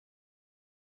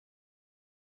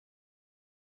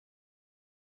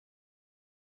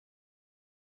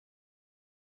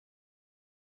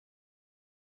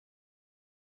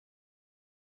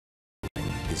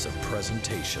is a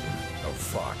presentation of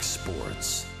Fox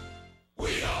Sports.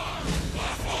 We are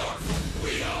Fox.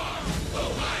 We are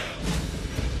Ohio.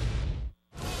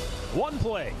 One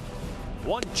play,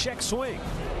 one check swing,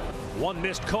 one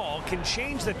missed call can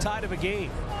change the tide of a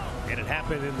game. And it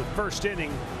happened in the first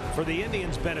inning for the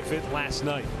Indians' benefit last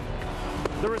night.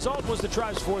 The result was the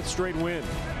Tribe's fourth straight win.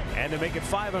 And to make it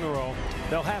 5 in a row,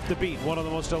 they'll have to beat one of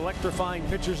the most electrifying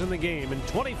pitchers in the game, and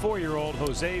 24-year-old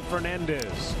Jose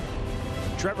Fernandez.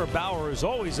 Trevor Bauer is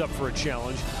always up for a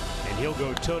challenge, and he'll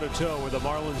go toe-to-toe with the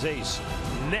Marlins ace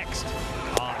next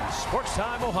on Sports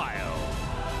Time Ohio.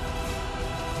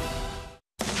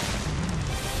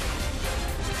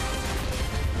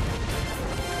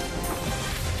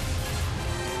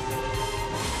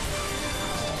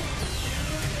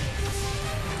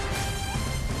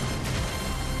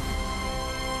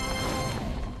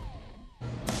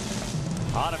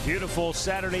 On a beautiful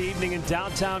Saturday evening in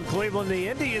downtown Cleveland, the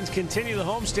Indians continue the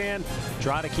homestand,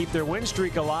 try to keep their win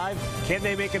streak alive. Can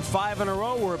they make it 5 in a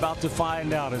row? We're about to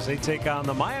find out as they take on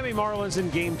the Miami Marlins in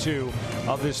Game 2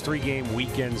 of this 3-game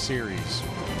weekend series.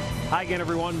 Hi again,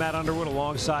 everyone. Matt Underwood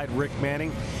alongside Rick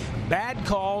Manning. Bad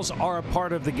calls are a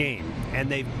part of the game, and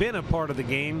they've been a part of the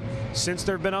game since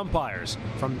there have been umpires,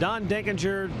 from Don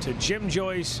Denkinger to Jim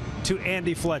Joyce to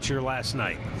Andy Fletcher last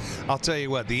night. I'll tell you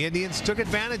what, the Indians took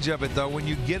advantage of it, though, when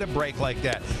you get a break like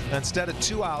that. Instead of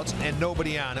 2 outs and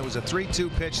nobody on, it was a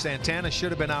 3-2 pitch. Santana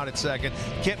should have been out at second.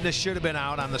 Kipnis should have been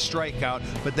out on the strikeout,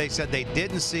 but they said they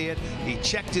didn't see it. He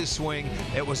checked his swing.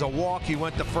 It was a walk. He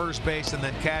went to first base, and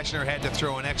then Cashner had to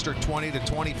throw an extra 20 to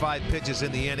 25 pitches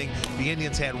in the inning. The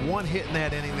Indians had one hit in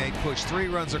that inning. They pushed 3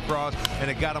 runs across, and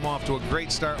it got them off to a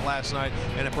great start last night,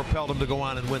 and it propelled them to go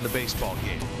on and win the baseball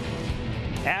game.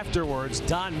 Afterwards,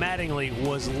 Don Mattingly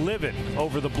was livid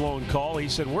over the blown call. He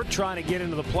said, we're trying to get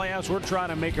into the playoffs. We're trying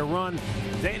to make a run.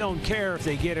 They don't care if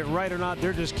they get it right or not.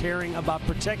 They're just caring about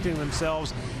protecting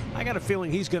themselves. I got a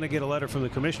feeling he's going to get a letter from the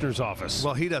commissioner's office.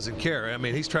 Well, he doesn't care. I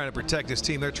mean, he's trying to protect his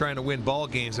team. They're trying to win ball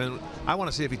games, and I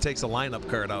want to see if he takes a lineup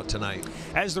card out tonight.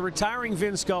 As the retiring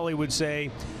Vin Scully would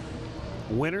say,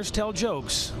 winners tell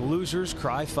jokes, losers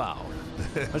cry foul.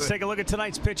 Let's take a look at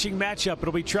tonight's pitching matchup.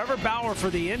 It'll be Trevor Bauer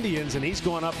for the Indians, and he's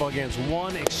going up against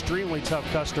one extremely tough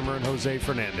customer in Jose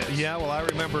Fernandez. Yeah, well, I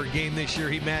remember a game this year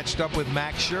he matched up with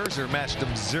Max Scherzer, matched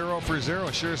him 0 for 0.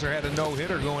 Scherzer had a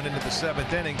no-hitter going into the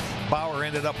 7th inning. Bauer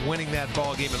ended up winning that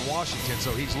ball game in Washington,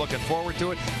 so he's looking forward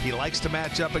to it. He likes to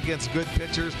match up against good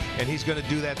pitchers, and he's going to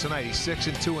do that tonight. He's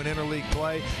 6-2 in interleague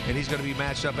play, and he's going to be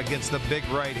matched up against the big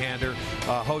right-hander,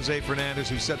 Jose Fernandez,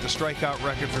 who set the strikeout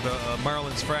record for the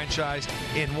Marlins franchise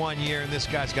in 1 year, and this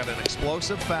guy's got an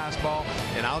explosive fastball,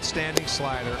 an outstanding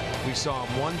slider. We saw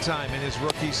him one time in his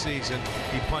rookie season.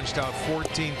 He punched out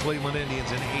 14 Cleveland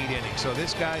Indians in 8 innings. So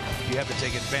this guy, you have to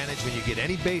take advantage when you get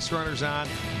any base runners on.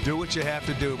 Do what you have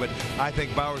to do, but I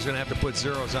think Bauer's going to have to put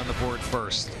zeros on the board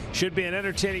first. Should be an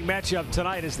entertaining matchup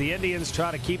tonight as the Indians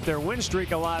try to keep their win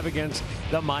streak alive against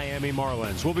the Miami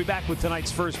Marlins. We'll be back with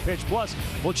tonight's first pitch. Plus,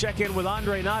 we'll check in with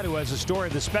Andre Nadu as a story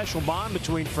of the special bond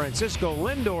between Francisco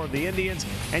Lindor of the Indians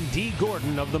and D.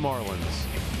 Gordon of the Marlins.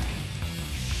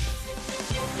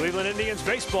 Cleveland Indians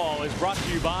baseball is brought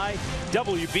to you by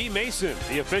WB Mason,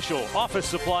 the official office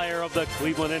supplier of the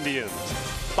Cleveland Indians.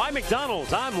 By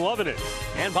McDonald's, I'm loving it.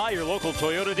 And by your local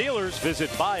Toyota dealers, visit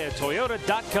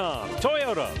buyatoyota.com.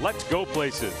 Toyota, let's go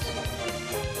places.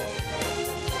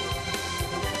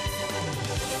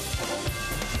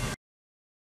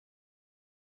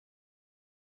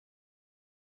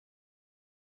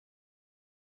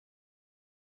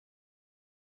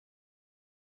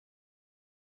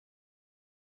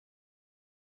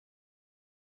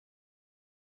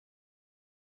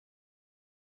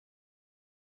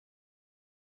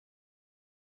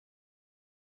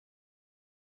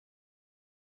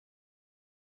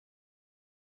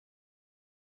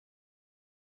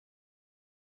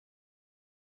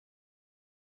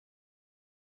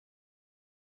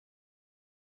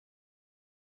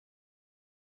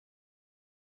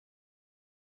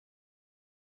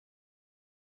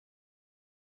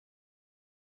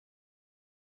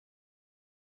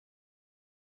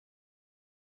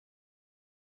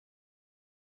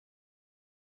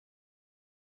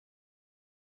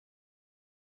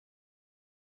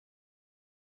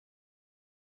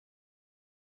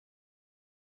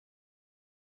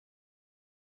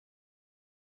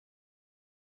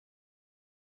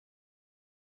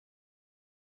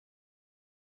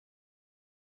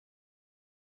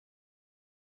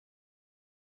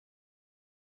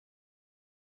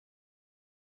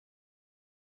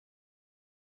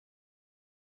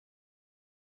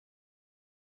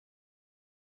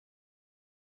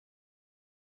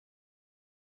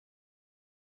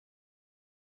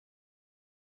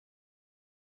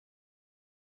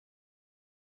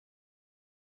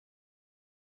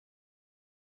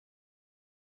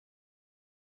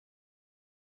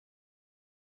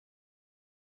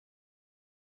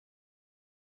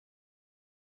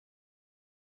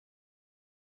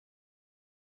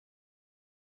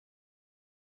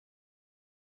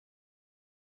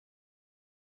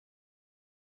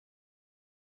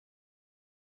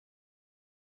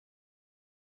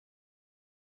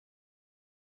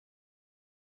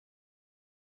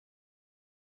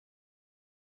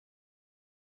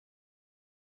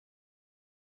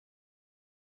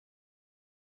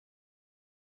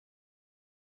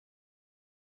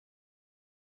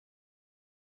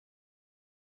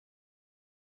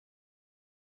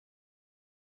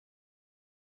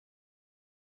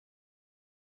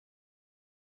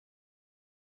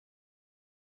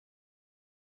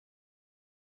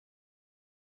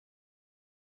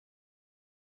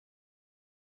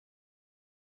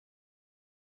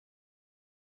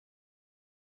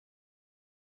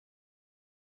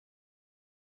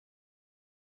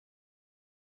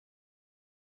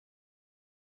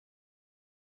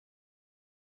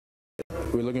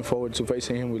 we're looking forward to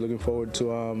facing him. We're looking forward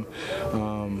to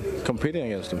competing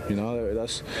against him. You know,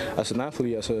 that's as an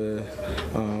athlete, as a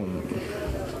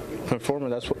performer,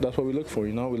 that's what we look for.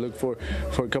 You know, we look for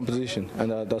competition,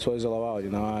 and that's what it's all about. You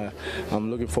know, I'm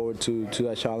looking forward to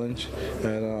that challenge,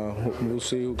 and we'll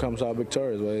see who comes out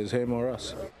victorious, whether it's him or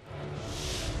us.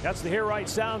 That's the Hear Right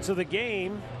sounds of the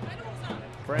game.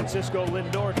 Francisco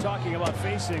Lindor talking about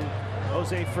facing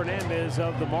Jose Fernandez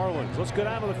of the Marlins. Let's go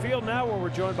down to the field now, where we're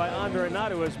joined by Andre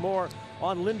Nadu as more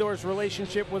on Lindor's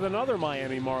relationship with another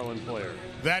Miami Marlin player.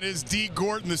 That is Dee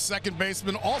Gordon, the second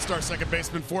baseman, all-star second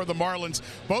baseman for the Marlins.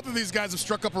 Both of these guys have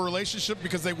struck up a relationship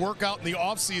because they work out in the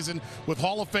offseason with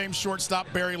Hall of Fame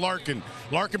shortstop Barry Larkin.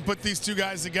 Larkin put these two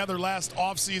guys together last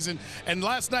offseason, and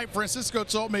last night Francisco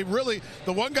told me really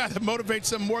the one guy that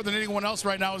motivates him more than anyone else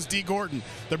right now is Dee Gordon.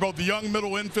 They're both young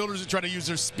middle infielders that try to use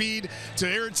their speed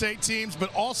to irritate teams,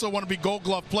 but also want to be Gold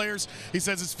Glove players. He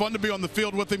says it's fun to be on the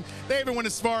field with him. They even went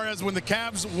as far as when the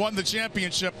Cavs won the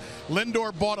championship,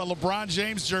 Lindor bought a LeBron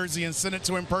James jersey and sent it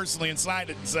to him personally and signed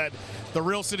it and said, the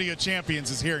real city of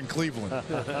champions is here in Cleveland.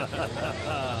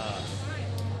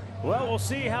 Well, we'll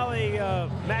see how they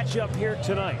match up here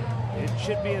tonight. It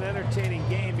should be an entertaining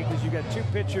game because you've got two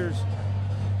pitchers.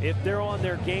 If they're on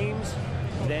their games,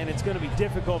 then it's going to be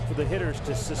difficult for the hitters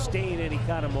to sustain any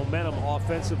kind of momentum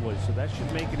offensively. So that should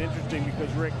make it interesting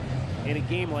because, Rick, in a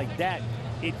game like that,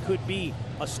 it could be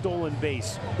a stolen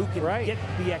base. Who can get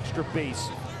the extra base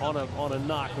on a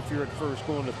knock if you're at first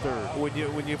going to third?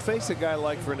 When you face a guy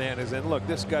like Fernandez, and look,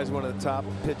 this guy's one of the top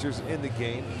pitchers in the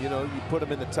game. You know, you put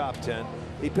him in the top 10.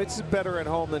 He pitches better at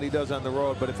home than he does on the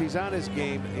road, but if he's on his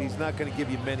game, he's not going to give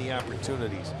you many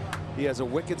opportunities. He has a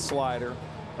wicked slider.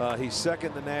 He's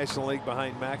second in the National League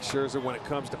behind Max Scherzer when it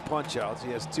comes to punch-outs.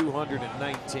 He has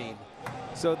 219.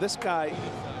 So this guy,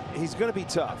 he's going to be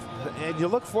tough, and you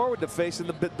look forward to facing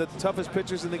the toughest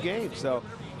pitchers in the game. So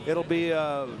it'll be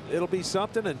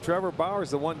something. And Trevor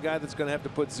Bauer's the one guy that's going to have to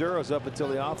put zeros up until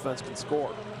the offense can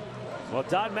score. Well,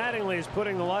 Todd Mattingly is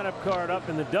putting the lineup card up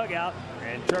in the dugout,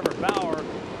 and Trevor Bauer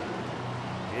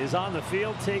is on the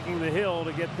field taking the hill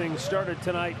to get things started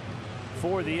tonight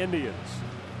for the Indians.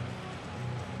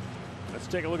 Let's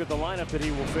take a look at the lineup that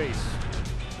he will face.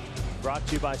 Brought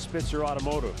to you by Spitzer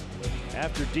Automotive.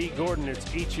 After Dee Gordon, it's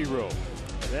Ichiro.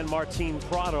 Then Martin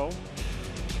Prado,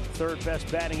 third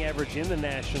best batting average in the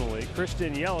National League.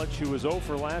 Christian Yelich, who was 0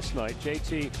 for last night.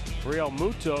 JT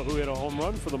Realmuto, who hit a home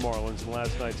run for the Marlins in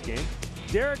last night's game.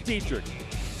 Derek Dietrich,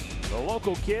 the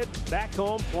local kid, back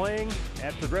home playing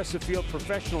at Progressive Field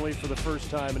professionally for the first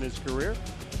time in his career.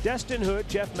 Destin Hood,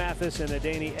 Jeff Mathis, and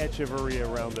Adeiny Echeverria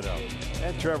rounded out.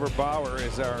 And Trevor Bauer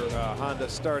is our Honda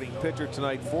starting pitcher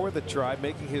tonight for the Tribe,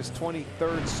 making his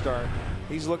 23rd start.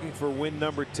 He's looking for win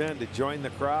number 10 to join the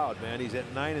crowd, man. He's at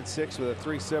 9-6 with a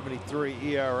 3.73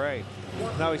 ERA.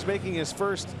 Now he's making his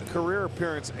first career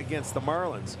appearance against the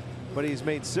Marlins, but he's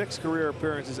made 6 career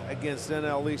appearances against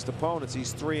NL East opponents.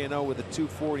 He's 3-0 with a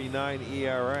 2.49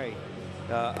 ERA.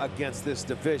 Against this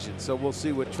division. So we'll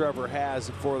see what Trevor has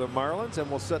for the Marlins, and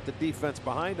we'll set the defense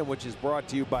behind him, which is brought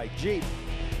to you by Jeep.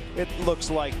 It looks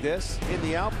like this. In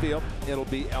the outfield, it'll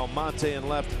be Almonte in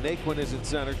left, Naquin is at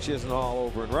center, Chisenhall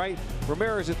over and right,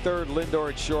 Ramirez at third,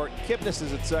 Lindor at short, Kipnis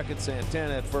is at second,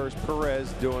 Santana at first,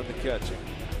 Perez doing the catching.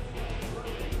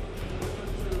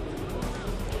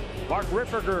 Mark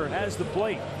Ripperger has the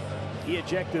plate. He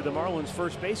ejected the Marlins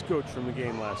first base coach from the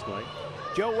game last night.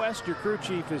 Joe West, your crew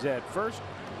chief, is at first.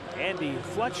 Andy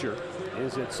Fletcher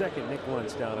is at second. Nick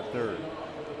Lentz down at third.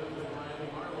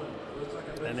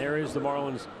 And there is the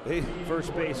Marlins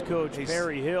first base coach,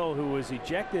 Perry Hill, who was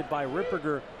ejected by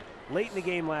Ripperger late in the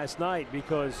game last night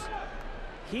because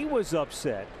he was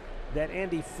upset that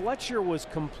Andy Fletcher was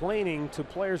complaining to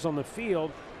players on the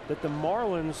field that the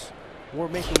Marlins were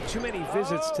making too many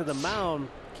visits to the mound,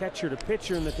 catcher to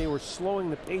pitcher, and that they were slowing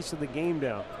the pace of the game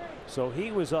down. So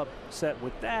he was upset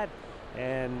with that,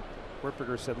 and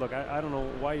Ripperger said, look, I don't know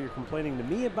why you're complaining to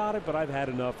me about it, but I've had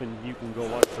enough, and you can go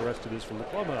watch the rest of this from the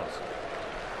clubhouse.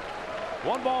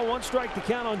 1 ball, 1 strike to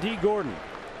count on Dee Gordon.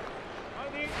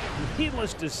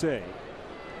 Needless to say,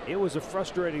 it was a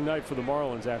frustrating night for the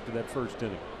Marlins after that first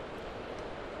inning.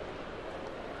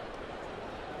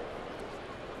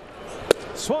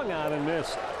 Swung out and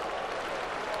missed.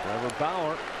 Trevor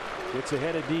Bauer gets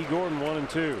ahead of Dee Gordon,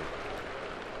 1-2.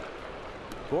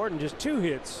 Gordon just 2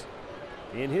 hits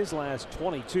in his last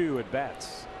 22 at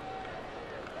bats.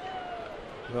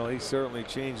 Well, he certainly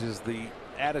changes the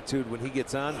attitude when he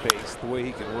gets on base, the way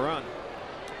he can run.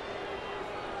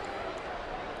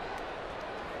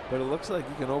 But it looks like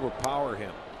he can overpower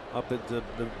him up at the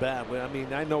bat. I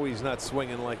mean, I know he's not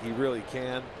swinging like he really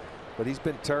can, but he's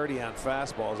been tardy on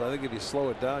fastballs. I think if you slow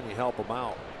it down, you help him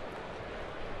out.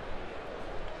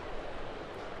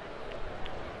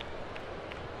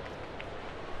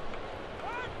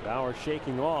 Bauer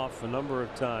shaking off a number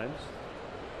of times.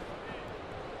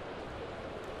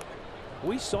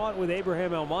 We saw it with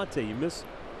Abraham Almonte. You miss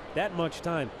that much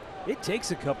time. It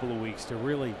takes a couple of weeks to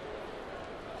really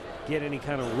get any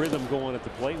kind of rhythm going at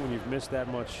the plate when you've missed that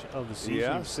much of the season.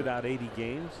 Yeah. You sit out 80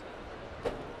 games.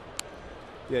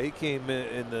 Yeah, he came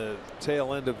in the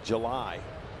tail end of July,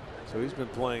 so he's been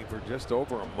playing for just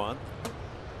over a month.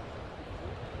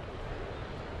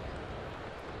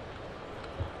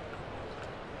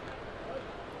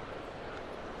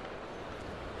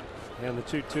 And the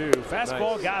 2-2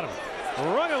 fastball. Nice. Got him.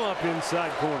 Run him up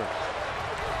inside corner.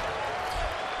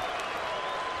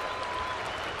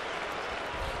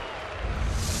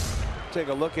 Take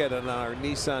a look at it on our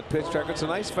Nissan pitch tracker. It's a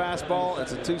nice fastball.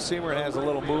 It's a two-seamer. It has a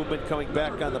little movement coming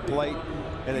back on the plate,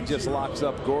 and it just locks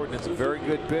up Gordon. It's a very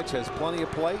good pitch. Has plenty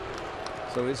of plate.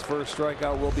 So his first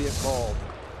strikeout will be a call.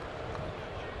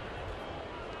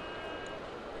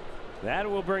 That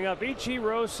will bring up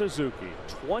Ichiro Suzuki,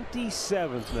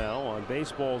 27th now on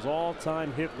baseball's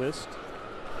all-time hit list.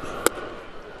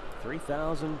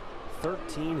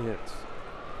 3,013 hits.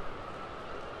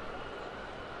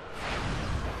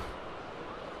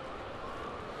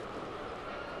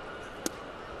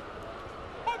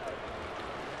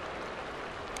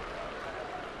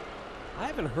 I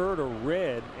haven't heard or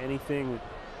read anything that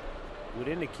would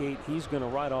indicate he's going to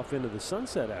ride off into the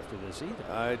sunset after this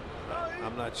either.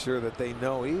 I'm not sure that they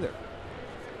know either.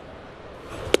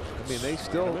 I mean, they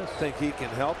still think he can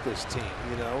help this team,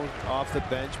 you know, off the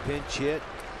bench, pinch hit,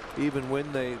 even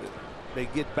when they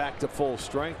get back to full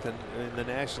strength. And in the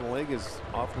National League, as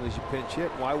often as you pinch hit,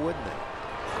 why wouldn't they?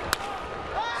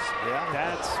 Yeah,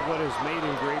 that's what has made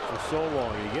him great for so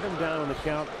long. You get him down on the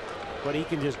count, but he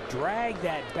can just drag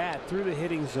that bat through the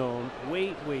hitting zone,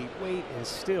 wait, and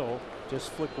still just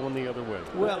flick one the other way.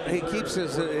 Well, he keeps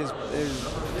his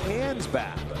hands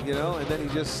back, you know, and then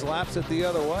he just slaps it the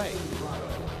other way.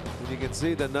 And you can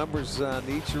see the numbers on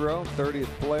Ichiro, 30th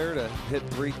player to hit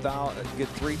 3,000, get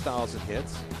 3,000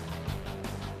 hits.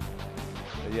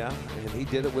 Yeah, and he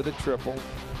did it with a triple.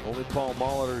 Only Paul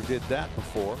Molitor did that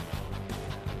before.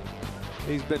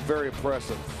 He's been very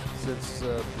impressive since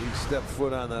he stepped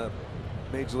foot on the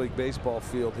Major League Baseball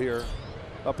field here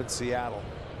up in Seattle.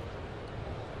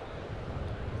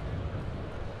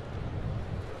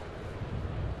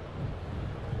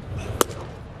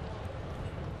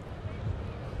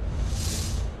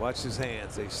 Watch his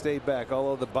hands. They stay back,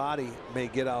 although the body may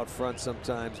get out front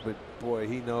sometimes, but boy,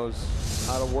 he knows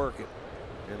how to work it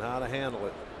and how to handle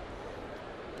it.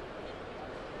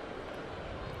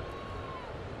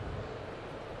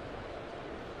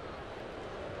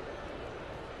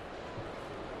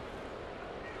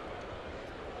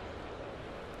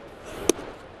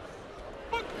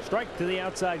 Strike to the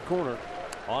outside corner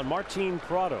on Martin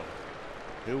Prado,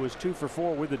 who was 2 for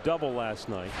 4 with a double last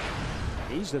night.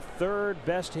 He's the third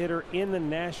best hitter in the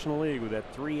National League with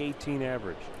that .318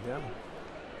 average. Yeah,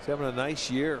 he's having a nice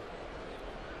year.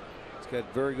 He's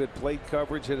got very good plate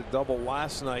coverage. Hit a double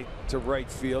last night to right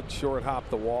field, short hop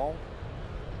the wall.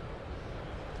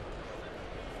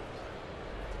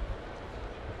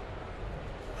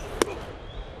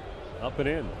 Up and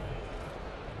in.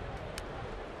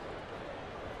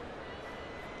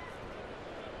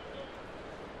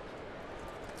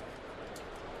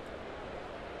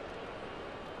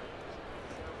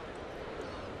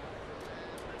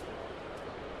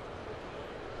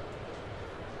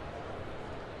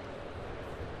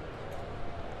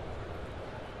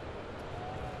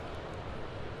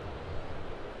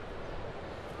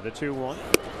 The 2-1,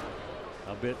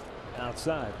 a bit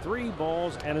outside. 3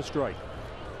 balls and a strike.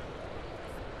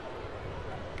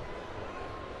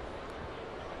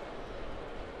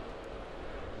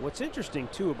 What's interesting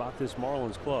too about this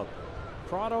Marlins club,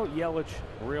 Prado, Yelich,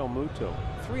 Real Muto,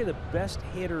 3 of the best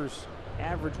hitters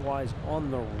average wise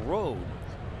on the road.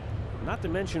 Not to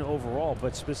mention overall,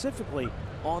 but specifically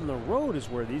on the road is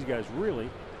where these guys really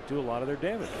do a lot of their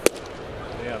damage.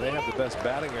 Yeah, they have the best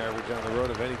batting average on the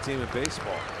road of any team in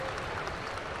baseball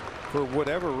for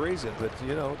whatever reason, but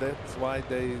you know that's why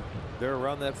they're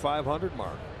around that 500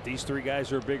 mark. These 3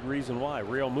 guys are a big reason why.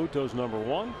 Real Muto's number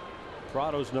 1,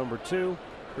 Prado's number 2,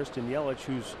 Christian Yelich,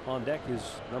 who's on deck, is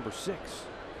number 6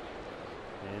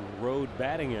 and road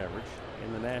batting average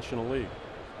in the National League.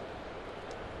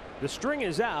 The string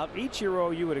is out.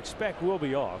 Ichiro, you would expect, will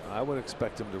be off. I would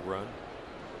expect him to run.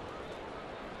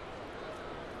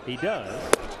 He does,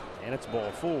 and it's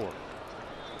ball 4.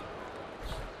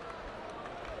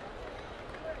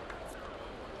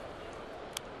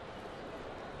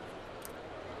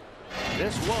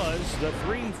 This was the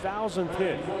 3,000th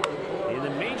hit in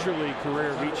the major league career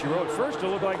of Ichiro. At first it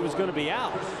looked like it was going to be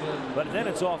out, but then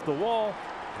it's off the wall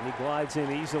and he glides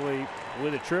in easily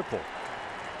with a triple.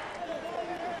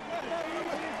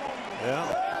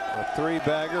 Yeah, a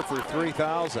 3-bagger for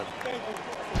 3,000.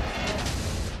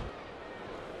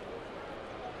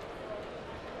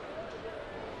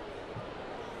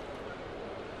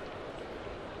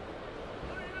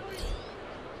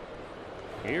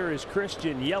 Here is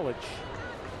Christian Yelich.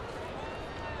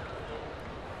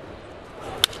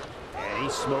 And he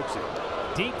smokes it.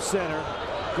 Deep center.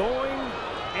 Going,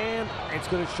 and it's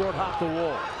going to short hop the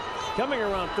wall. Coming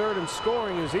around third and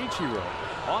scoring is Ichiro.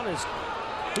 On his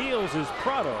heels is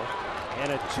Prado.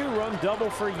 And a 2-run double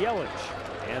for Yelich.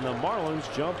 And the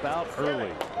Marlins jump out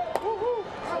early.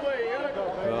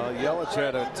 Well, Yelich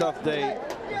had a tough day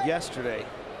yesterday.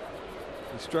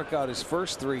 He struck out his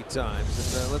first 3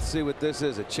 times. And let's see what this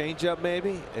is. A changeup,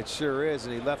 maybe? It sure is.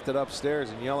 And he left it upstairs,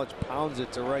 and Yelich pounds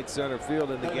it to right center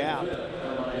field in the gap.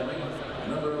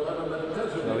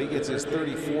 So he gets his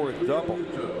 34th double.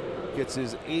 Gets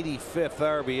his 85th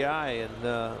RBI.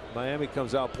 And Miami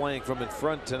comes out playing from in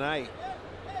front tonight.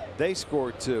 They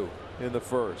scored 2 in the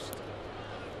first.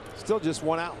 Still just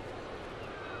 1 out.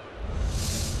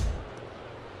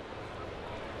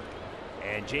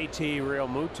 And JT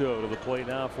Realmuto to the plate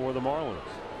now for the Marlins.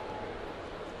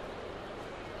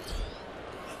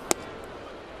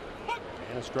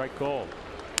 And a strike called.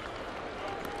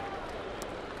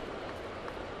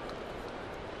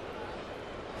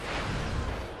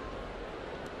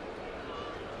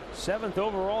 Seventh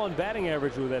overall in batting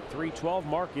average with that .312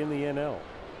 mark in the NL.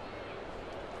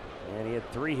 And he had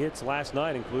 3 hits last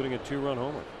night, including a 2-run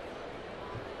homer.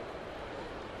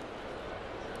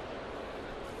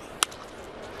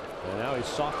 And now he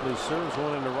softly serves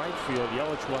one into right field.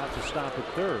 Yelich will have to stop at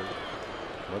third.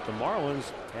 But the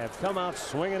Marlins have come out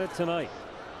swinging it tonight.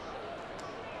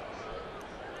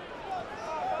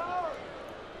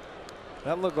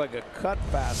 That looked like a cut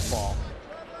fastball.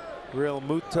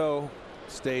 Realmuto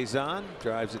stays on,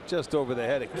 drives it just over the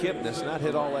head of Kipnis. Not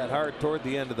hit all that hard toward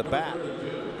the end of the bat,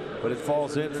 but it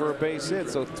falls in for a base hit.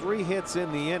 So 3 hits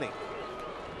in the inning.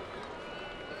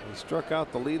 He struck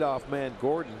out the leadoff man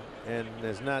Gordon and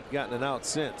has not gotten an out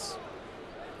since.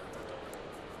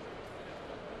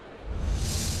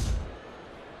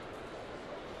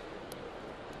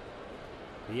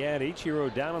 He had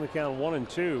Ichiro down on the count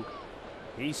 1-2.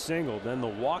 He singled. Then the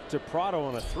walk to Prado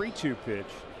on a 3-2 pitch.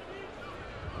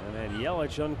 And then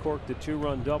Yelich uncorked the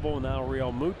 2-run double. Now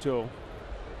Realmuto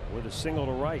with a single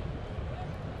to right.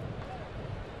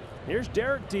 Here's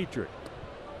Derek Dietrich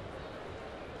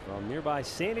from nearby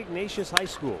St. Ignatius High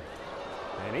School.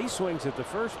 And he swings at the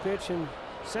first pitch and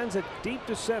sends it deep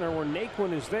to center where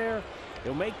Naquin is there.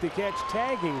 He'll make the catch,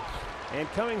 tagging, and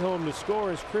coming home to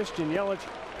score is Christian Yelich.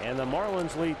 And the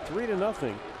Marlins lead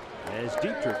 3-0 as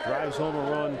Dietrich drives home a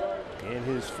run in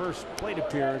his first plate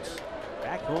appearance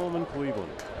back home in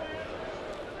Cleveland.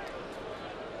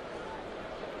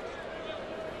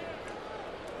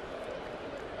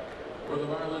 For the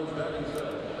Marlins batting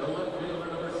center, the left fielder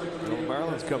number 68. The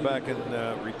Marlins come back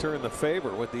and return the favor.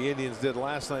 What the Indians did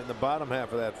last night in the bottom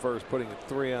half of that first, putting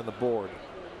 3 on the board.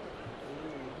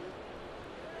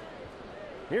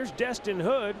 Here's Destin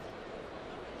Hood.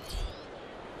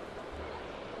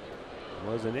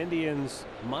 Was an Indians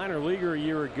minor leaguer a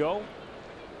year ago.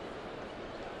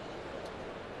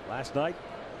 Last night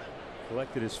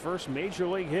collected his first major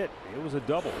league hit. It was a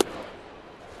double.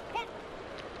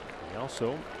 He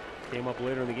also came up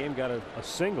later in the game, got a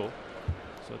single.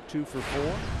 So 2 for 4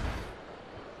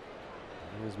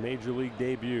 in his major league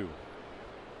debut.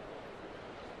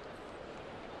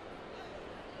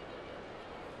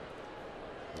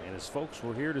 And his folks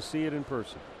were here to see it in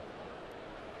person.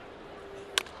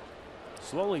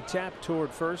 Slowly tapped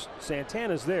toward first.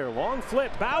 Santana's there. Long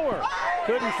flip. Bauer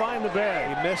couldn't find the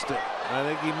bag. He missed it. I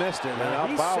think he missed it. Now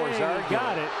He's Bauer's saying he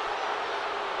got arguing.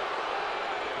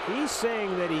 it. He's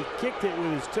saying that he kicked it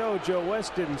with his toe. Joe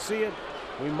West didn't see it.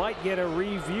 We might get a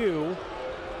review.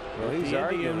 Well, he's the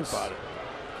arguing Indians about it.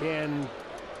 can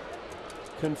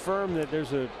confirm that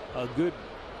there's a good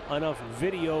enough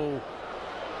video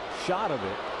shot of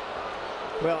it.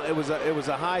 Well, it was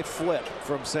a high flip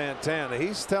from Santana.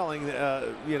 He's telling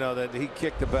you know, that he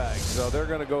kicked the bag, so they're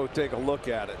going to go take a look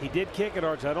at it. He did kick it,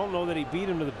 Arch. I don't know that he beat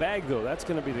him to the bag, though. That's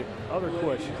going to be the other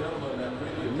question.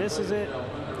 He misses it.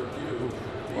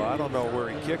 Well, I don't know where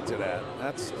he kicked it at.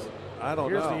 I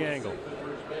don't know. Here's the angle.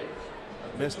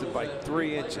 Missed it by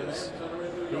 3 inches.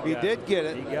 He got did get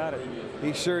it. He got it.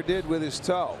 He sure did with his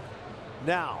toe.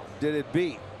 Now, did it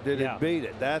beat? Did it beat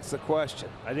it? That's the question.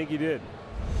 I think he did.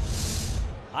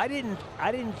 I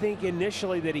didn't think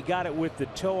initially that he got it with the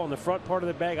toe on the front part of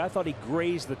the bag. I thought he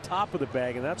grazed the top of the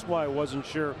bag, and that's why I wasn't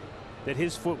sure that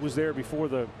his foot was there before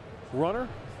the runner.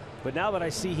 But now that I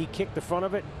see he kicked the front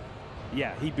of it,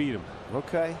 yeah, he beat him.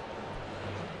 Okay.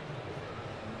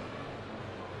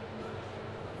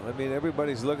 I mean,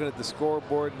 everybody's looking at the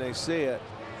scoreboard and they see it.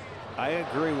 I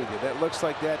agree with you. That looks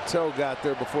like that toe got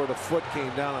there before the foot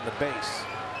came down on the base.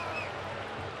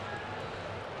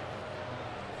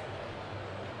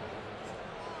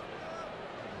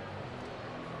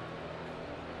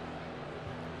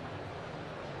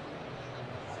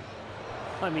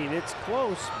 I mean, it's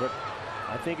close, but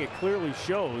I think it clearly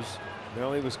shows.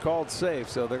 Well, he was called safe,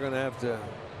 so they're going to have to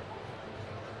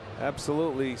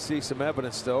absolutely see some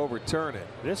evidence to overturn it.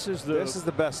 This is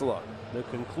the best look. The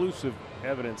conclusive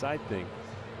evidence, I think.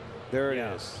 There it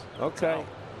is. Okay.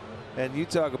 And you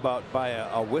talk about by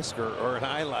a whisker or an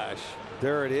eyelash.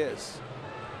 There it is.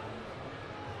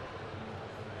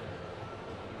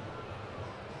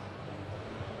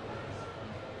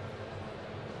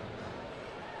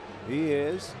 He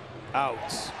is out.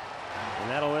 And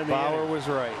that'll end the Bauer inning. was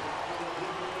right.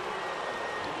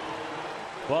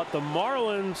 But the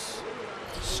Marlins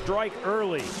strike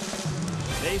early.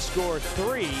 They score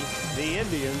 3. The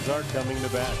Indians are coming to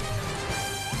bat.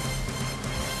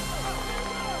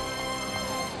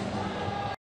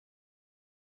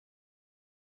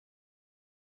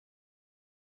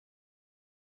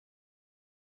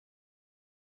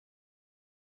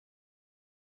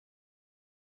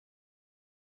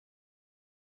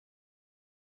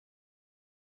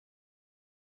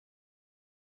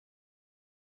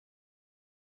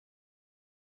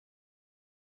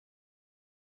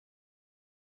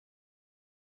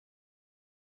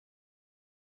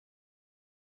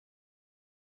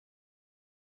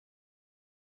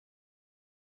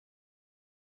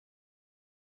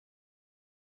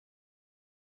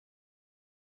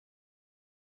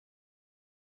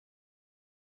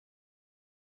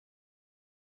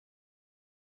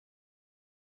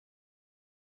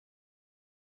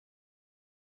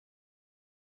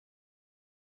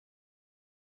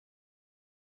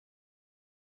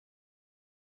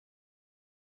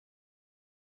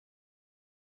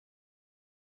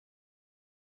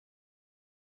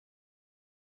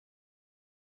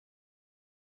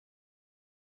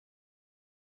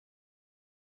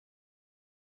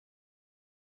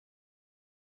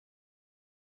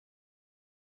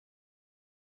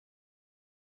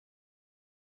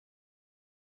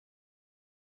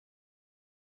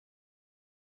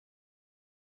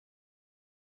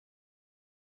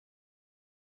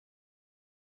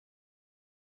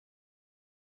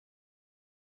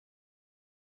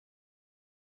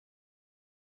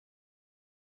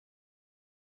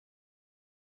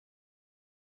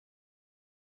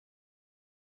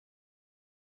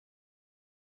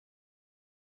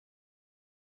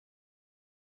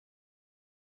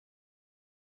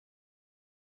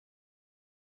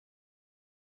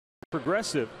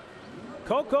 Progressive.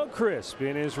 Coco Crisp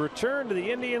in his return to the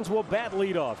Indians will bat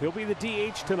leadoff. He'll be the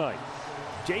DH tonight.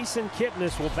 Jason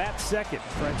Kipnis will bat second.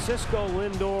 Francisco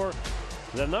Lindor,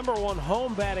 the #1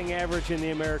 home batting average in the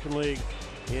American League,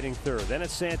 hitting third. Then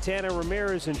it's Santana,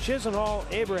 Ramirez, and Chisenhall,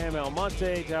 Abraham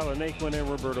Almonte, Tyler Naquin, and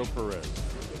Roberto Perez.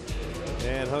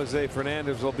 And Jose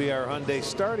Fernandez will be our Hyundai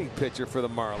starting pitcher for the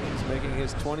Marlins, making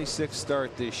his 26th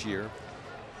start this year.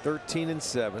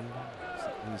 13-7.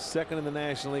 He's second in the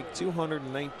National League,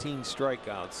 219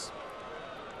 strikeouts.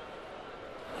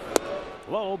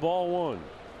 Low, ball 1.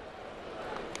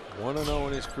 1-0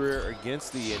 in his career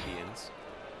against the Indians.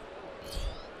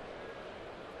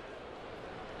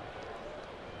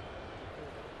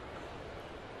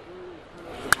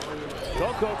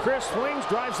 Coco Crisp swings,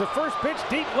 drives the first pitch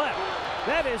deep left.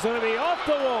 That is going to be off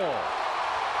the wall.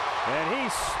 And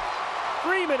he's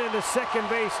screaming into second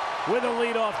base with a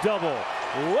leadoff double.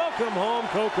 Welcome home,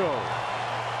 Coco.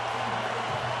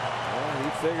 Well, he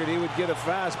figured he would get a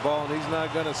fastball, and he's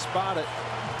not going to spot it.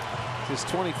 It's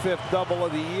his 25th double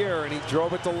of the year, and he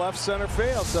drove it to left center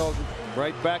field. So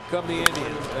right back come the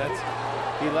Indians.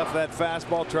 He left that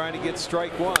fastball trying to get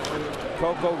strike 1.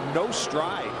 Coco no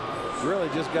stride. Really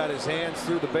just got his hands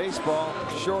through the baseball.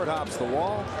 Short hops the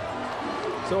wall.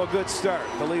 So a good start.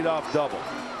 The leadoff double.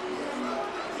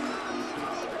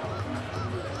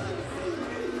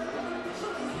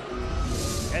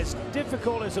 As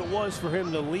difficult as it was for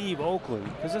him to leave Oakland,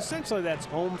 because essentially that's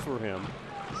home for him,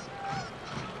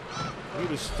 he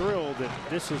was thrilled that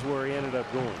this is where he ended up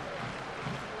going.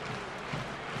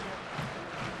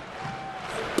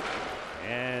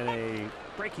 And a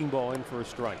breaking ball in for a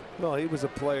strike. Well, he was a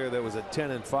player that was a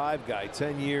 10-5 guy,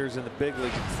 10 years in the big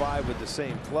leagues and 5 with the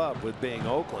same club, with being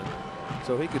Oakland.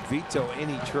 So he could veto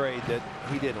any trade that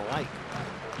he didn't like.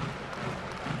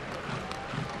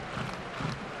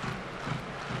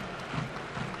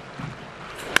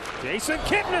 Jason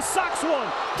Kipnis sucks one.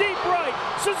 Deep right.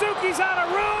 Suzuki's out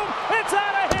of room. It's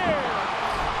out of here.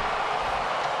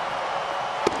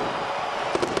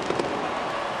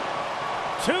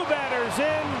 Two batters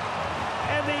in,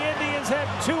 and the Indians have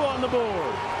two on the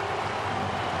board.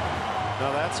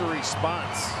 Now that's a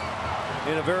response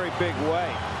in a very big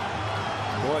way.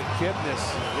 Boy, Kipnis,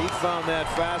 he found that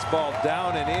fastball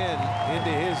down and into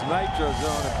his nitro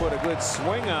zone and put a good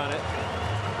swing on it.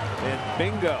 And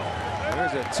bingo.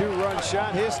 There's a two-run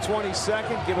shot, his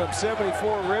 22nd, give him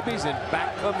 74 ribbies, and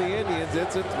back come the Indians.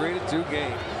 It's a 3-2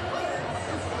 game.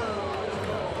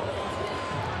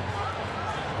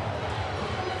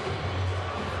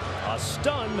 A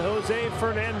stunned Jose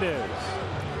Fernandez.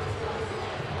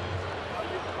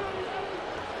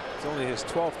 It's only his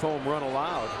 12th home run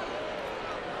allowed.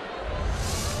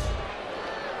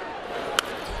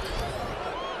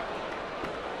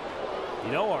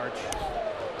 You know, Arch,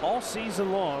 all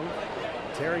season long,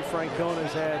 Terry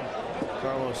Francona's had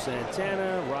Carlos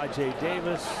Santana, Rajay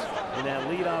Davis in that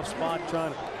leadoff spot.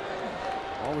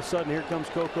 All of a sudden, here comes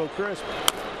Coco Crisp.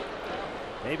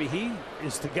 Maybe he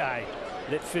is the guy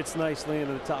that fits nicely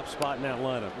into the top spot in that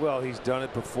lineup. Well, he's done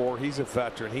it before. He's a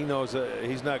veteran. He knows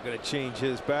he's not going to change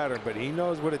his pattern, but he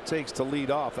knows what it takes to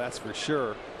lead off. That's for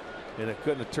sure. And it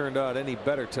couldn't have turned out any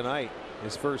better tonight.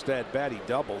 His first at bat, he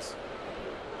doubles.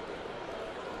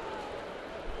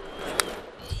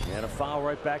 And a foul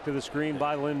right back to the screen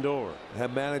by Lindor.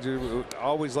 That manager would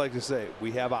always like to say,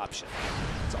 we have options.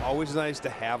 It's always nice to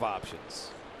have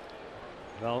options.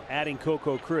 Well, adding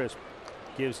Coco Crisp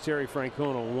gives Terry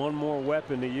Francona one more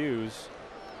weapon to use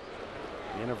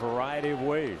in a variety of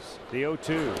ways. The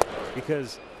 0-2,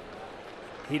 because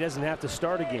he doesn't have to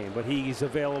start a game, but he's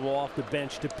available off the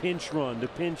bench to pinch run, to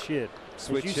pinch hit.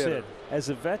 Switch as you hitter. said, as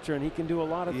a veteran, he can do a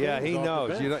lot of things. Yeah, he off knows.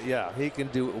 the bench. You know, yeah, he can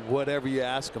do whatever you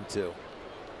ask him to,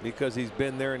 because he's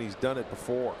been there and he's done it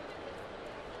before.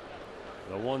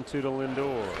 The 1-2 to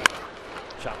Lindor.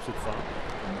 Chops it foul.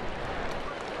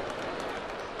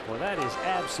 Well, that is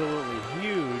absolutely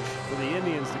huge for the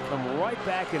Indians to come right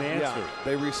back and answer. Yeah,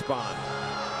 they respond.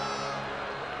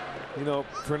 You know,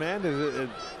 Fernandez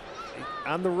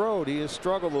on the road, he has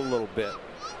struggled a little bit.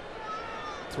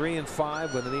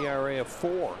 3-5 with an ERA of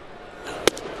 4.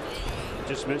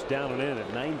 Just missed down and in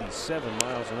at 97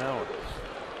 miles an hour.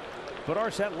 But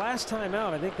Arch, that last time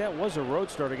out, I think that was a road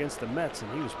start against the Mets,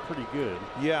 and he was pretty good.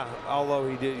 Yeah, although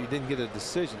he didn't get a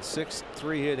decision. 6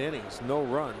 3-hit innings, no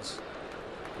runs.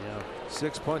 Yeah,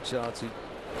 6 punch outs.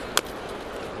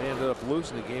 They ended up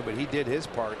losing the game, but he did his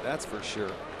part, that's for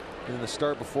sure. And in the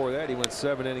start before that, he went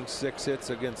 7 innings, 6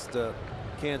 hits against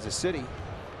Kansas City.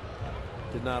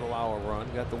 Did not allow a run.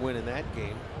 Got the win in that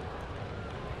game.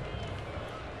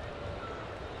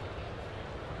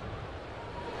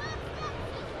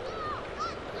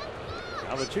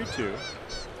 Now the 2-2.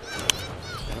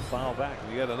 And a foul back.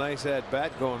 You got a nice at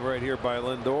bat going right here by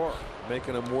Lindor,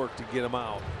 making him work to get him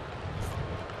out.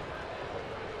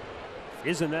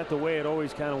 Isn't that the way it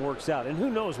always kind of works out? And who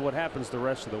knows what happens the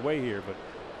rest of the way here, but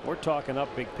we're talking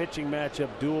up big pitching matchup,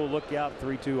 duel, look out,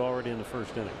 3-2 already in the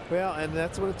first inning. Well, and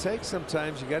that's what it takes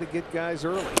sometimes. You got to get guys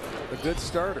early, the good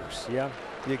starters. Yeah.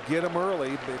 You get them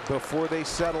early before they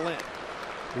settle in,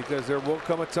 because there will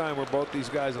come a time where both these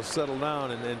guys will settle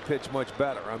down and pitch much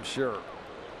better, I'm sure.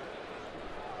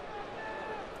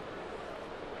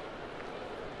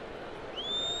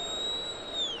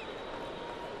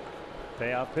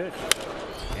 Payoff pitch.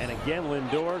 And again,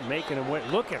 Lindor making him wait.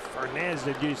 Look at Fernandez.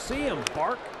 Did you see him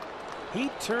bark? He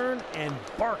turned and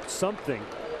barked something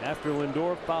after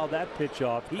Lindor fouled that pitch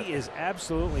off. He is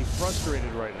absolutely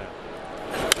frustrated right now.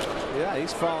 Yeah,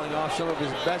 he's fouling off some of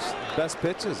his best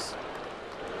pitches.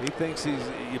 He thinks you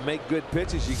make good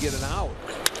pitches, you get an out.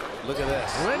 Look at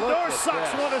this. Lindor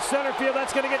sucks one to center field.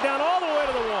 That's going to get down all the way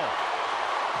to the wall.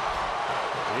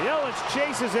 Yelich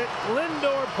chases it.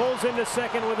 Lindor pulls into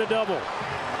second with a double.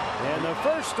 And the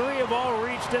first 3 have all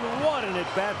reached, and what an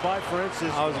at-bat by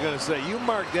Francis. I was going to say, you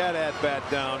mark that at-bat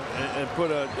down and put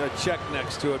a check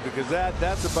next to it, because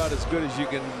that's about as good as you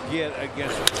can get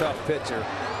against a tough pitcher.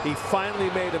 He finally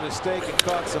made a mistake and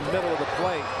caught some middle of the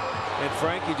plate, and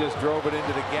Frankie just drove it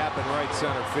into the gap in right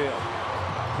center field.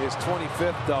 His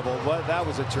 25th double. That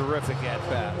was a terrific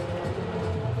at-bat.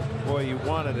 Boy, you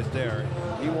wanted it there.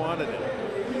 You wanted it.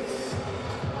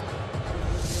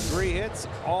 3 hits,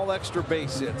 all extra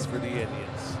base hits for the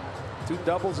Indians. 2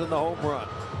 doubles and the home run.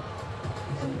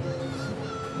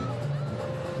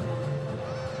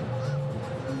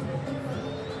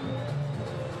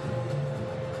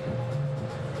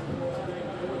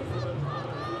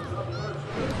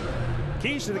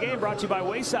 Keys to the game brought to you by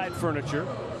Wayside Furniture.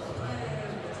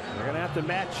 They're going to have to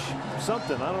match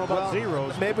something. I don't know about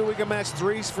zeros. Maybe we can match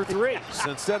 3s for 3s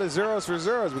instead of 0s for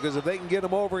 0s, because if they can get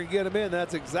them over and get them in,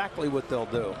 that's exactly what they'll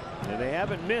do. And they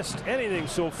haven't missed anything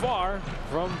so far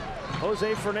from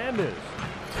Jose Fernandez.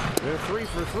 They're 3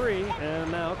 for 3,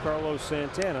 and now Carlos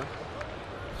Santana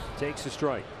takes a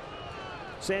strike.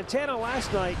 Santana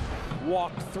last night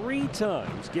walked 3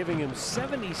 times, giving him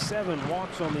 77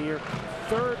 walks on the year,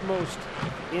 3rd most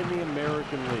in the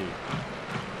American League.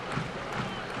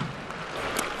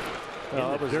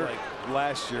 Well, it was like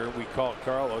last year we called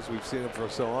Carlos. We've seen him for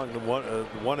so long.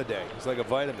 One a day. It's like a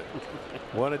vitamin.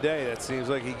 One a day. That seems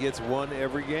like he gets one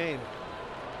every game.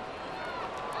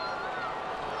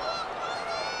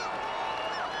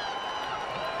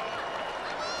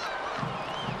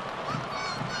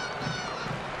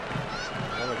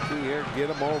 Well, the key here, get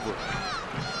him over.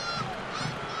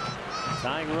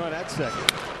 Tying run at second.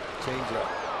 Change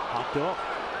up. Popped off.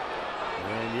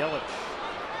 And Yelich,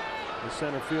 the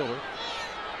center fielder,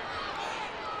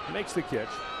 makes the catch.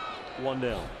 1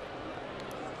 down.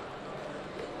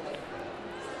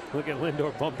 Look at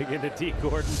Lindor bumping into D.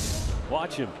 Gordon.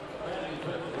 Watch him.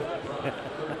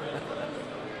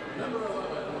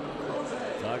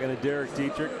 Talking to Derek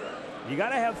Dietrich. You got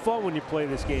to have fun when you play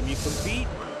this game. You compete,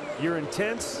 you're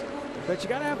intense, but you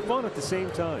got to have fun at the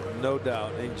same time. No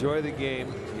doubt. Enjoy the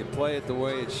game. You play it the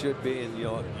way it should be, and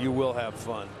you will have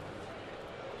fun.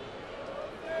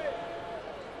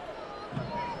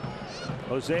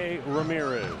 Jose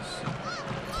Ramirez.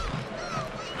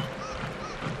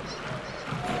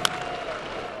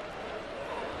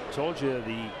 Told you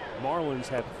the Marlins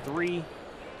have 3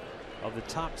 of the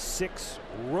top 6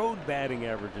 road batting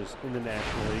averages in the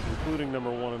National League, including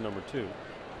number 1 and number 2.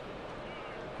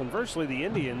 Conversely, the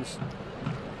Indians,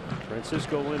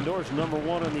 Francisco Lindor is number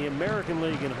 1 in the American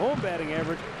League in home batting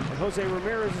average, and Jose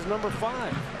Ramirez is number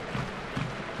 5.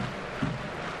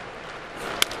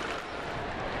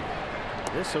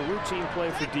 This a routine play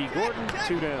for D. Gordon.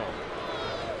 2 down.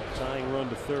 Tying run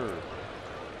to 3rd.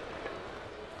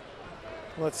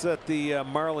 Let's set the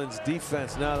Marlins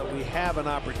defense now that we have an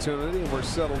opportunity and we're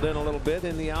settled in a little bit.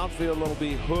 In the outfield, it'll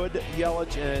be Hood,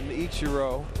 Yelich, and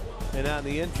Ichiro. And on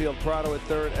the infield, Prado at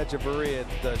 3rd, Echeverria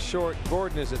at the short,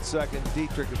 Gordon is at 2nd,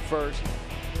 Dietrich at 1st,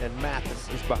 and Mathis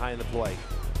is behind the plate.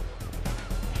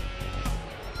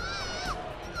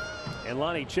 And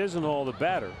Lonnie Chisenhall, the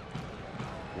batter,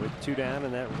 with 2 down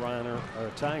and that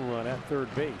tying run at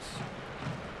 3rd base.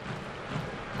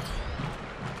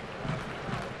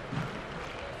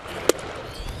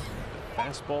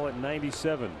 Fastball at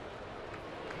 97.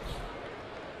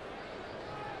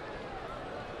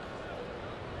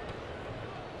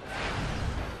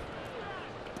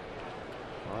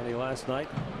 Lonnie last night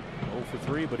 0 for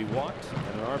 3, but he walked,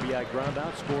 and an RBI ground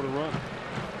out scored a run.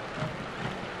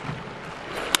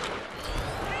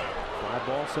 Fly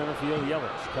ball center field.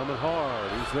 Yelich coming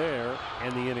hard. He's there,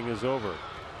 and the inning is over.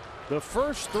 The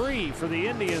first 3 for the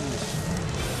Indians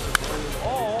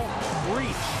all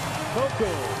reach. Coco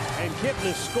and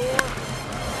Kipnis score.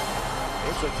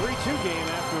 It's a 3-2 game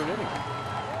after an inning.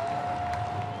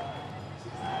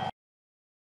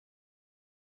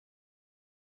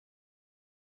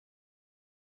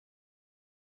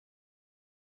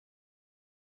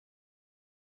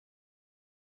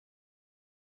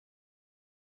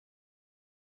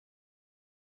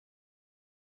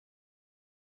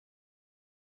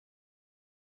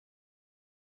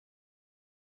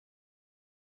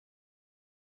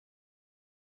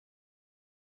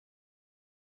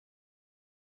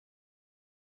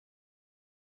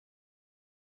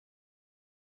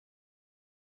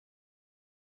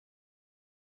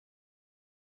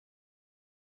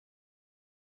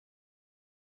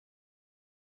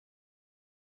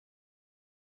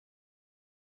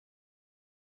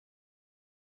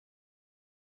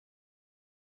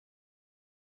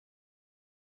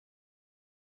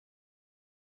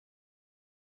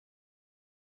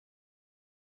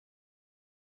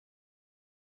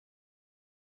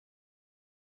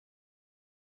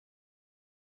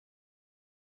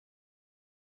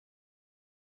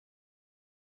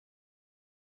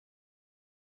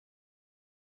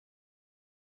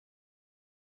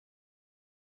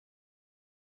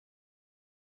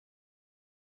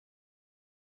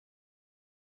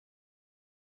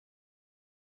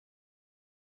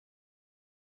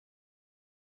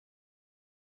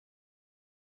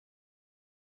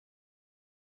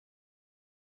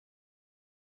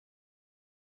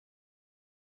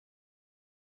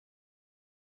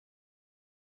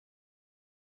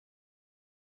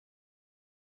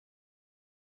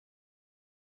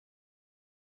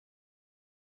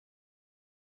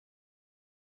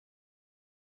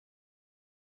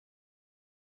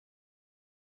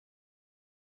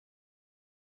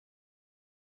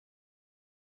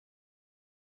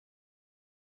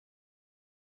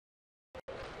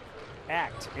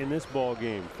 act in this ball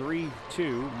game.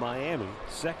 3-2 Miami,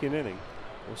 second inning.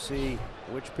 We'll see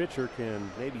which pitcher can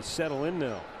maybe settle in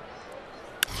now.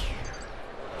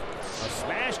 A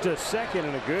smash to second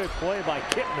and a good play by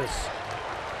Kipnis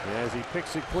as he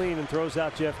picks it clean and throws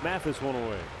out Jeff Mathis one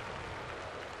away.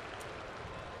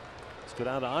 Let's go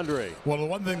down to Andre. Well, the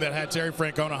one thing that had Terry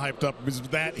Francona hyped up is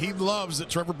that he loves that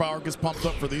Trevor Bauer gets pumped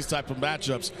up for these type of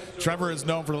matchups. Trevor is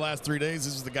known for the last 3 days.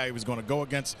 This is the guy he was going to go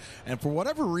against. And for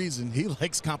whatever reason, he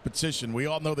likes competition. We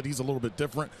all know that he's a little bit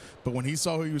different. But when he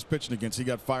saw who he was pitching against, he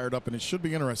got fired up. And it should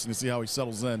be interesting to see how he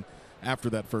settles in after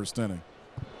that first inning.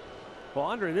 Well,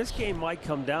 Andre, this game might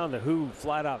come down to who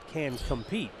flat out can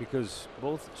compete, because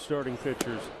both starting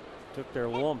pitchers took their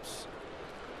lumps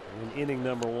in inning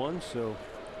number one. So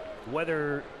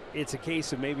whether it's a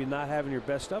case of maybe not having your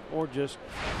best up or just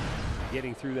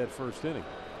getting through that first inning.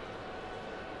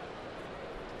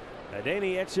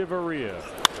 Adeiny Echeverria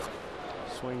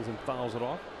swings and fouls it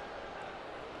off.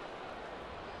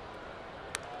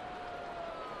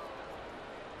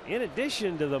 In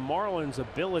addition to the Marlins'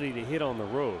 ability to hit on the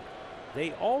road,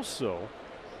 they also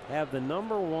have the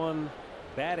 #1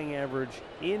 batting average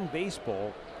in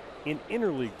baseball in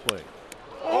interleague play.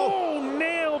 Oh,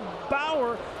 nailed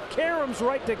Bauer. Karams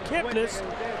right to Kipnis,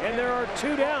 and there are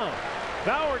 2 down.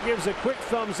 Bauer gives a quick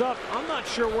thumbs up. I'm not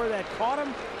sure where that caught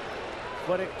him,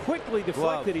 but it quickly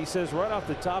deflected, he says, right off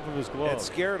the top of his glove. It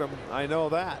scared him. I know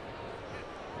that.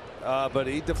 But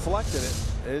he deflected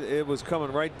it. It was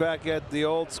coming right back at the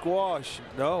old squash.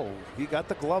 No, he got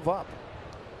the glove up.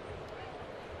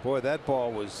 Boy, that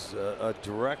ball was a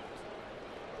direct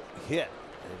hit,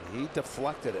 and he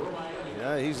deflected it.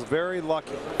 Yeah, he's very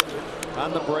lucky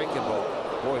on the breaking ball.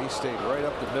 Boy, he stayed right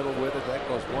up the middle with it. That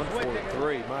goes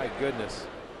 143. My goodness.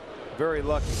 Very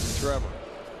lucky for Trevor.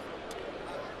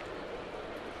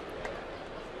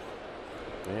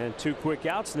 And 2 quick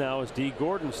outs now as D.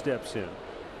 Gordon steps in.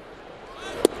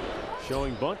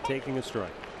 Showing bunt, taking a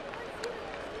strike.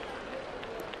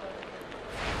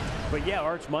 But yeah,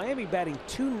 Arch, Miami batting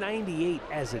 .298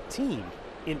 as a team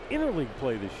in interleague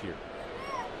play this year.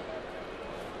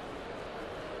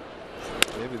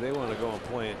 Maybe they want to go and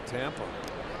play in Tampa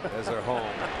as their home.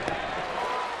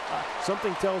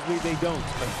 Something tells me they don't.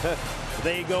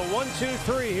 They go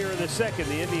 1-2-3 here in the second.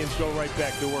 The Indians go right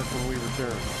back to work when we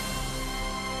return.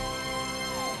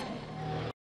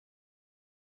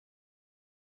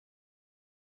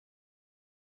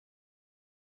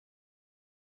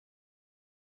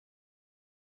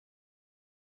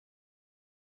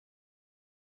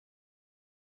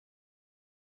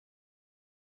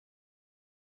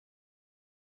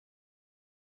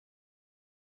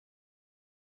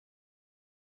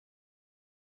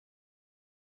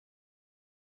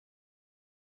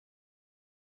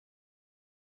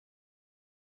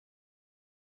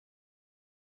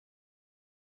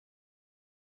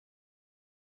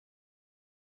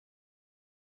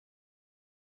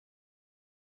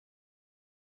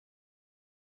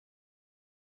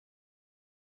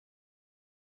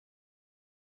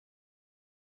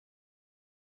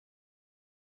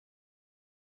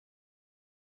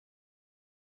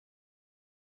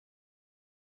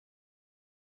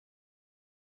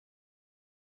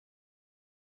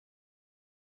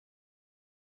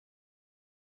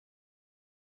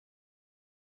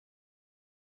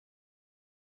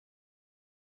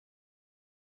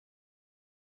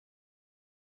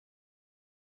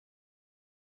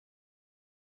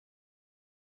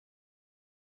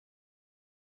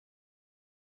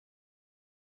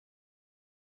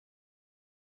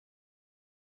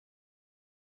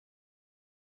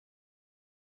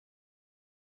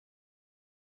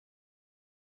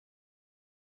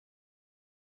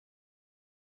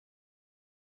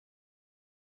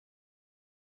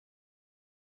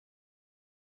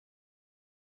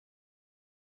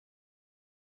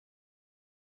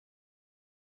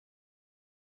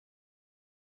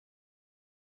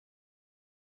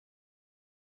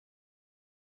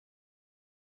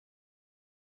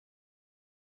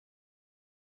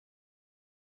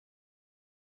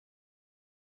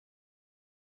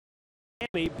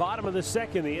 Bottom of the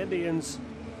second, the Indians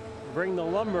bring the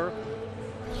lumber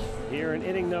here in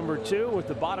inning number 2 with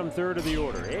the bottom third of the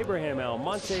order. Abraham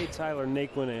Almonte, Tyler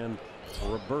Naquin, and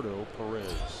Roberto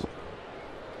Perez.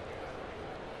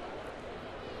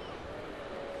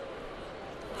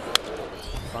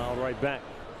 Fouled right back.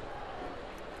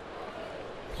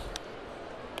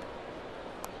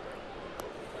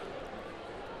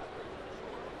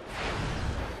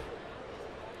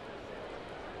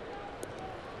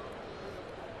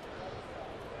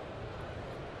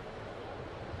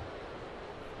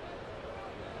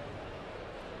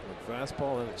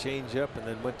 Fastball and a changeup, and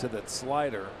then went to that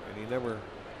slider, and he never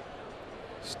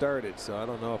started. So I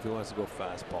don't know if he wants to go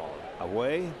fastball.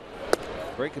 Away,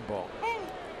 breaking ball.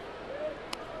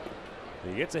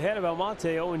 He gets ahead of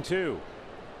Almonte 0-2.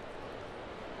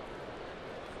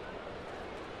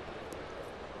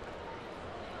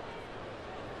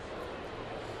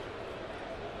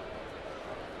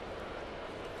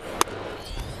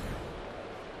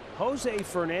 Jose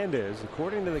Fernandez,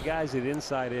 according to the guys at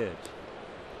Inside Edge,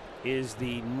 is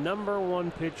the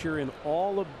 #1 pitcher in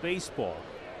all of baseball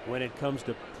when it comes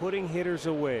to putting hitters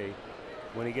away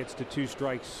when he gets to 2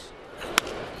 strikes.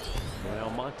 And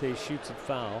Almonte shoots it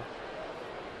foul.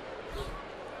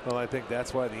 Well, I think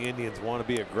that's why the Indians want to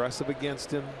be aggressive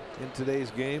against him in today's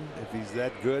game. If he's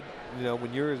that good, you know,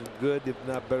 when you're as good, if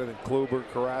not better than Kluber,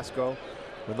 Carrasco,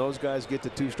 when those guys get to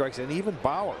 2 strikes, and even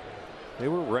Bauer, they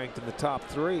were ranked in the top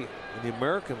 3 in the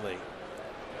American League.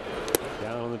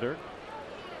 Down on the dirt.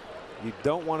 You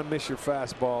don't want to miss your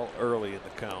fastball early in the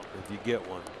count if you get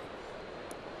one.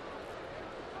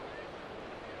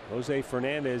 Jose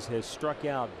Fernandez has struck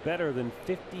out better than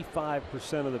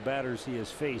 55% of the batters he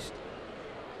has faced.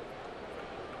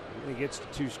 He gets to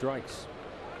 2 strikes.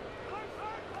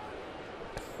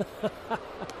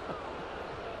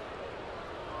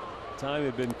 Time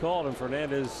had been called, and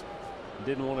Fernandez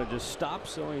didn't want to just stop,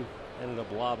 so he ended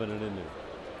up lobbing it in there.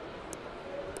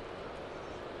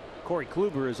 Corey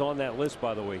Kluber is on that list,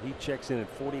 by the way. He checks in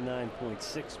at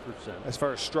 49.6%. As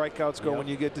far as strikeouts go, when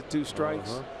you get to 2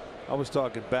 strikes, I was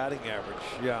talking batting average.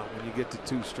 Yeah, when you get to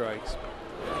 2 strikes.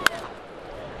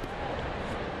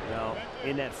 Now,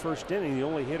 in that first inning, the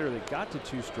only hitter that got to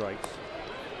 2 strikes,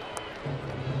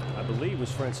 I believe,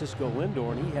 was Francisco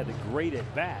Lindor, and he had a great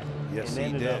at bat. Yes, and he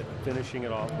ended did. up finishing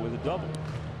it off with a double.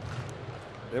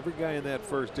 Every guy in that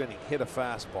first inning hit a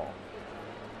fastball.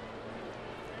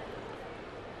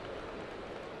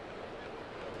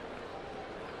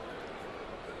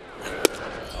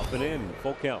 Up and in,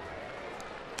 full count.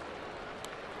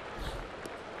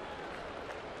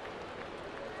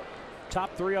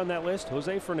 Top 3 on that list: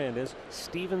 Jose Fernandez,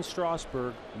 Steven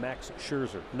Strasburg, Max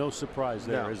Scherzer. No surprise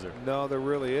there, is there? No, there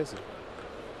really isn't.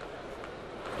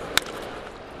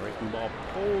 Breaking ball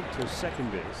pulled to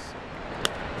second base.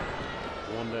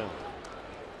 1 down.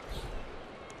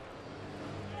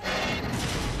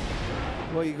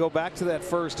 Well, you go back to that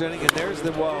first inning, and there's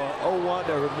the 0-1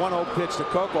 or 1-0 pitch to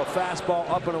Coco. Fastball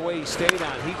up and away. He stayed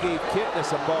on. He gave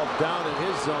Kitness a ball down in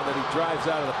his zone that he drives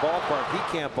out of the ballpark. He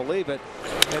can't believe it.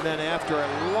 And then after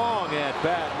a long at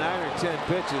bat, 9 or 10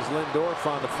 pitches, Lindor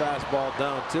found the fastball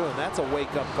down too, and that's a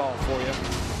wake-up call for you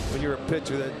when you're a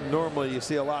pitcher that normally you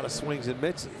see a lot of swings and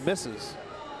misses.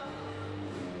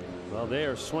 Well, they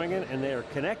are swinging and they are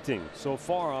connecting so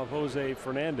far off Jose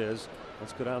Fernandez.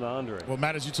 Let's go down to Andre. Well,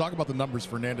 Matt, as you talk about the numbers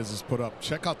Fernandez has put up,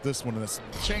 check out this one, and it's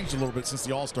changed a little bit since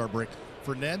the All-Star break.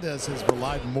 Fernandez has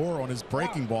relied more on his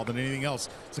breaking ball than anything else.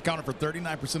 It's accounted for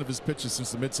 39% of his pitches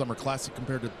since the Midsummer Classic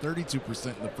compared to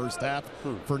 32% in the first half.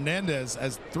 Fernandez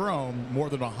has thrown more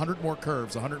than 100 more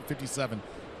curves, 157,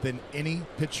 than any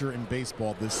pitcher in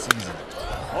baseball this season.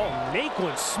 Oh,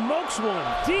 Naquin smokes one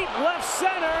deep left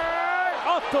center,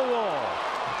 off the wall.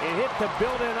 It hit the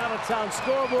built-in out-of-town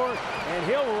scoreboard, and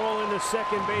he'll roll into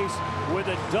second base with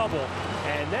a double.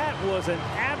 And that was an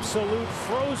absolute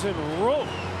frozen rope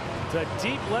to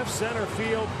deep left center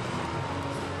field.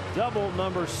 Double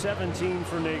number 17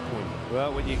 for Naquin.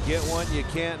 Well, when you get one, you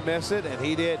can't miss it, and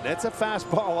he did. That's a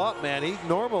fastball up, man. He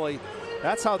normally,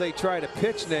 that's how they try to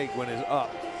pitch Naquin, is up.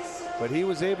 But he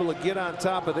was able to get on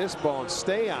top of this ball and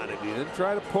stay on it. He didn't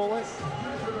try to pull it.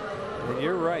 And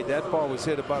you're right, that ball was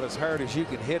hit about as hard as you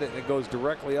can hit it, and it goes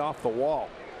directly off the wall.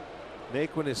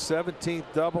 Naquin is 17th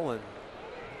double, and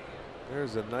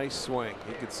there's a nice swing.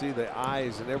 You can see the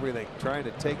eyes and everything trying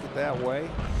to take it that way.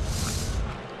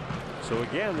 So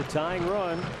again, the tying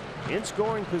run in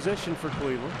scoring position for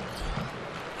Cleveland.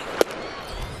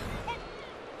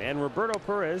 And Roberto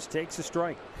Perez takes a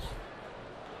strike.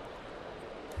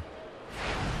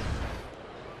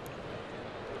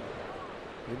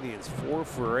 Indians 4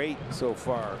 for 8 so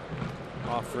far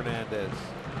off Fernandez.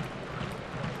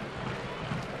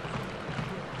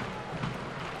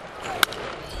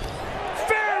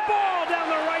 Fair ball down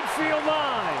the right field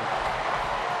line.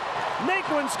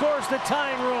 Naquin scores the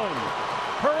tying run.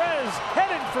 Perez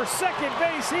headed for second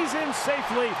base. He's in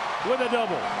safely with a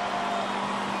double.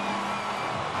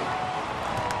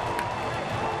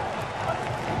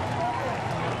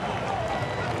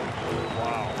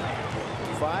 Wow.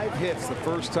 5 hits the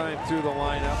first time through the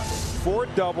lineup, 4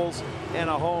 doubles and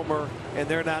a homer, and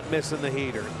they're not missing the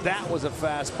heater. That was a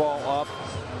fastball up.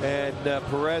 And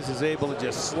Perez is able to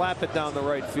just slap it down the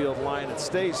right field line. It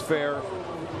stays fair.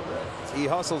 He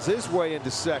hustles his way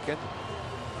into second.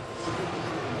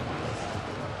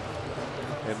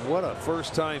 And what a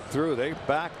first time through. They're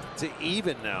back to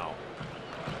even now.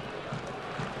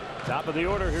 Top of the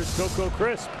order, here's Coco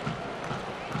Crisp.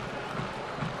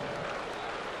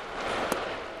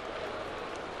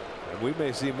 And we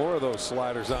may see more of those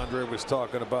sliders Andre was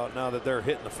talking about now that they're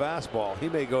hitting the fastball. He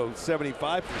may go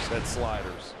 75%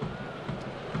 sliders.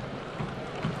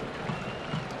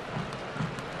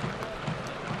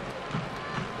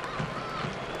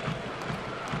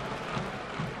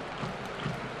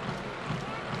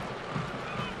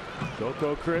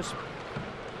 Coco Crisp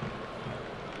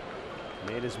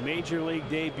made his major league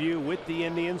debut with the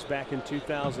Indians back in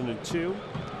 2002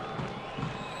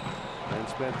 and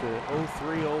spent the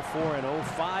 03, 04, and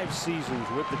 05 seasons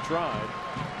with the Tribe.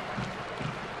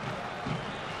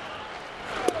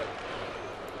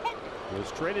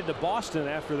 Was traded to Boston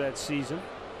after that season.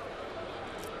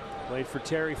 Played for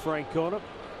Terry Francona.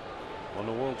 Won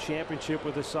the World Championship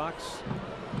with the Sox.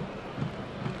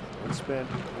 And spent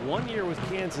 1 year with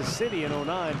Kansas City in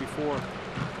 09 before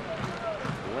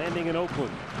landing in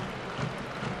Oakland,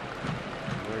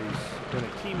 where he's been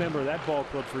a key member of that ball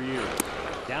club for years.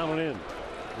 Down and in.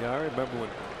 Yeah, I remember when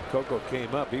Coco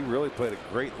came up, he really played a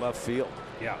great left field.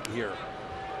 Yeah. Here.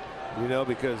 You know,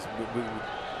 because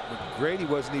Grady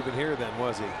wasn't even here then,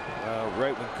 was he?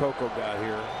 Right when Coco got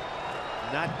here.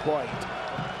 Not quite.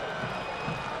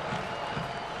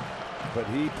 But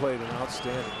he played an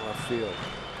outstanding left field.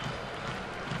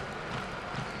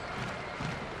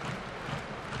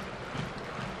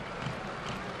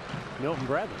 Milton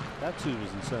Bradley, that's who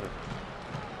was in center.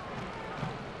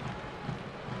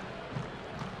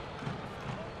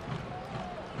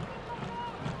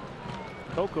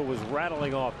 Coco was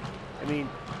rattling off. I mean,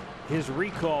 his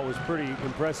recall was pretty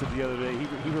impressive the other day.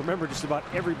 He remembered just about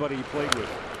everybody he played with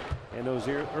in those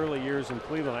early years in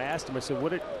Cleveland. I asked him, I said,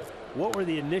 what were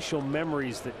the initial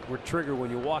memories that were triggered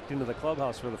when you walked into the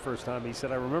clubhouse for the first time? He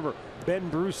said, I remember Ben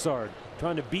Broussard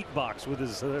trying to beatbox with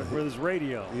his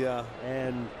radio. Yeah.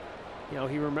 And you know,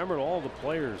 he remembered all the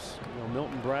players, you know,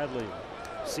 Milton Bradley,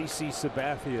 CC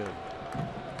Sabathia.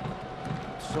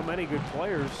 So many good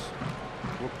players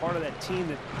were part of that team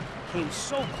that came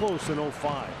so close in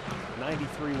 05,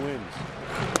 93 wins.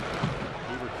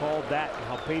 He recalled that and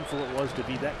how painful it was to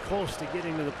be that close to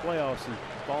getting to the playoffs and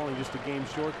falling just a game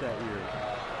short that year.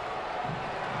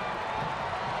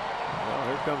 Well,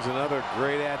 here comes another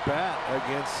great at-bat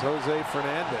against Jose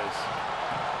Fernandez.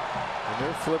 And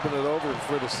they're flipping it over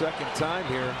for the second time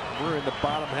here. We're in the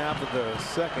bottom half of the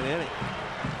second inning.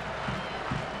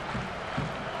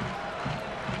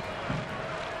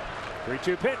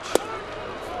 Three-two pitch.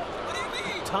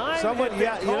 Time. Someone,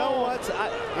 yeah, you know what?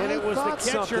 And it was the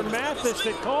catcher Mathis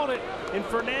that called it. And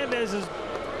Fernandez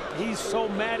he's so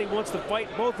mad he wants to fight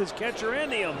both his catcher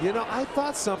and the umpire. You know, I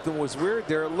thought something was weird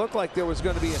there. It looked like there was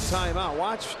going to be a timeout.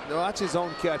 Watch his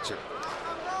own catcher.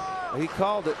 He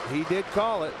called it. He did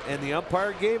call it, and the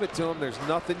umpire gave it to him. There's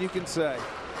nothing you can say.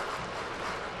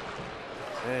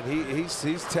 And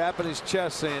he's tapping his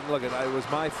chest saying, look, it was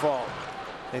my fault.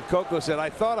 And Coco said, I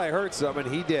thought I heard something.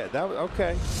 And he did. That was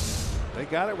okay. They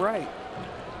got it right.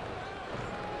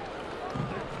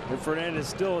 And Fernandez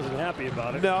still isn't happy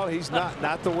about it. No, he's not.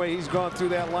 Not the way he's gone through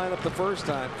that lineup the first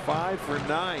time. 5 for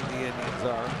 9 the Indians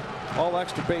are. All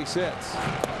extra base hits.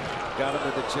 Got him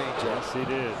with the changeup. Yes, he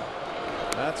did.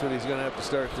 That's what he's going to have to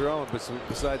start throwing. But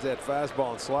besides that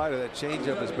fastball and slider, that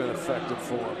changeup has been effective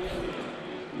for him.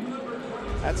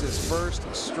 That's his first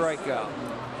strikeout.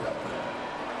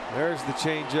 There's the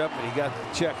changeup, and he got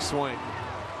the check swing.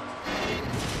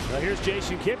 Now here's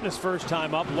Jason Kipnis' first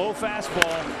time up. Low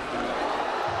fastball.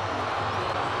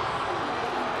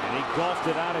 And he golfed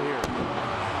it out of here.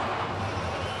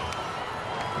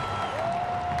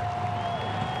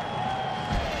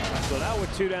 So now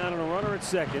with 2 down and a runner at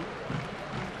second.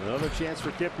 Another chance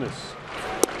for Kipnis.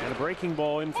 And a breaking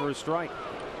ball in for a strike.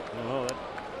 Oh, that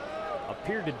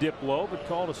appeared to dip low, but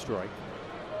called a strike.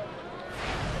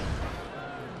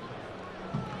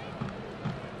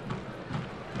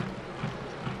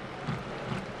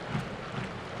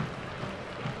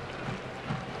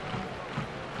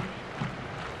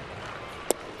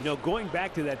 You know, going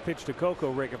back to that pitch to Coco,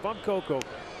 Rick, if I'm Coco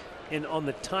and on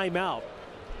the timeout,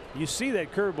 you see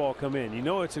that curveball come in. You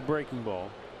know it's a breaking ball,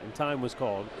 and time was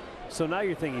called. So now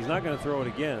you're thinking he's not going to throw it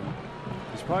again.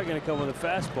 He's probably going to come with a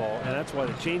fastball, and that's why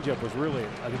the changeup was really,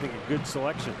 I think, a good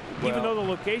selection. Well, even though the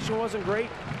location wasn't great,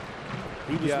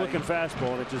 he was looking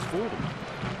fastball, and it just fooled him.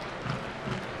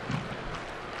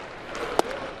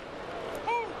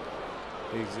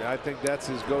 I think that's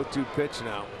his go-to pitch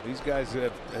now. These guys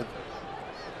have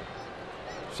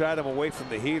shied him away from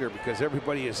the heater because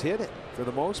everybody has hit it for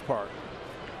the most part.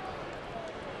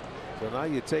 So now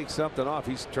you take something off.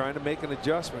 He's trying to make an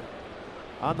adjustment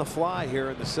on the fly here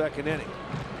in the second inning.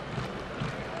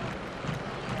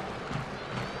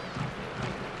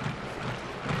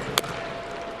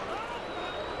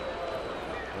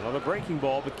 Another breaking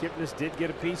ball, but Kipnis did get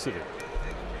a piece of it.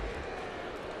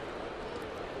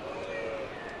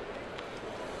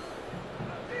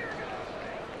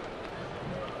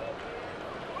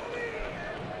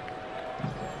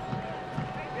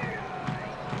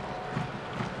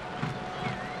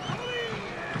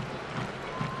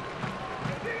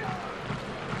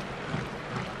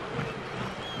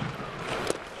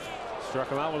 Struck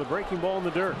him out with a breaking ball in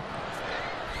the dirt.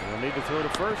 They'll need to throw to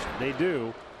first. They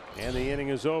do. And the inning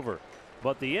is over.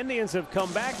 But the Indians have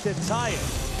come back to tie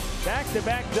it.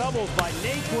 Back-to-back doubles by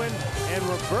Naquin and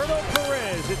Roberto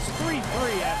Perez. It's 3-3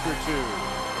 after 2.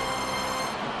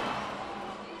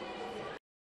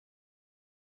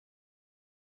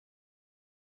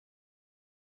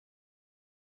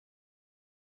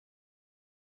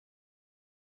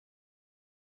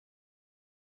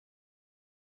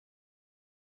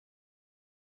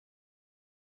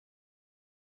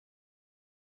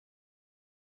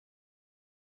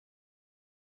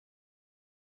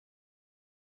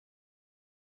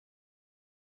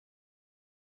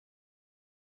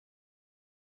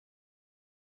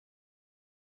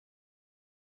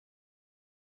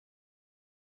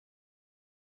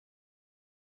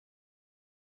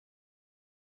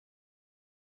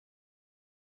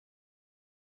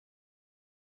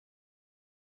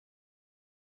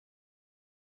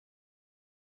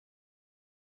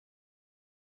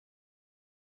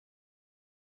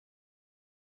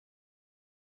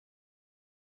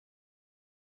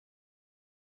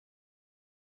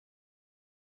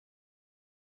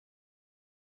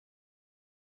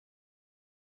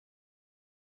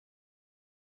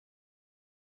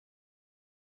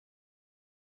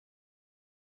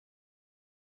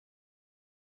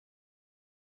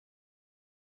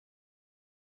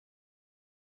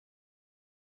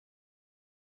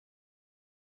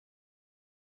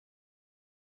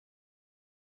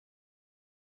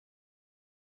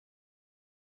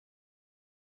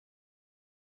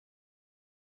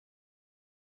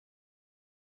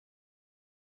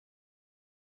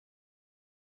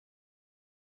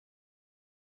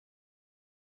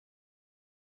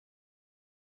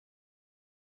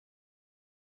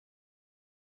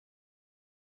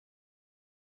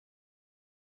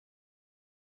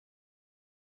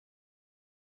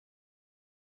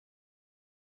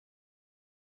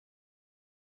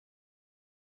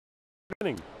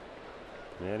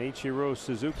 And Ichiro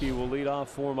Suzuki will lead off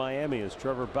for Miami as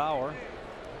Trevor Bauer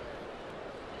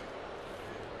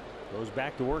goes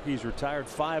back to work. He's retired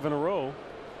 5 in a row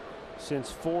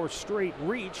since 4 straight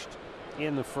reached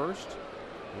in the first,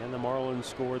 and the Marlins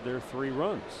scored their 3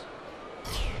 runs.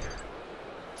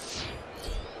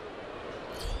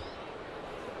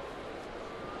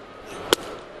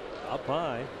 Up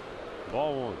high,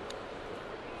 ball 1.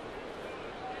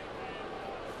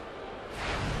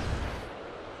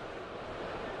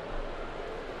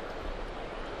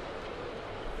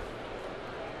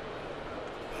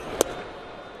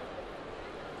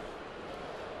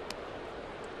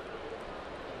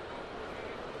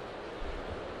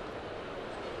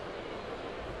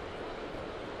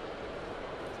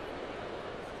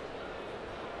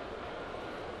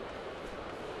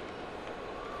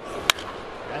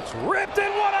 Ripped,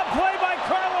 and what a play by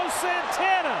Carlos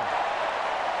Santana.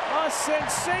 A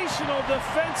sensational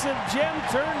defensive gem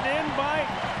turned in by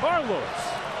Carlos.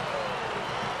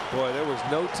 Boy, there was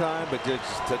no time but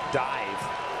just to dive.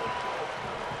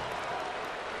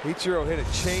 Ichiro hit a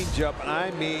changeup, and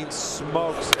I mean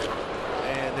smokes it.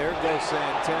 And there goes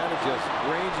Santana, just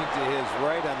ranging to his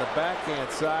right on the backhand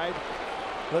side.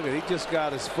 Look at, he just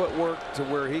got his footwork to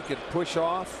where he could push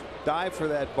off, dive for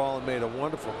that ball, and made a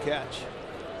wonderful catch.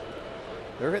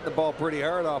 They're hitting the ball pretty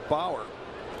hard off Bauer.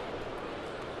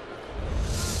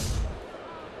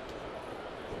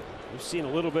 We've seen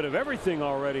a little bit of everything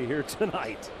already here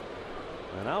tonight.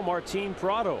 And now Martin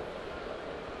Prado.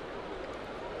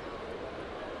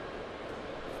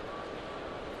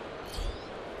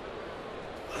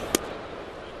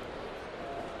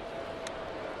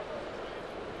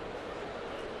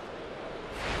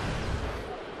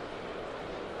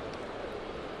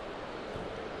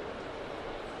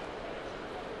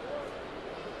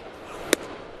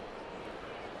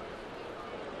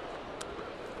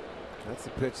 That's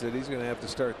the pitch that he's going to have to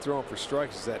start throwing for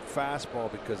strikes, is that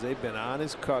fastball, because they've been on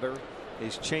his cutter,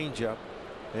 his changeup,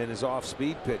 and his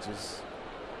off-speed pitches.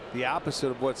 The opposite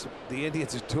of what the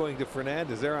Indians are doing to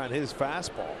Fernandez. They're on his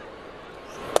fastball.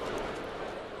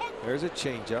 There's a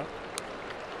changeup.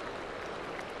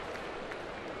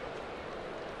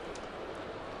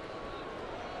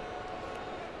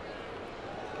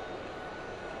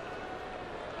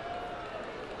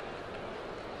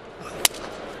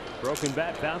 Broken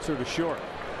bat, bouncer to short.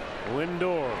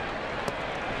 Lindor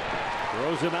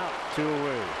throws him out, 2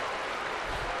 away.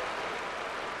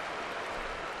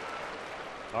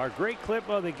 Our great clip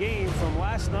of the game from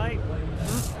last night.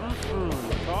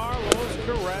 Carlos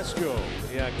Carrasco.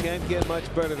 Yeah, can't get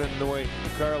much better than the way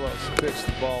Carlos pitched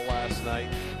the ball last night.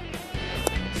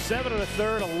 7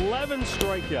 1/3, 11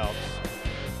 strikeouts.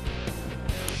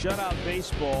 Shutout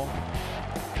baseball.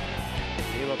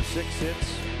 Gave up 6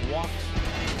 hits, walked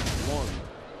 1.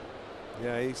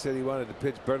 Yeah, he said he wanted to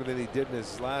pitch better than he did in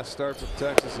his last start for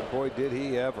Texas, and boy, did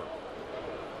he ever.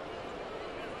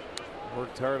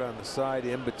 Worked hard on the side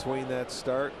in between that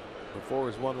start before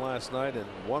his one last night, and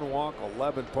 1 walk,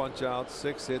 11 punch outs,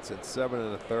 6 hits, and 7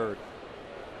 1/3.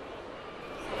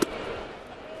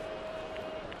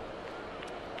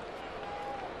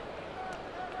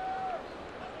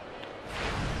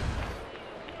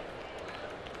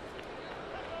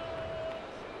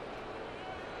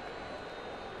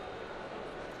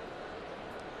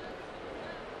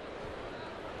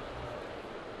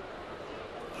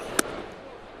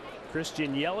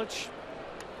 Christian Yelich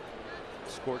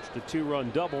scorched a 2-run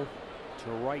double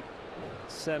to right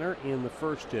center in the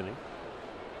first inning.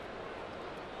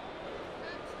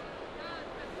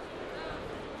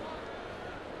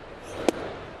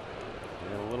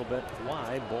 And a little bit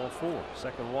wide, ball 4.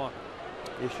 Second walk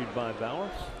issued by Bauer.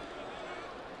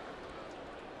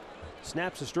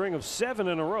 Snaps a string of 7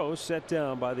 in a row set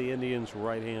down by the Indians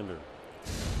right-hander.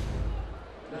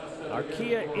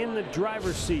 Arcia in the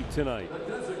driver's seat tonight.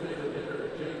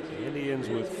 The Indians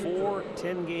with 4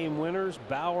 10-game winners.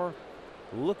 Bauer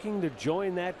looking to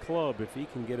join that club if he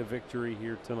can get a victory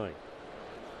here tonight.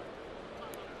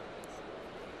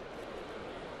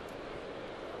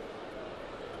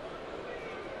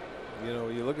 You know,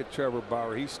 you look at Trevor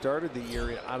Bauer. He started the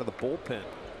year out of the bullpen.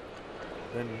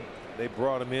 Then they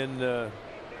brought him in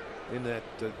that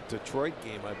Detroit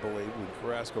game, I believe, when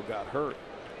Carrasco got hurt.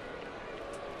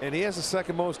 And he has the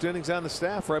second most innings on the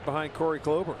staff, right behind Corey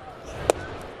Kluber.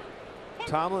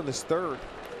 Tomlin is 3rd.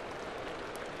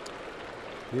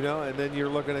 You know, and then you're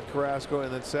looking at Carrasco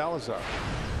and then Salazar.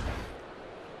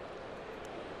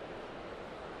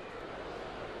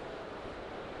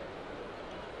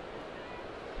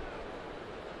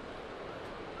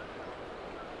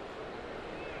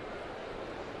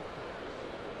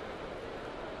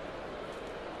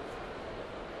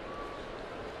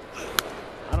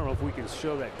 We can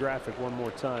show that graphic one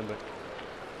more time, but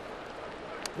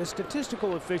the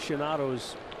statistical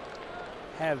aficionados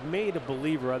have made a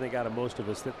believer, I think, out of most of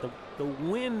us, that the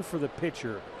win for the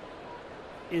pitcher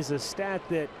is a stat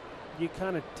that you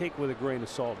kind of take with a grain of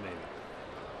salt, maybe.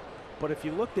 But if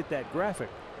you looked at that graphic,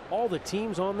 all the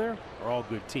teams on there are all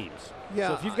good teams. Yeah,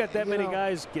 so if you've got that many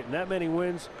guys getting that many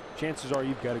wins, chances are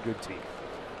you've got a good team.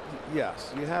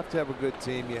 Yes, you have to have a good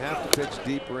team. You have to pitch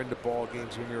deeper into ball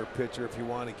games when you're a pitcher if you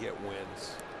want to get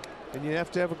wins. And you have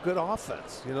to have a good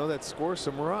offense, you know, that scores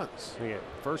some runs. Yeah,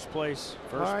 first place,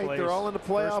 all right, place. They're all in the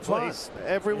playoff hunt.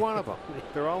 Every one of them.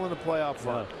 They're all in the playoff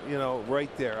hunt, you know,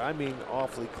 right there. I mean,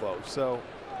 awfully close. So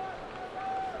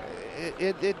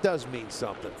it does mean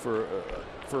something for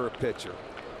a pitcher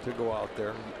to go out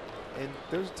there. And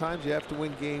there's times you have to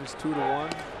win games 2-1.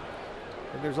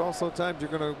 And there's also times you're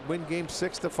going to win games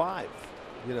 6-5,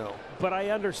 you know. But I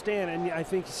understand, and I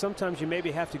think sometimes you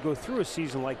maybe have to go through a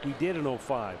season like we did in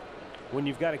 05, when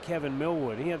you've got a Kevin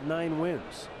Millwood. He had 9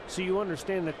 wins, so you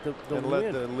understand that the and win,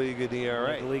 led the league in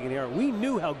ERA. the league in ERA. We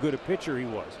knew how good a pitcher he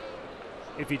was.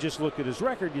 If you just looked at his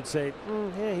record, you'd say,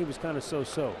 yeah, he was kind of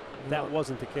so-so. That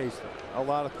wasn't the case, though. A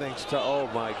lot of things to. Oh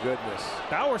my goodness.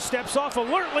 Bauer steps off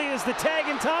alertly. Is the tag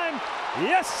in time?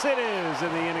 Yes, it is,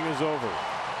 and the inning is over.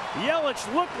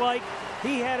 Yelich looked like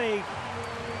he had a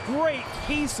great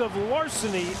piece of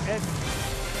larceny,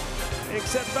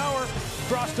 except Bauer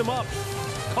crossed him up,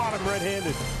 caught him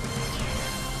red-handed.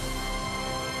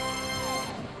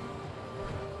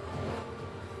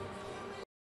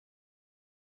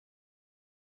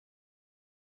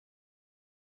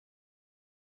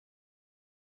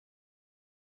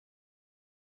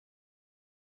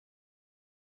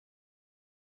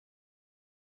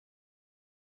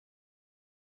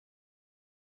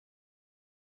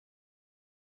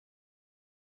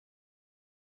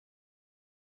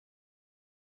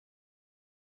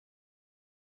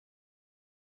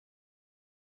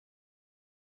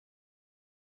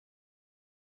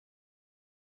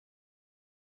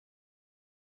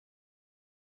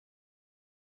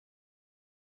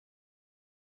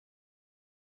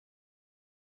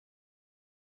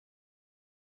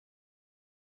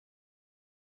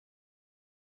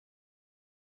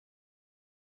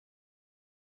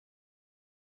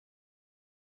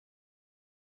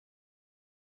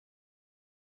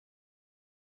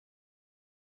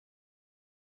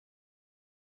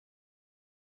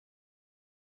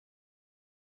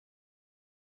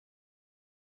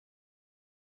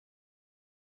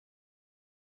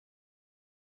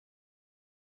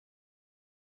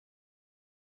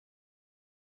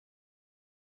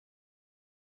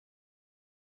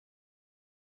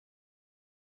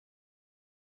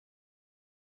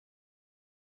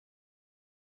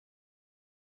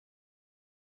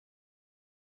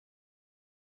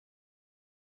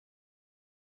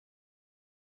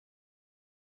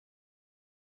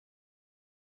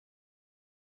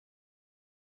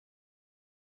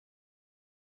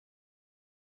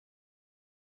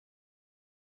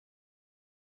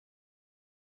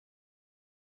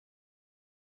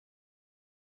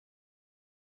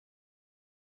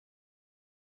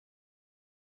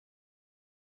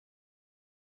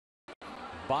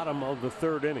 bottom of the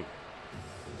 3rd inning.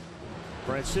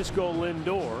 Francisco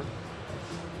Lindor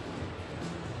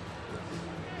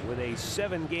with a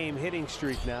 7-game hitting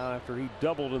streak now after he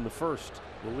doubled in the 1st.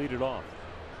 Will lead it off.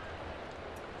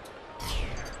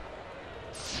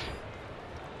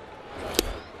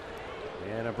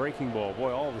 And a breaking ball.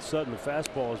 Boy, all of a sudden the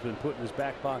fastball has been put in his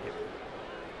back pocket.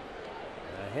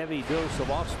 A heavy dose of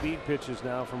off-speed pitches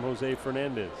now from Jose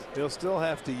Fernandez. He'll still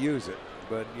have to use it,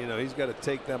 but you know he's got to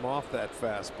take them off that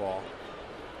fastball.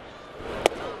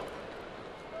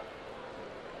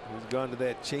 He's gone to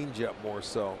that changeup more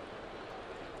so.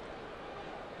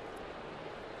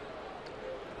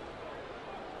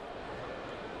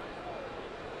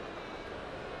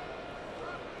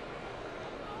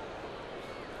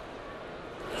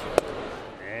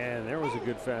 And there was a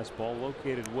good fastball,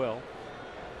 located well.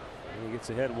 And he gets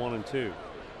ahead 1-2.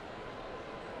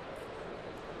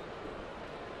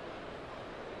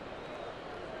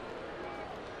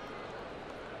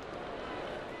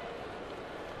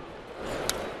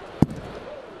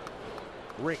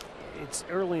 Rick, it's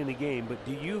early in the game, but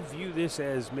do you view this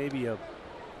as maybe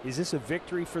is this a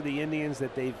victory for the Indians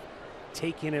that they've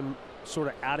taken him sort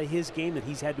of out of his game, that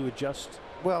he's had to adjust?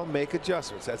 Well, make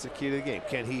adjustments. That's the key to the game.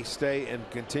 Can he stay and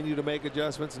continue to make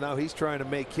adjustments? Now he's trying to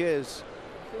make his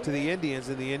to the Indians,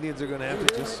 and the Indians are going to have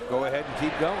to just go ahead and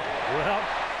keep going. Well,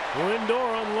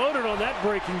 Lindor unloaded on that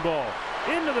breaking ball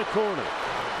into the corner.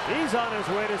 He's on his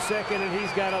way to second, and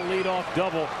he's got a leadoff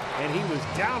double, and he was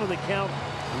down in the count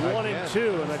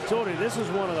 1-2. And I told you, this is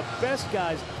one of the best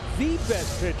guys, the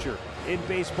best pitcher in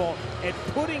baseball at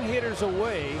putting hitters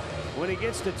away when he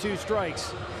gets to 2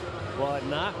 strikes, but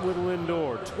not with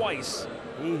Lindor. Twice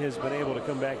he has been able to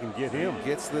come back and get him.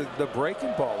 Gets the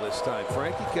breaking ball this time.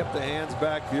 Frankie kept the hands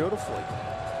back beautifully.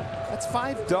 That's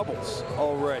 5 doubles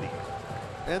already,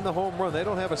 and the home run. They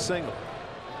don't have a single.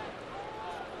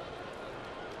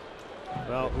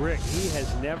 Well, Rick, he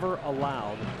has never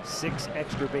allowed 6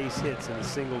 extra base hits in a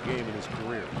single game in his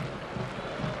career.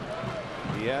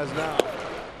 He has now.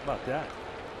 How about that?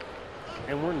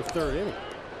 And we're in the 3rd inning.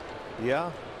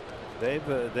 Yeah, they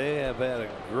have had a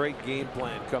great game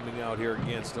plan coming out here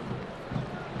against him.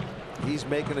 He's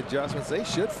making adjustments. They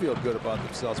should feel good about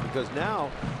themselves, because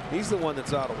now he's the one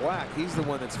that's out of whack. He's the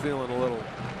one that's feeling a little.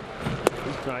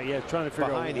 He's trying to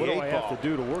figure out what do I have to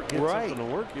do to work, get something to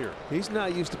work here. He's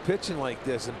not used to pitching like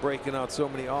this and breaking out so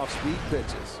many off-speed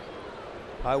pitches.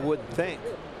 I wouldn't think.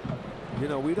 You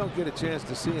know, we don't get a chance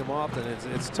to see him often.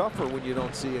 It's tougher when you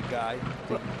don't see a guy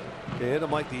to hit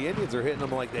him like the Indians are hitting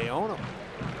him, like they own him.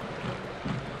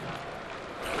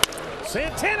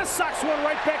 Santana sucks one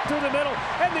right back through the middle,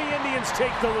 and the Indians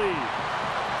take the lead.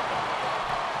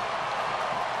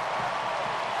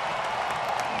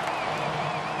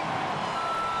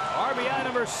 RBI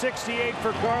number 68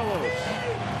 for Carlos.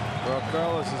 Well,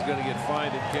 Carlos is going to get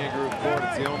fined in Kangaroo Court.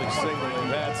 It's the only single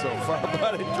they've had so far,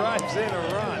 but it drives in a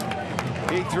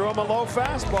run. He threw him a low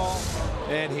fastball,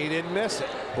 and he didn't miss it.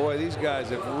 Boy, these guys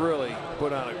have really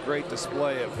put on a great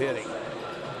display of hitting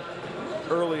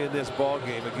early in this ball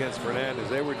game against Fernandez.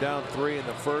 They were down 3 in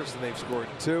the 1st, and they've scored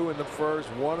 2 in the 1st,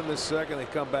 1 in the 2nd. They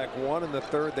come back 1 in the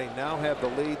 3rd. They now have the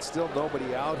lead. Still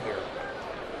nobody out here.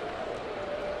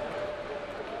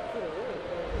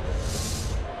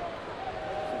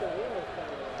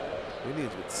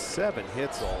 Indians with 7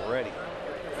 hits already.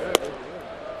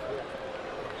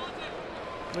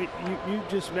 Wait, you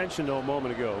just mentioned a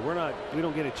moment ago, we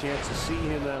don't get a chance to see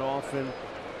him that often.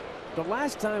 The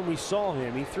last time we saw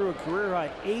him, he threw a career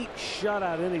high 8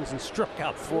 shutout innings and struck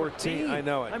out 14. I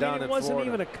know it. I mean, it wasn't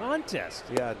even a contest.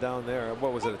 Yeah, down there.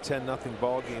 What was it, a 10-0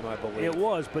 ball game, I believe? It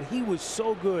was, but he was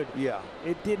so good. Yeah.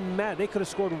 It didn't matter. They could have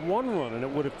scored 1 run and it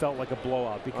would have felt like a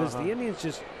blowout, because the Indians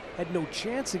just had no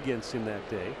chance against him that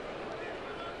day.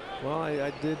 Well,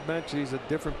 I did mention he's a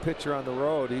different pitcher on the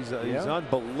road. He's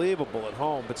unbelievable at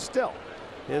home, but still,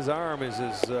 his arm is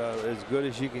as good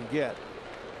as you can get.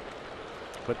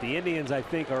 But the Indians, I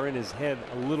think, are in his head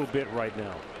a little bit right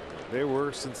now. They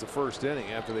were since the 1st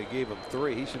inning. After they gave him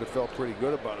 3, he should have felt pretty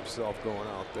good about himself going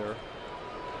out there.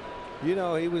 You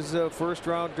know, he was a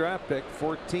 1st-round draft pick,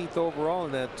 14th overall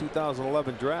in that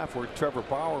 2011 draft, where Trevor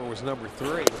Bauer was number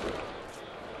 3.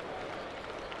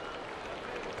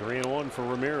 3-1 for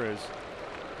Ramirez.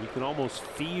 You can almost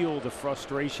feel the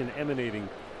frustration emanating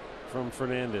from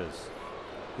Fernandez.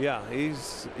 Yeah,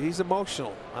 he's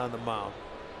emotional on the mound.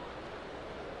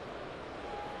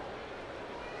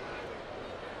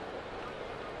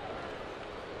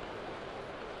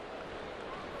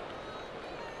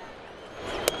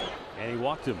 And he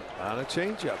walked him on a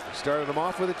changeup. He started him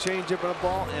off with a changeup and a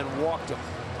ball and walked him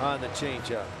on the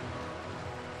changeup.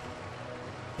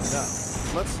 Now,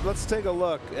 let's take a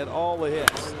look at all the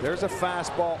hits. There's a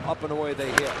fastball up and away they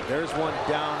hit. There's one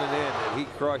down and in that he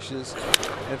crushes,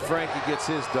 and Frankie gets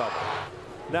his double.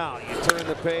 Now you turn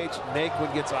the page.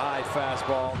 Naquin gets a high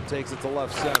fastball, takes it to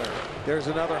left center. There's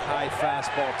another high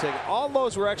fastball taken. All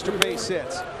those were extra base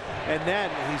hits, and then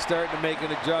he's starting to make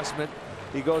an adjustment.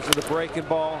 He goes to the breaking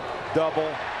ball,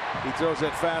 double. He throws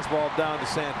that fastball down to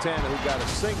Santana, who got a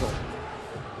single.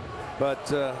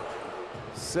 But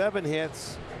 7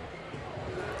 hits,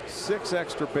 6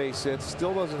 extra base hits.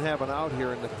 Still doesn't have an out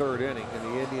here in the 3rd inning,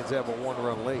 and the Indians have a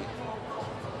 1-run lead.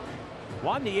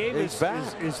 Juan Nieves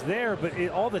is there, but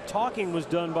all the talking was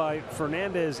done by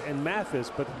Fernandez and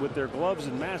Mathis. But with their gloves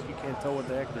and masks, you can't tell what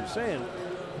the heck they're saying.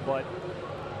 But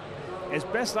as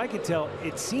best I could tell,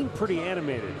 it seemed pretty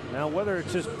animated. Now, whether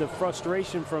it's just the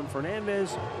frustration from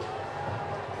Fernandez,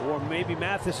 or maybe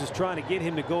Mathis is trying to get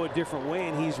him to go a different way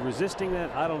and he's resisting that,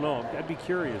 I don't know. I'd be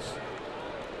curious.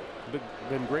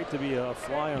 Been great to be a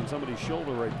fly on somebody's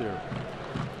shoulder right there.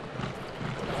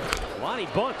 Lonnie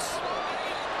bunts.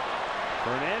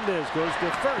 Fernandez goes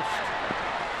to first,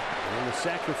 and the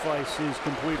sacrifice is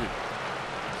completed.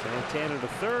 Santana to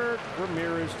third,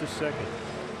 Ramirez to second.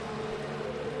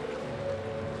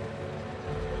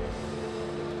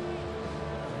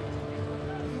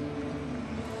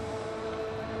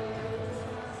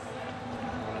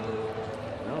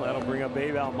 Well, that'll bring up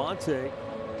Abe Almonte,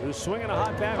 who's swinging a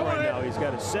hot bat right now. He's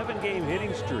got a 7-game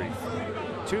hitting streak,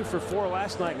 2 for 4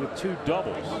 last night with 2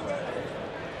 doubles.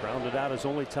 Rounded out his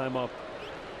only time up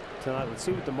tonight. Let's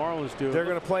see what the Marlins do. They're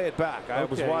going to play it back. I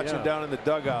was watching down in the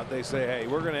dugout. They say, hey,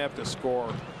 we're going to have to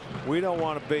score. We don't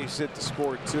want a base hit to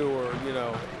score 2, or, you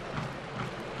know,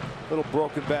 little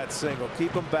broken bat single.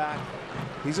 Keep him back.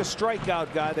 He's a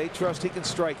strikeout guy. They trust he can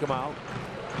strike him out.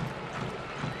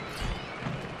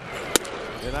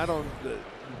 And I don't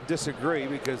disagree,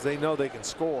 because they know they can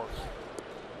score,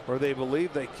 or they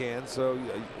believe they can. So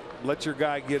let your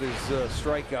guy get his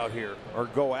strikeout here, or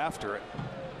go after it.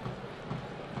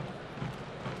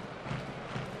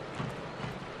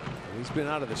 He's been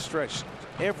out of the stretch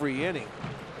every inning.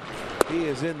 He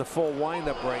is in the full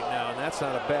windup right now, and that's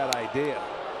not a bad idea.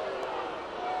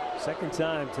 Second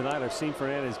time tonight I've seen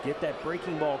Fernandez get that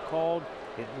breaking ball called.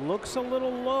 It looks a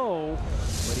little low,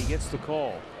 but he gets the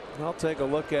call. I'll take a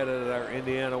look at it at our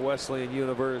Indiana Wesleyan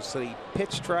University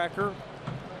pitch tracker.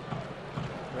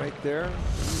 Right there.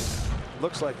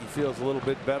 Looks like he feels a little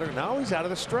bit better. Now he's out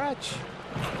of the stretch.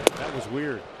 That was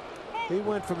weird. He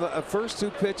went from the first 2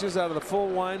 pitches out of the full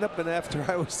windup, and after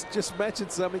I was just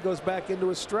mentioned some, he goes back into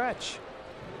a stretch.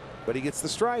 But he gets the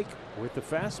strike. With the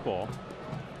fastball.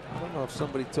 I don't know if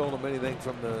somebody told him anything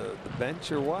from the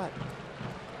bench or what.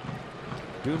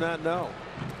 Do not know.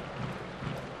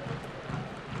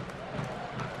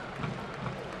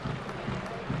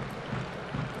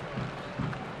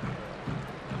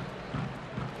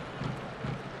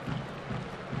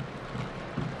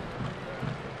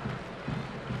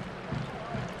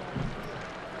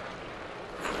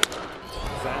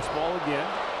 Again,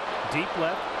 deep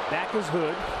left, back is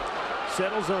Hood,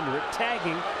 settles under it,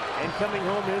 tagging, and coming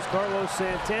home is Carlos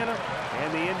Santana,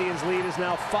 and the Indians' lead is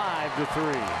now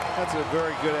 5-3. That's a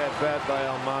very good at-bat by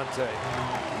Almonte.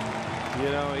 You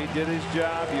know, he did his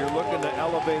job. You're looking to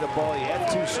elevate a ball. He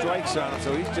had 2 strikes on him,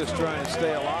 so he's just trying to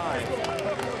stay alive.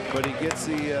 But he gets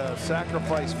the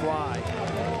sacrifice fly,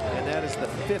 and that is the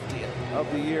 50th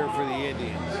of the year for the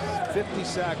Indians. 50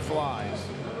 sac flies.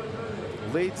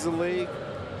 Leads the league.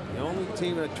 The only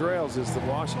team that trails is the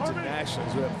Washington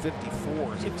Nationals, who have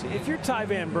 54 as a team. If you're Ty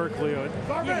Van Berkeley, you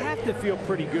have to feel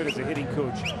pretty good as a hitting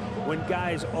coach when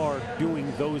guys are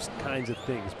doing those kinds of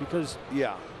things, because you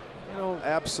know,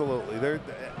 absolutely,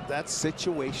 that's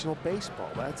situational baseball.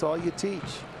 That's all you teach.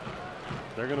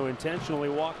 They're going to intentionally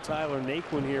walk Tyler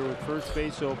Naquin here with first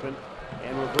base open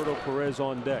and Roberto Perez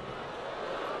on deck.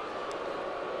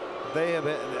 They have,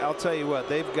 I'll tell you what,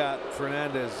 they've got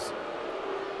Fernandez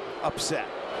upset,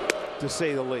 to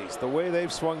say the least. The way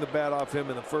they've swung the bat off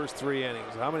him in the first 3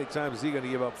 innings. How many times is he going to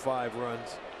give up 5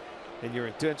 runs? And you're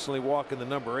intentionally walking the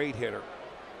number 8 hitter.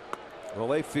 Well,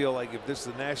 they feel like if this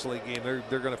is a National League game,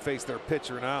 they're going to face their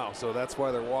pitcher now. So that's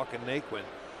why they're walking Naquin.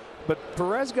 But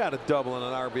Perez got a double and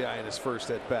an RBI in his first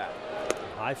at bat.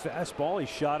 High fastball. He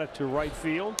shot it to right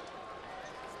field.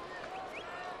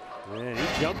 And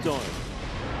he jumped on it.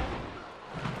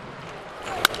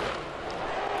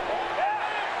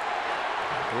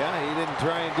 Yeah, he didn't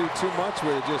try and do too much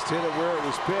with it, just hit it where it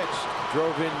was pitched.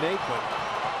 Drove in Naquin.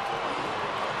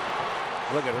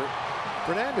 Look at her.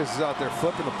 Fernandez is out there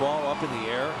flipping the ball up in the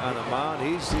air on a mound.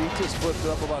 He just flipped it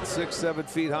up about 6-7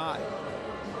 feet high.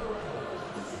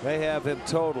 They have him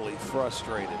totally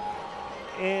frustrated.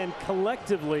 And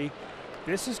collectively,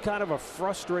 this is kind of a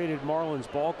frustrated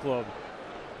Marlins ball club.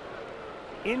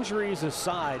 Injuries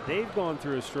aside, they've gone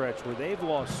through a stretch where they've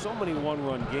lost so many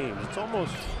one-run games. It's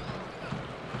almost,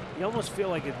 you almost feel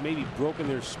like it's maybe broken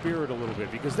their spirit a little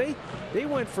bit, because they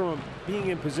went from being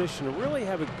in position to really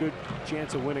have a good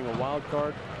chance of winning a wild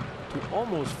card to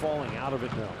almost falling out of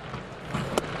it now.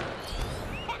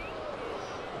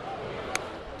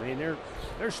 I mean,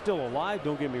 they're still alive,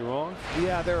 don't get me wrong.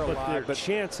 Yeah, they're but alive, their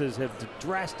chances have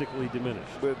drastically diminished.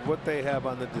 With what they have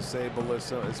on the disabled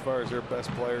list, as far as their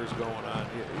best players going on,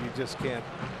 you just can't.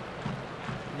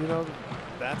 You know,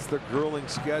 that's the grueling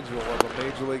schedule of a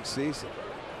major league season.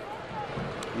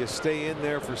 You stay in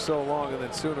there for so long, and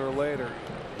then sooner or later,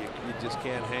 you just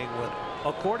can't hang with it.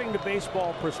 According to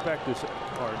Baseball Prospectus,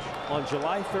 on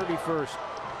July 31st,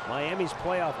 Miami's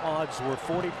playoff odds were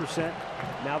 40%.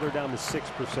 Now they're down to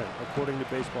 6%, according to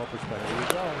Baseball Prospectus. There you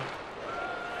go.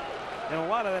 And a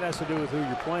lot of that has to do with who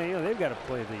you're playing. You know, they've got to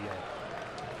play the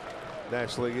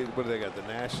National League. What do they got? The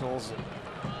Nationals.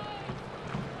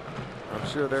 I'm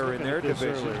sure they're in their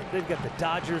division. Earlier. They've got the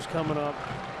Dodgers coming up.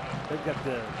 They've got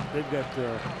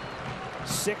the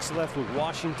 6 left with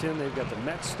Washington. They've got the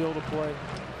Mets still to play.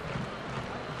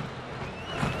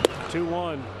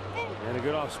 2-1. And a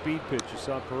good off-speed pitch. You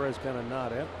saw Perez kind of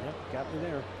nod. Yep, got me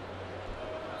there.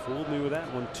 Fooled me with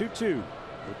that one. 2-2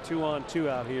 with 2-on-2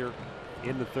 out here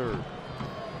in the third.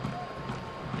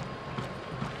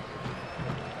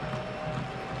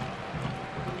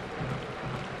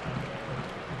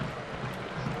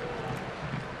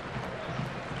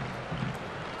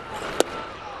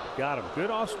 Got him.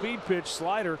 Good off-speed pitch.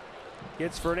 Slider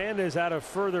gets Fernandez out of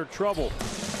further trouble.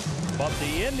 But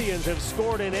the Indians have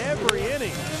scored in every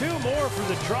inning. 2 more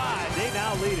for the Tribe. They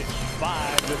now lead it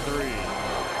 5-3.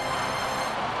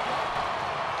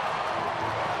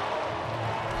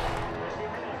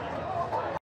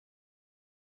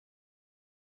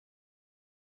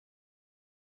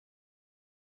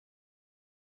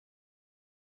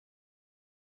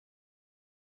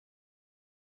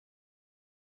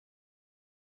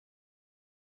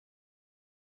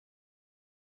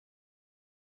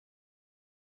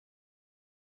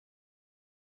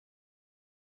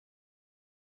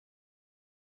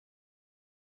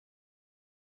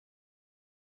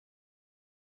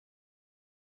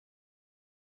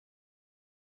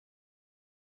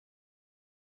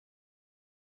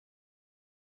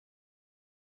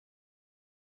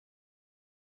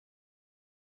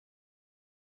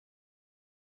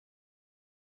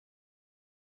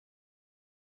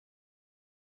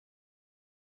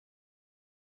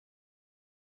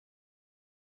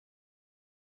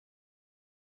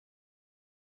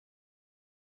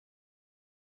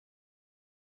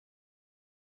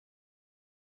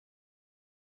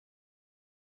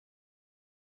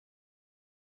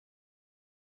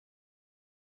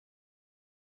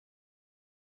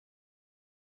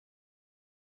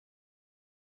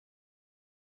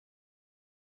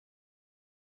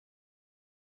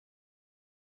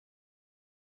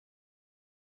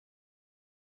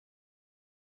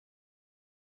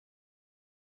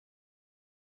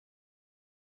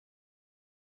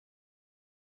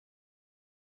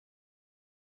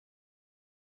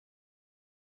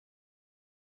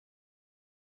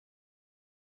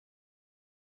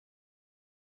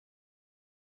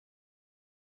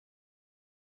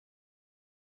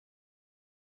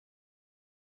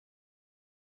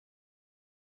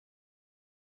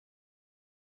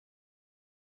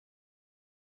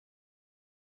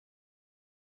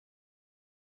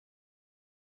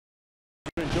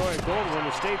 Enjoy a gold one.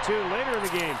 To stay tuned later in the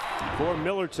game for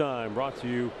Miller Time, brought to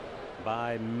you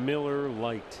by Miller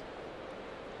Lite.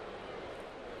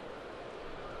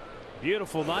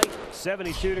 Beautiful night,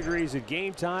 72 degrees at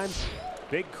game time.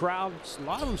 Big crowds, a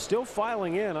lot of them still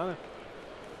filing in. I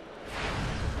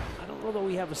don't know that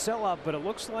we have a sellout, but it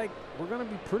looks like we're going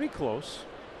to be pretty close.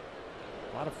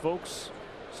 A lot of folks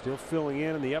still filling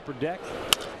in the upper deck.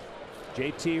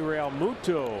 JT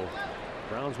Realmuto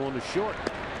grounds one to short.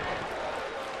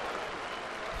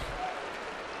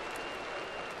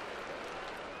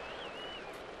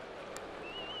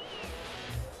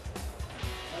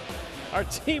 Our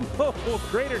T-Mobile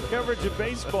greater coverage of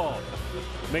baseball.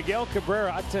 Miguel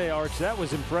Cabrera, I tell you, Arch, that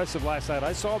was impressive last night.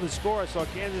 I saw the score. I saw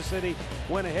Kansas City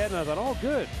went ahead, and I thought, oh,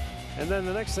 good. And then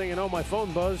the next thing you know, my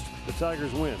phone buzzed. The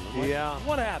Tigers win. Like, yeah.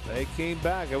 What happened? They came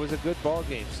back. It was a good ball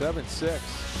game. 7-6.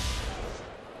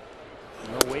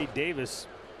 You know, Wade Davis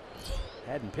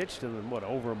hadn't pitched in, what,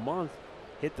 over a month.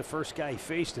 Hit the first guy he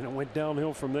faced, and it went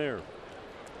downhill from there.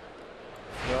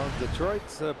 Well,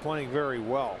 Detroit's playing very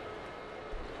well.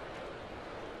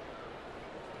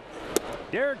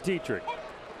 Derek Dietrich.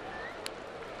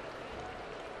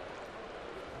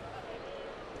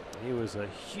 He was a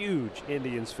huge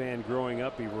Indians fan growing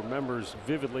up. He remembers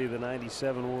vividly the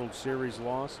 '97 World Series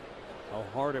loss, how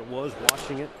hard it was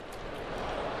watching it.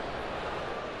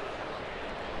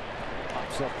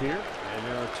 Pops up here, and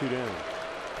there are 2 down.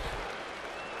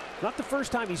 Not the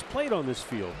first time he's played on this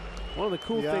field. One of the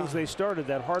cool things, they started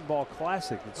that Hardball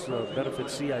Classic. It's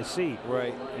benefits CIC.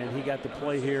 Right. And he got to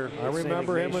play here. I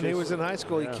remember him when he was in high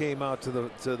school. He came out to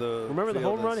the Remember the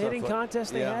home run hitting like,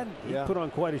 contest they had? He put on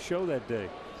quite a show that day.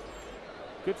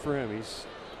 Good for him.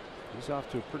 He's off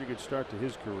to a pretty good start to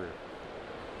his career.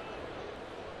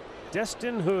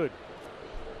 Destin Hood.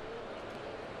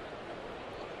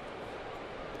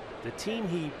 The team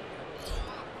he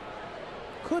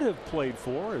could have played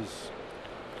for is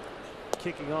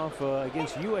kicking off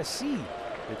against USC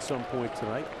at some point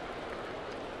tonight.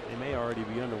 They may already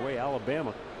be underway.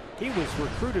 Alabama. He was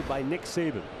recruited by Nick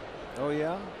Saban. Oh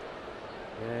yeah.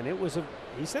 And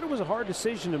he said it was a hard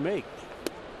decision to make.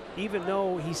 Even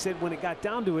though he said when it got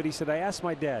down to it, he said, I asked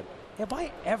my dad, have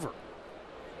I ever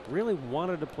really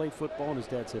wanted to play football? And his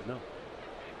dad said no.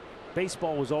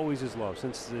 Baseball was always his love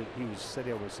since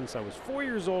since I was 4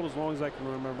 years old, as long as I can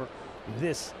remember.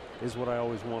 This is what I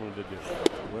always wanted to do.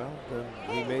 Well, then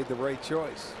he made the right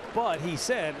choice. But he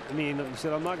said,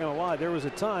 I'm not going to lie. There was a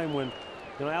time when,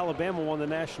 Alabama won the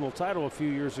national title a few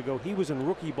years ago. He was in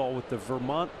rookie ball with the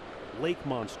Vermont Lake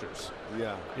Monsters.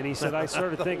 Yeah. And he said, I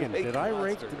started thinking, did I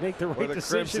make the right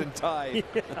decision? Crimson Tide.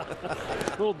 A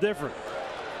little different.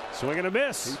 Swing and a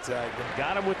miss. He tagged him.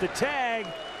 Got him with the tag.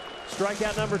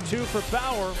 Strikeout number 2 for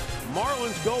Bauer.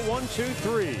 Marlins go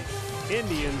 1-2-3.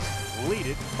 Indians lead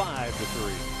it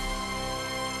 5-3.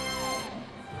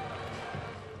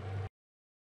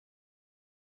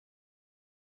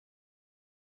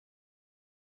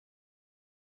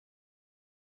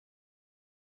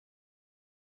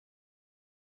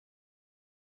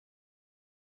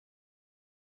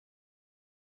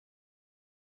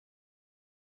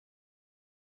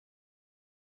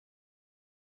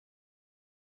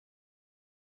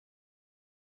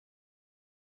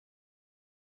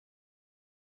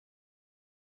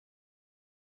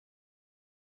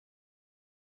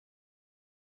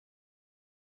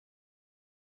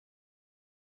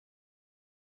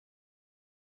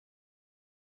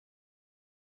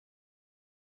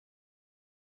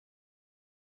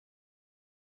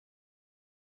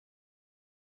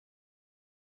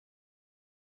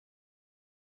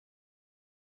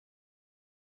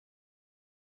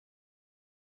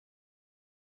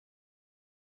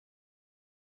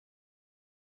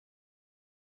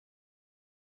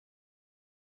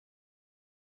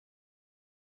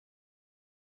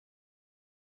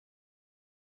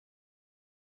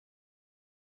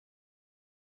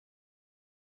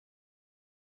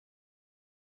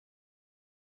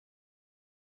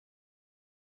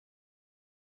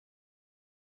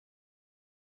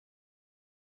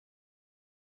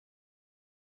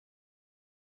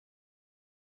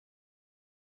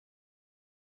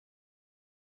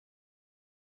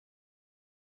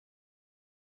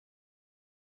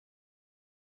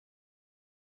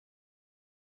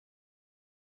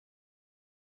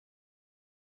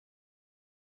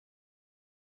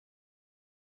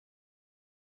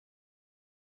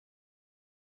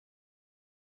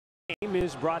 Game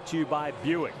is brought to you by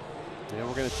Buick. And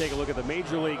we're going to take a look at the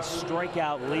Major League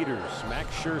strikeout leaders. Max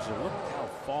Scherzer, look how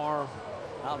far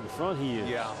out in front he is.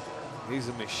 Yeah, he's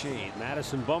a machine.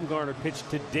 Madison Bumgarner pitched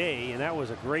today, and that was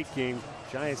a great game.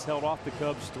 Giants held off the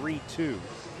Cubs 3-2.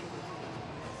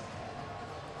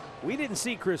 We didn't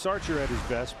see Chris Archer at his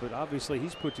best, but obviously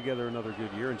he's put together another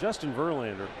good year. And Justin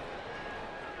Verlander.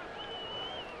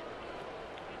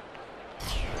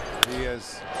 He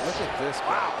is. Look at this guy.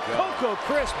 Wow. Coco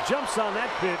Crisp jumps on that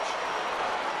pitch.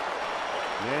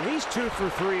 And he's 2 for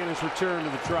 3 in his return to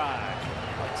the Tribe.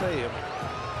 I'll tell you.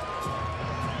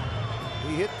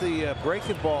 He hit the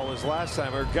breaking ball his last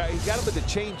time. He got him with the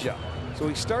changeup. So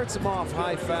he starts him off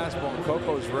high fastball, and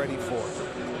Coco's ready for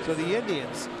it. So the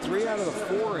Indians, 3 out of the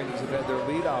 4 innings have had their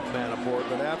leadoff man aboard,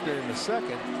 but after in the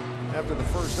second, after the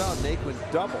first out, Naquin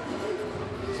doubled.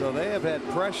 So they have had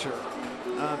pressure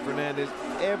on Fernandez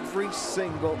every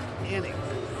single inning.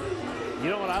 You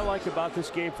know what I like about this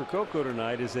game for Coco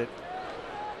tonight is that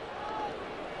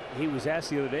he was asked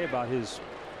the other day about his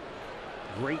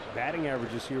great batting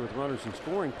averages here with runners in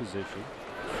scoring position.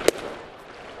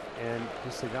 And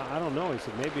he said, I don't know. He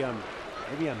said, maybe I'm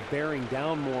bearing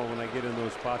down more when I get in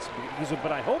those spots. He said,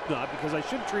 but I hope not, because I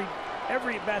should treat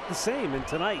every at bat the same. And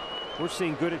tonight we're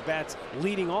seeing good at bats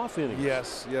leading off innings.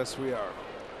 Yes, yes, we are.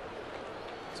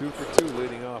 2 for 2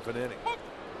 leading off an inning.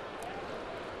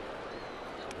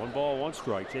 1 ball, 1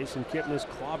 strike. Jason Kipnis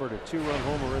clobbered a 2-run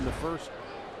homer in the first.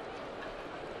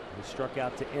 He struck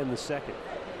out to end the second.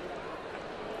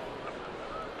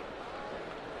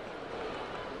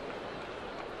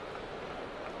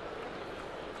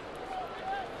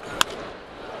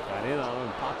 Got in on him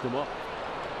and popped him up.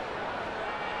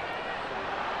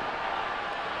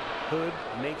 Hood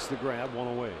makes the grab, one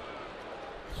away.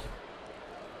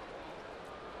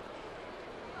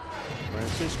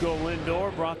 Francisco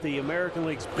Lindor brought the American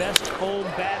League's best home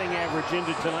batting average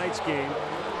into tonight's game.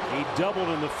 He doubled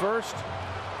in the first,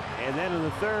 and then in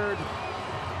the third,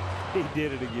 he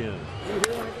did it again.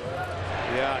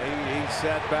 Yeah, he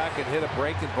sat back and hit a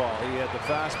breaking ball. He had the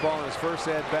fastball in his first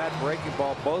at bat, breaking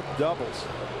ball, both doubles.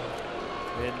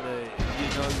 And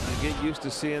you know, you get used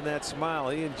to seeing that smile.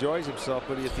 He enjoys himself,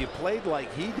 but if you played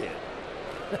like he did,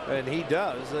 and he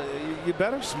does, you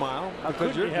better smile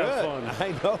because you're good. Fun?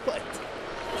 I know it.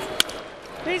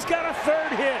 He's got a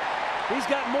third hit. He's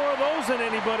got more of those than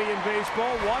anybody in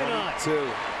baseball. Why not?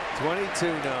 22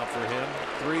 now for him.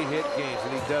 3 hit games,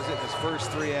 and he does it in his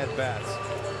first 3 at bats.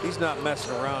 He's not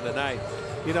messing around tonight.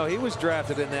 You know, he was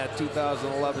drafted in that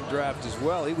 2011 draft as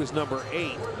well. He was number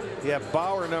 8. You have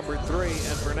Bauer number 3, and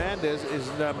Fernandez is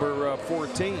number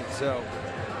 14. So,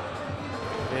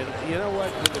 and you know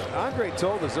what? Andre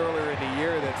told us earlier in the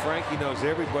year that Frankie knows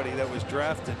everybody that was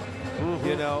drafted,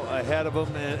 you know, ahead of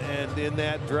him and in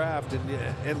that draft, and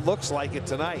it looks like it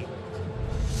tonight.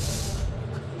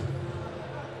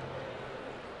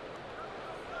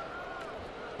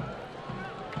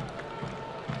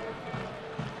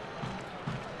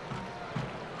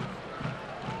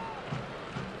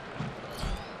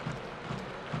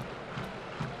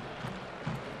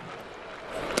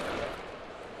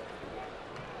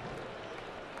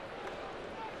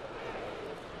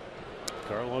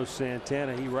 Carlos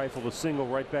Santana, he rifled a single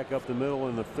right back up the middle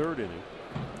in the 3rd inning.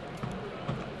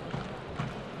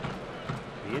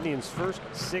 The Indians' first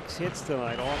 6 hits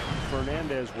tonight off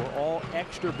Fernandez were all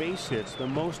extra base hits, the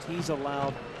most he's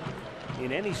allowed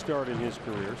in any start in his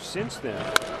career. Since then,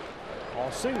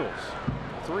 all singles,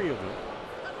 3 of them.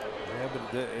 Yeah,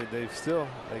 but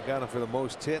they got him for the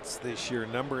most hits this year,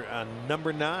 number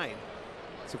 9.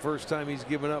 It's the first time he's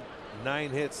given up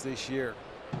 9 hits this year.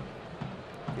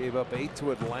 Gave up 8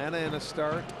 to Atlanta in a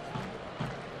start.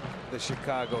 The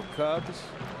Chicago Cubs.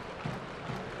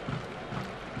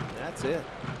 And that's it.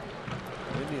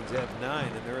 The Indians have 9,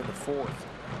 and they're in the 4th.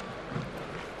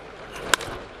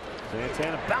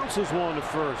 Santana bounces one to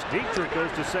first. Dietrich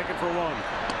goes to second for 1.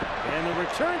 And the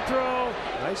return throw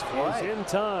Nice play. is in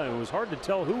time. It was hard to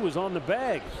tell who was on the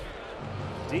bag.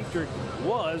 Dietrich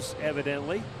was,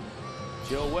 evidently.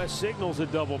 Joe West signals a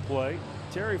double play.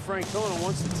 Terry Francona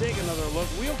wants to take another look.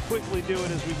 We'll quickly do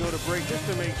it as we go to break just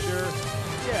to make sure.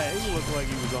 Yeah, he looked like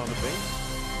he was on the base.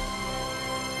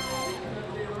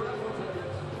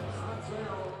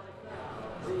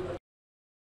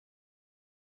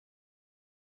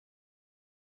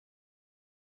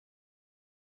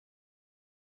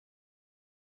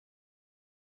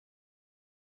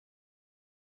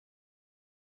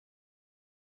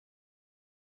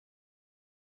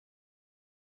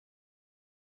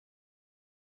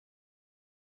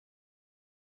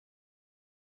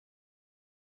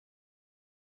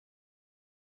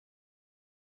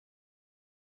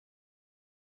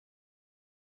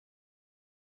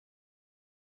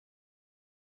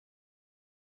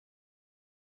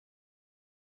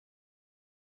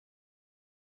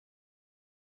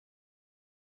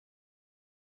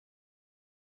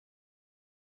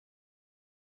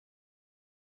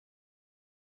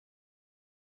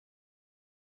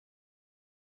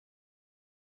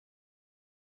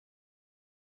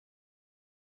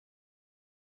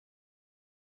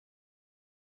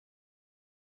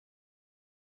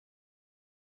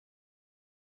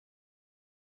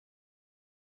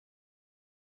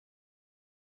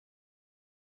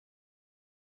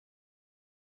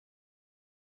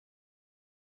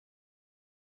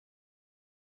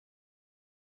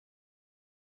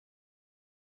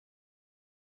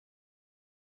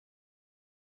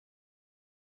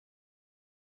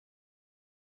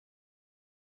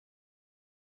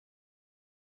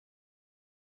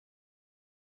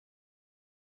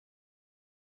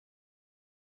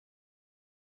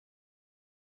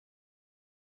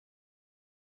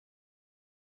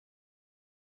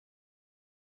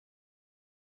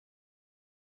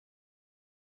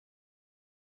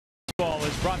 Ball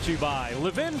is brought to you by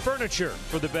Levin Furniture.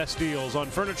 For the best deals on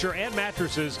furniture and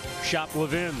mattresses, shop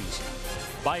Levin's.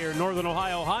 By your Northern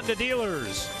Ohio Honda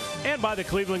dealers. And by the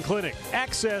Cleveland Clinic.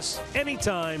 Access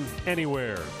anytime,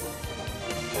 anywhere.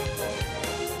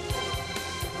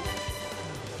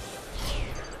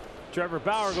 Trevor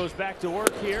Bauer goes back to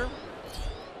work here.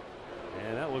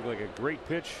 And that looked like a great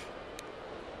pitch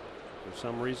for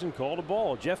some reason called a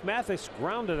ball. Jeff Mathis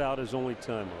grounded out his only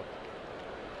time up.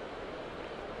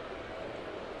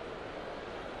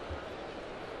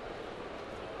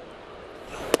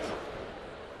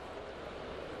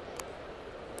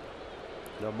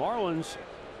 The Marlins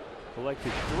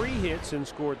collected 3 hits and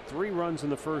scored 3 runs in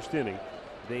the first inning.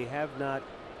 They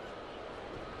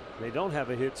don't have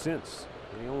a hit since.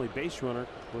 The only base runner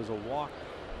was a walk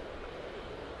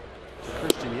to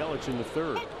Christian Yelich in the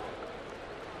third.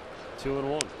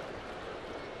 2-1.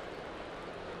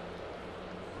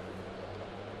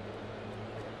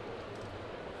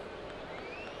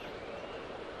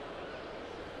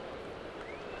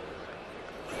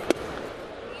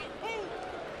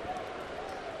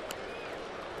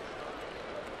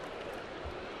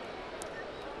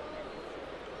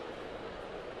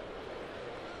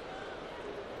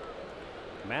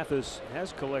 Mathis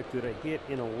has collected a hit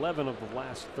in 11 of the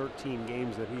last 13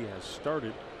 games that he has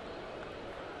started.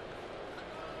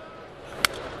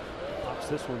 Pops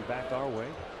this one back our way.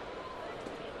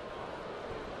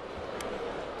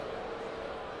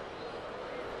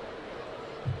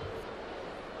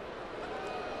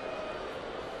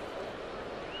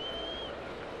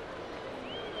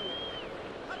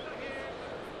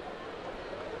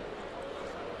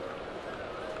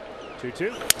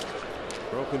 Two-two.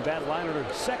 Broken bat liner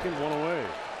to second, one away.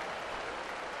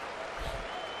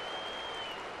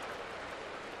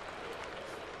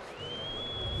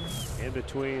 In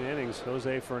between innings,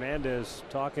 Jose Fernandez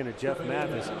talking to Jeff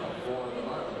Mathis.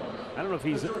 I don't know if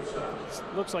he's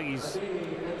looks like he's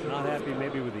not happy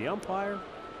maybe with the umpire.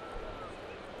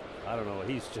 I don't know.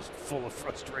 He's just full of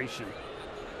frustration.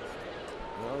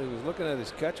 Well, he was looking at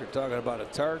his catcher talking about a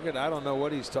target. I don't know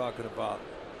what he's talking about.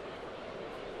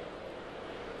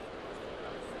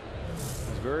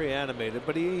 Very animated,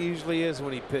 but he usually is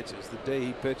when he pitches, the day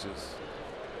he pitches.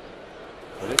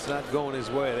 But it's not going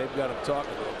his way. They've got him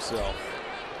talking to himself.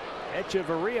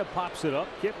 Echeverria pops it up.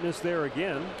 Kipnis there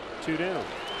again. 2 down.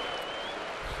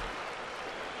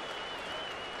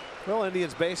 Well,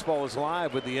 Indians baseball is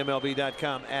live with the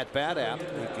MLB.com at-bat app.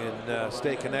 You can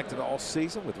stay connected all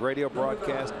season with radio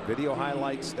broadcast, video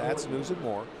highlights, stats, news, and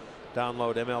more.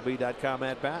 Download MLB.com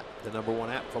at-bat, the #1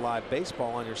 app for live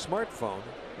baseball on your smartphone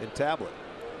and tablet.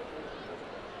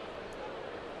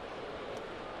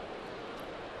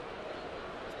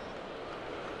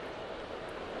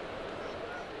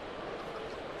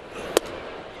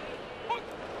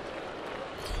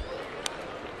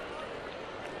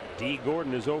 D.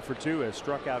 Gordon is 0 for 2, has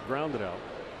struck out, grounded out.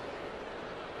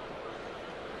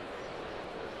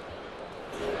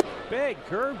 Big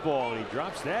curveball, and he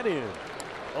drops that in.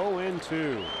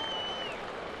 0-2.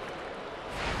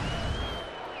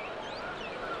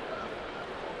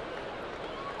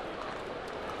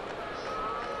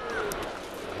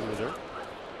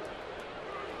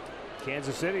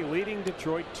 Kansas City leading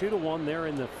Detroit 2-1 there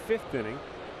in the 5th inning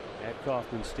at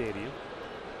Kauffman Stadium.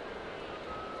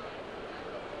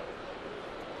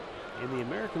 In the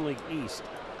American League East,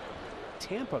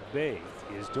 Tampa Bay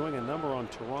is doing a number on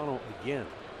Toronto again.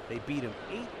 They beat him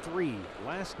 8-3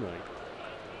 last night.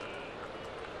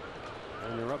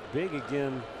 And they're up big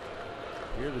again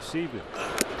here this evening.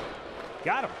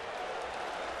 Got him.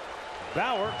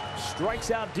 Bauer strikes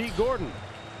out D. Gordon.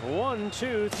 1,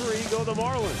 2, 3 go the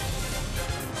Marlins.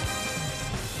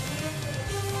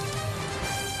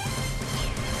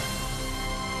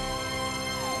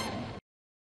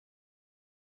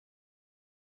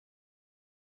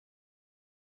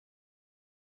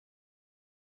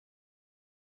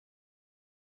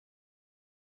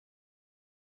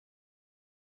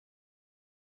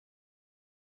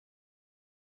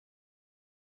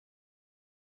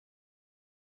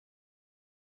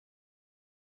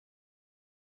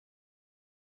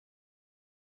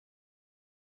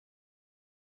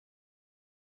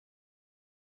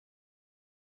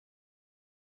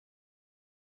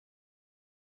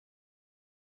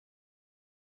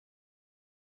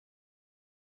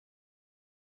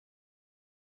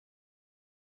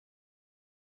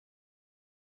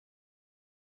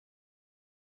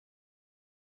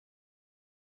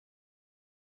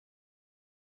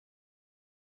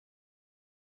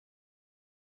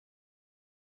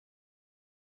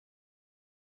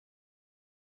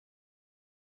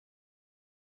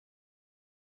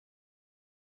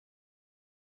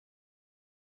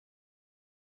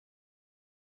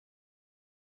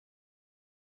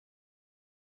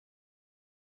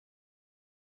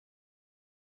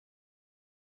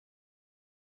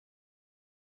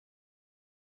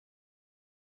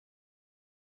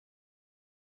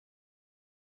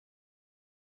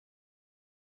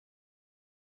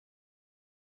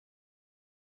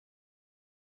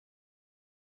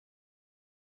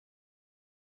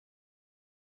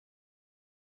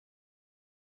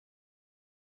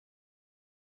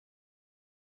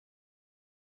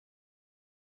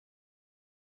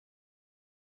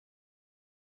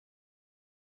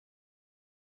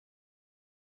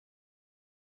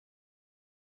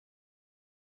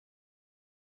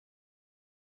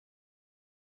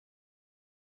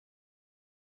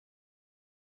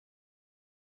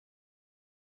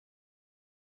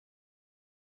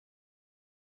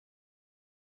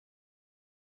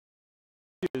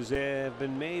 bases have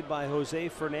been made by Jose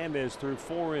Fernandez through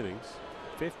 4 innings.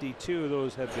 52 of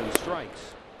those have been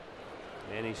strikes.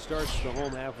 And he starts the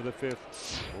home half of the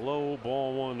 5th. Low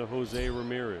ball 1 to Jose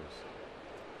Ramirez.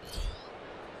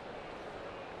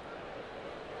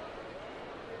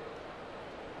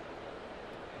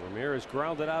 Ramirez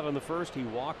grounded out in the 1st. He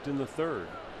walked in the 3rd.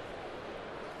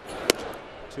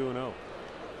 2-0.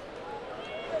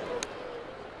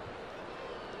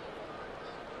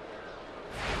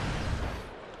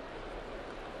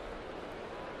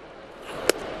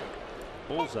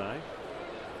 Bullseye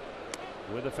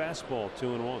with a fastball.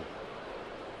 2-1.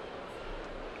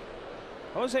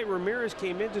 Jose Ramirez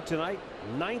came into tonight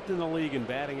 9th in the league in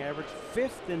batting average,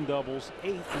 5th in doubles,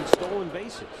 8th in stolen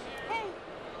bases.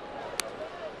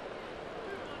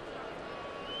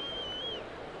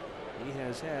 He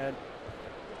has had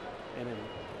an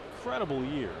incredible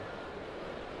year.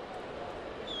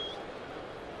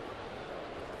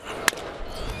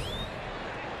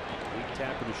 Weak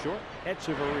tap to the short.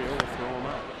 Echeverria will throw him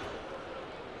out.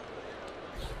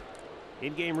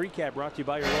 In-game recap brought to you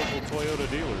by your local Toyota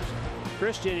dealers.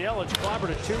 Christian Yelich clobbered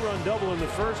a 2-run double in the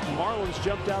 1st. Marlins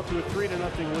jumped out to a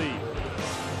 3-0 lead.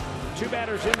 2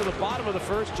 batters into the bottom of the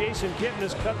 1st. Jason Kitten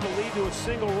has cut the lead to a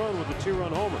single run with a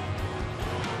 2-run homer.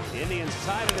 The Indians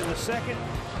tied it in the 2nd.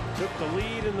 Took the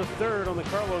lead in the 3rd on the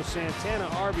Carlos Santana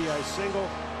RBI single.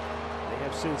 They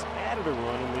have since added a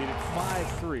run and lead it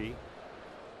 5-3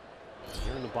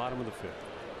 here in the bottom of the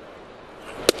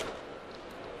 5th.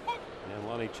 And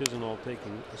Lonnie Chisenhall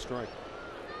taking a strike.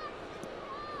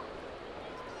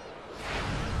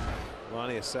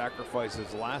 Lonnie a sacrifice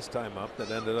his last time up that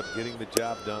ended up getting the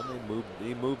job done.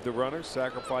 He moved the runner,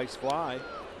 sacrifice fly.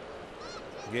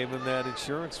 Gave him that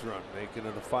insurance run, making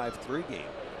it a 5-3 game.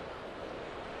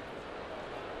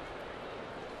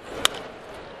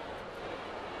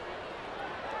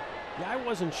 Yeah, I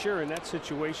wasn't sure in that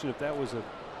situation if that was a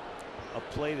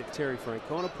play that Terry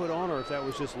Francona put on, or if that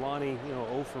was just Lonnie,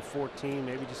 0 for 14,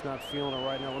 maybe just not feeling it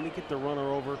right now. Let me get the runner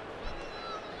over.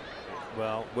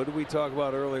 Well, what did we talk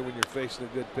about earlier when you're facing a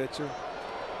good pitcher?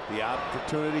 The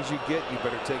opportunities you get, you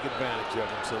better take advantage of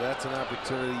them. So that's an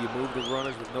opportunity. You move the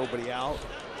runners with nobody out.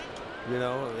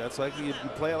 That's like you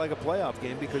play it like a playoff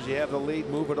game because you have the lead,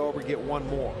 move it over, get one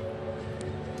more.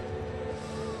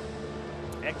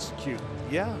 Execute.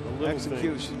 Yeah,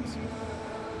 execution.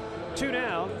 2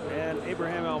 down, and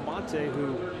Abraham Almonte,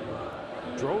 who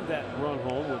drove that run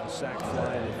home with a sac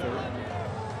fly in the 3rd.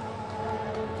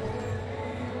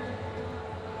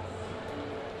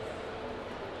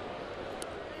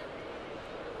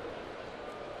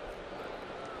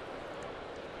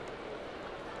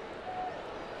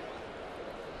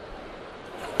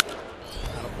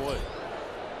 Attaboy.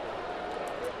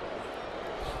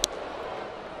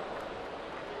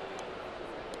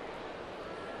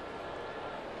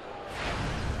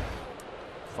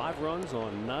 5 runs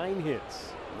on 9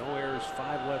 hits. No errors,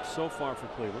 5 left so far for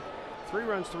Cleveland. 3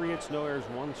 runs, 3 hits, no errors,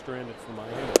 1 stranded for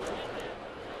Miami.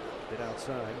 Hit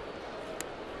outside.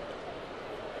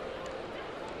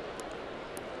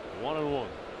 1-1. Well,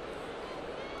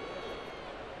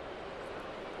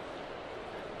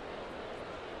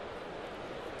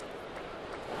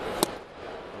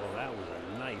 that was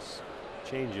a nice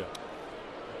changeup.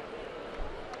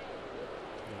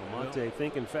 Almonte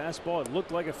thinking fastball. It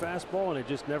looked like a fastball, and it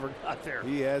just never got there.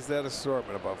 He has that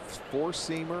assortment of a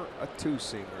 4-seamer, a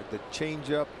 2-seamer, the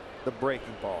changeup, the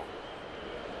breaking ball.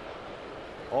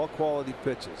 All quality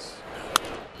pitches.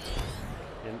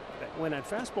 And when that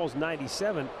fastball's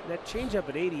 97, that changeup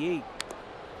at 88,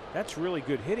 that's really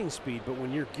good hitting speed. But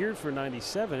when you're geared for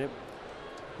 97,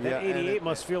 that 88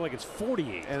 must feel like it's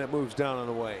 48. And it moves down on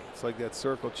the way. It's like that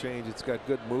circle change. It's got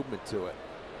good movement to it.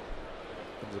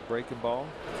 Comes a breaking ball.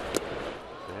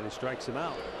 And he strikes him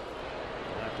out.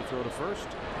 He'll have to throw to first.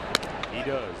 He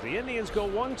does. The Indians go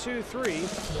 1-2-3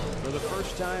 for the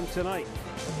first time tonight.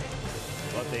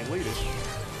 But they lead it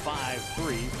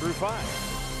 5-3 through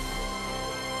 5.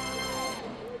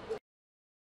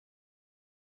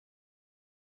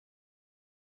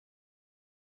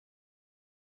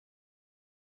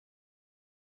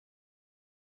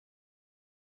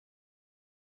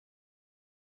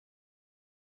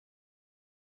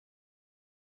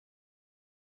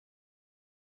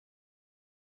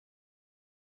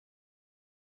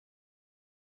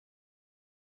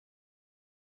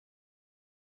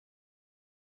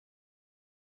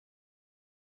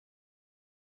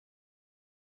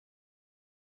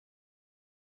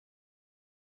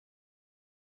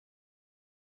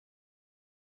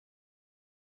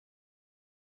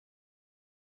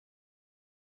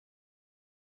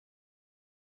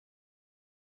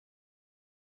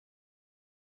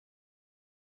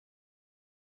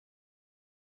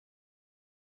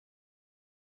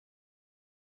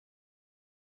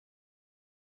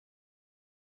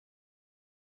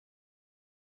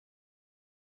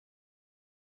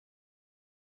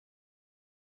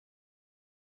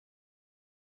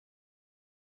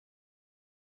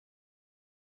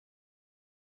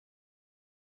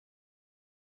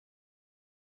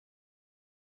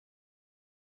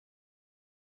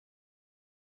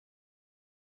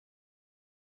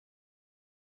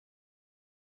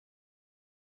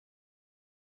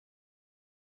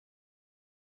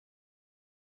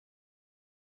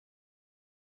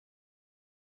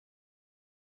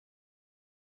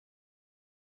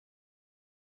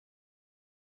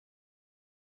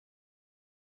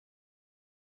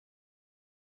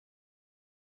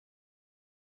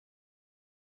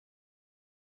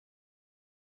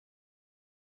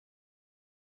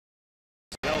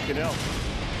 broken elk.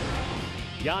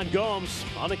 Yan Gomes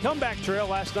on the comeback trail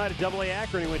last night at AA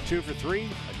Akron. He went 2 for 3,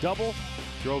 a double,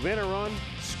 drove in a run,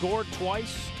 scored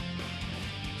twice.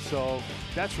 So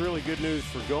that's really good news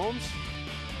for Gomes.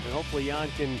 And hopefully Yan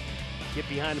can get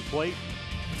behind the plate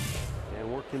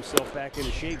and work himself back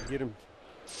into shape, get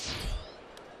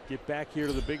back here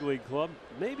to the big league club.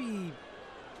 Maybe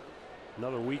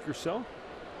another week or so.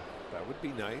 That would be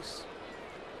nice.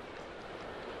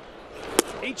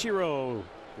 Ichiro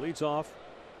leads off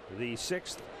the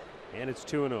 6th, and it's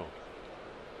 2-0.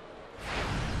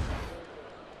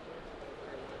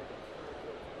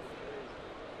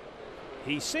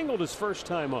 He singled his first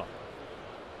time up.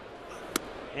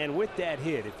 And with that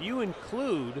hit, if you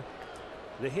include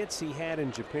the hits he had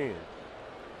in Japan,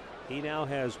 he now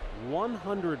has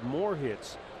 100 more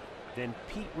hits than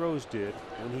Pete Rose did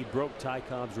when he broke Ty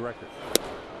Cobb's record.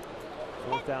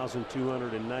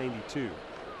 4,292.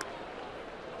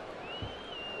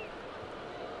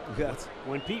 Yes.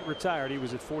 When Pete retired, he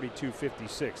was at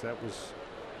 4,256.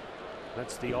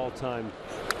 That's the all-time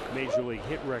major league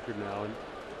hit record now, and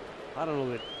I don't know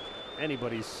that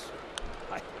anybody's.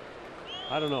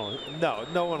 I don't know. No,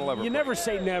 no one will ever. You never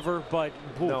say never, but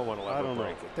no one will ever I don't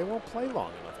break know. it. They won't play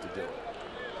long enough to do it,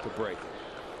 to break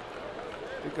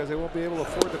it, because they won't be able to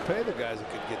afford to pay the guys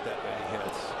that could get that many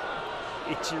hits.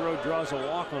 Ichiro draws a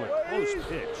walk on a close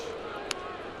pitch.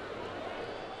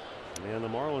 And the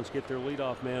Marlins get their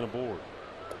leadoff man aboard.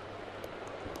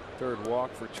 Third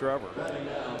walk for Trevor.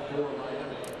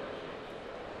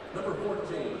 Number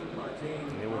 14,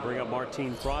 Martin. They will bring up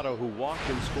Martin Prado, who walked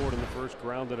and scored in the first,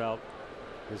 grounded out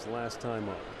his last time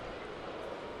up.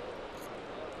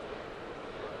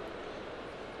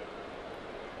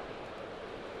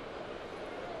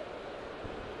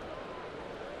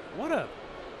 What a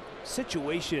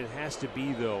situation it has to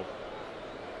be, though,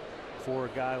 for a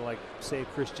guy like, say,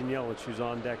 Christian Yelich, who's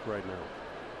on deck right now.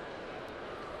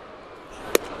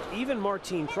 Even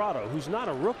Martin Prado, who's not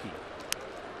a rookie,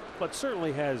 but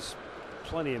certainly has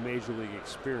plenty of major league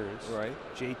experience. Right.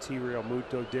 JT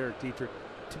Realmuto, Derek Dietrich.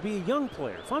 To be a young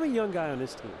player, if I'm a young guy on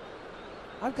this team,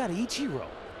 I've got Ichiro.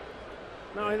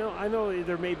 Now I know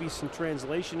there may be some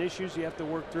translation issues you have to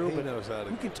work through, but knows how to.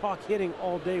 you can talk hitting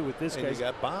all day with this guy. And you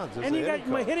got Bonds. And you got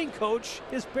my hitting coach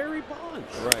is Barry Bonds.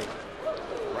 Right.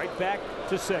 Right back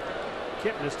to second.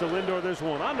 Kipnis to Lindor. There's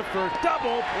one on the first.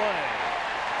 Double play.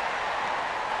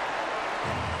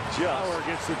 Bauer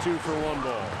gets the 2-for-1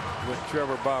 ball. With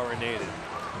Trevor Bauer needed.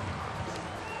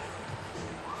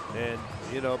 And,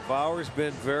 you know, Bauer's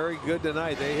been very good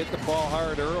tonight. They hit the ball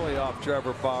hard early off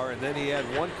Trevor Bauer, and then he had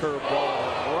one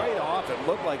curveball right off. It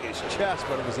looked like his chest,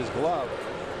 but it was his glove.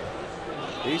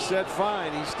 He said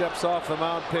fine. He steps off the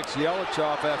mound, picks Yelich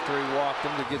off after he walked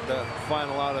him to get the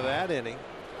final out of that inning.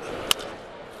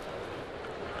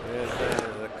 And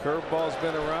the curveball's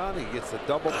been around. He gets the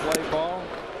double play ball.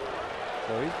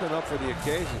 So he's been up for the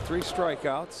occasion. 3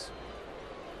 strikeouts.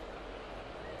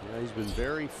 Yeah, he's been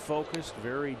very focused,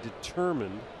 very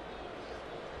determined,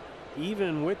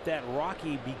 even with that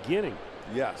rocky beginning.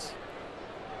 Yes.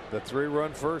 The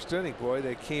 3-run first inning, boy,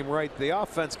 they came right. The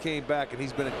offense came back, and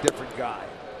he's been a different guy.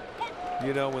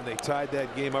 You know, when they tied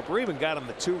that game up, or even got him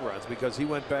the 2 runs, because he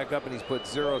went back up and he's put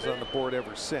zeros on the board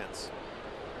ever since.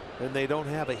 And they don't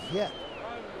have a hit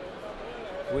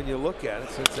when you look at it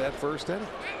since that first inning.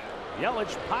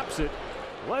 Yelich pops it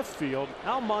left field.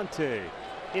 Almonte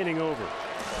inning over.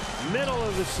 Middle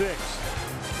of the 6th.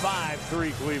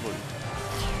 5-3 Cleveland.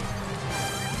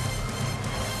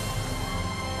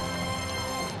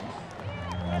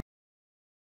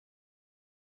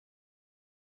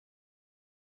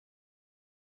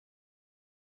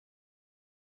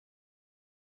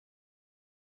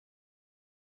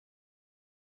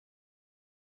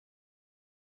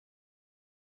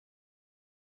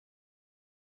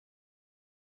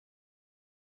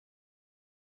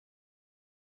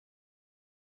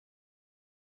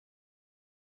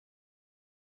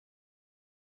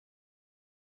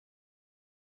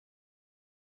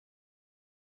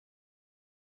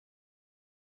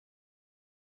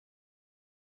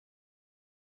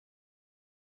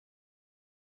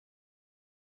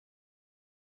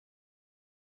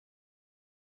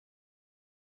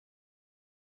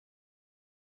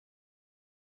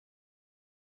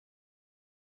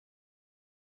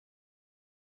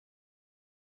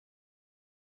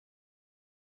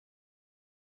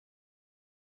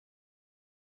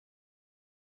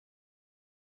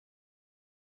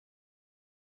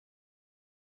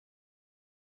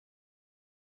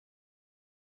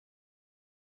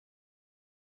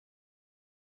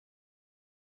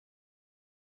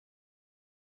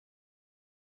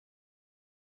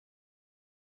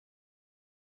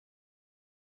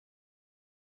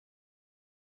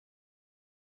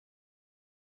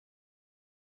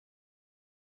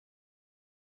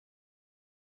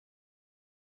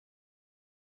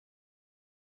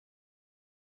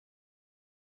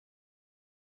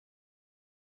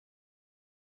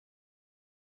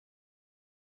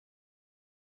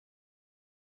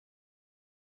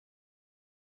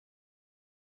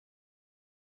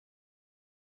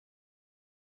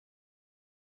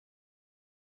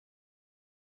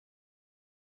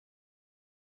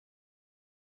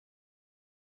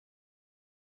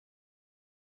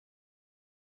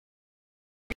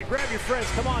 your friends.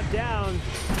 Come on down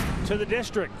to the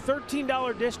district.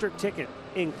 $13 district ticket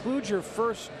includes your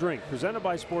first drink. Presented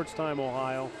by Sports Time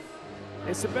Ohio.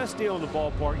 It's the best deal in the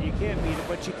ballpark. You can't beat it,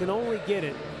 but you can only get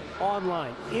it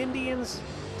online.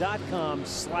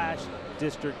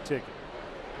 Indians.com/district ticket.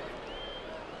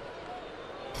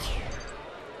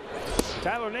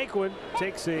 Tyler Naquin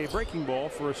takes a breaking ball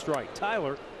for a strike.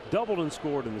 Tyler doubled and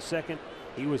scored in the second.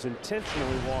 He was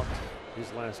intentionally walked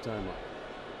his last time up.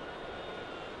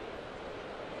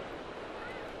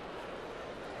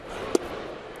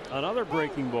 Another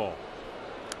breaking ball.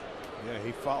 Yeah,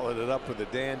 he followed it up with a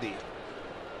dandy.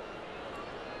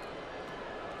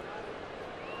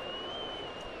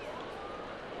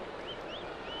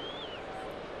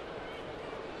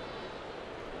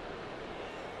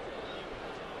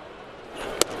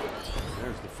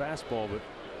 There's the fastball, but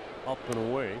up and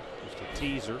away. Just a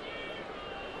teaser.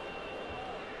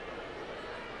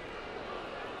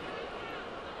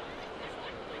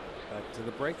 Back to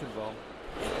the breaking ball.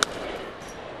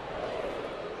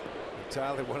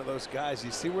 Tyler, one of those guys,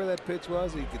 you see where that pitch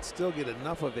was? He could still get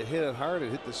enough of it, hit it hard, and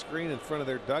hit the screen in front of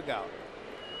their dugout.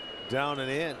 Down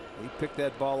and in. He picked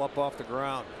that ball up off the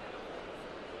ground.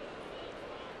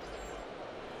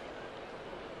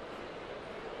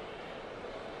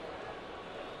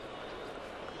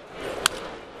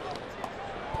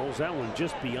 Pulls that one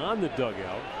just beyond the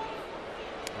dugout.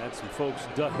 Had some folks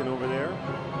ducking over there.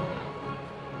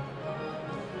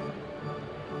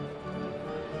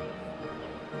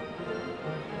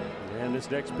 And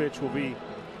this next pitch will be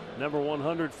number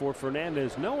 100 for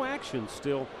Fernandez. No action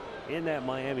still in that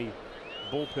Miami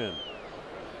bullpen.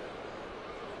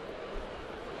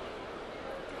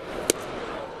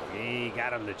 He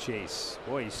got him to chase.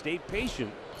 Boy, he stayed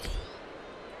patient,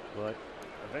 but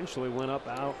eventually went up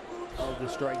out of the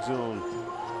strike zone.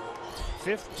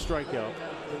 5th strikeout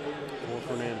for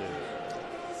Fernandez.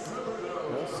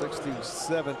 Well,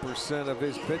 67% of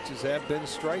his pitches have been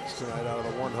strikes tonight out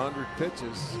of 100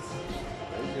 pitches.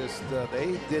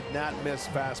 They did not miss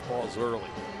fastballs early.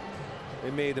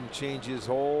 They made him change his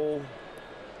whole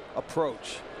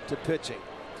approach to pitching,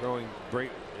 throwing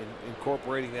great,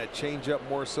 incorporating that changeup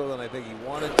more so than I think he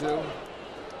wanted to.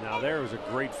 Now there was a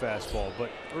great fastball, but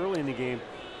early in the game,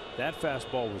 that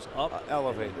fastball was up,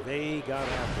 elevated. They got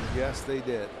after it. Yes, they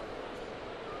did.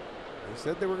 They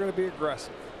said they were going to be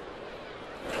aggressive.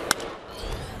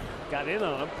 Got in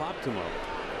on him, popped him up.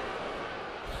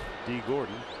 D.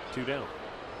 Gordon, 2 down.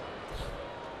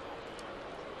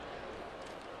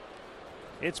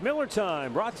 It's Miller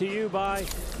time, brought to you by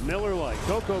Miller Lite.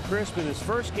 Coco Crisp in his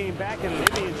first game back in an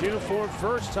Indians uniform,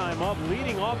 first time up,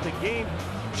 leading off the game,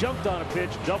 jumped on a pitch,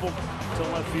 doubled to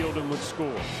left field and would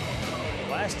score.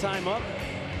 Last time up,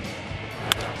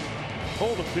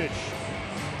 pulled a pitch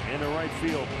into right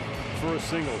field for a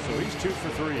single, so he's 2 for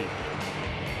 3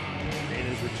 in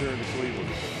his return to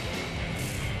Cleveland.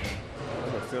 I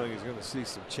have a feeling he's going to see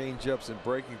some change-ups and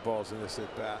breaking balls in this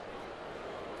at bat.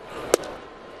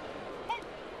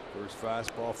 First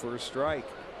fastball, first strike.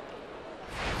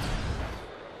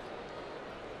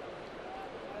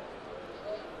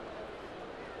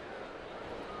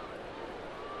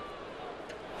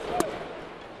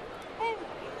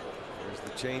 There's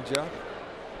the changeup.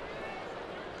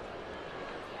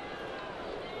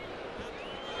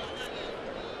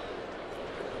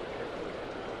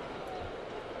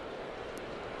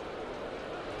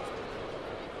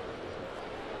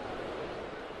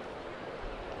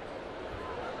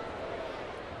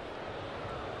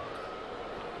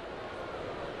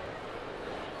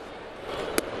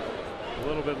 A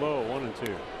little bit low, 1 and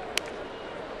 2.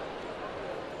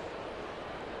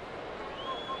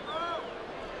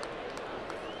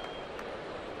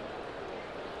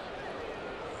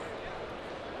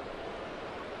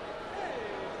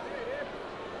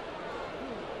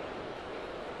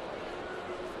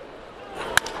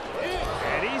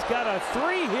 And he's got a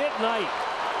 3-hit night.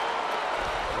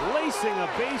 Lacing a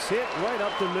base hit right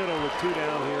up the middle with 2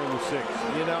 down here in the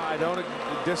 6th. You know, I don't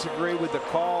disagree with the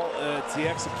call. It's the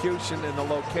execution and the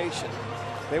location.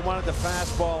 They wanted the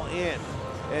fastball in,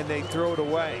 and they threw it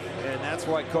away, and that's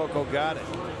why Coco got it.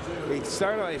 He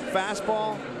started a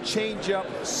fastball, changeup,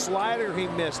 slider he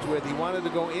missed with. He wanted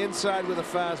to go inside with a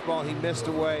fastball. He missed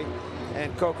away,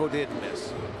 and Coco didn't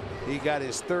miss. He got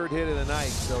his 3rd hit of the night,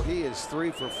 so he is 3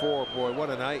 for 4. Boy,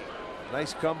 what a night.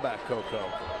 Nice comeback, Coco.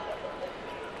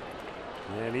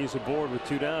 And he's aboard with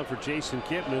 2 down for Jason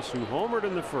Kipnis, who homered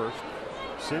in the 1st.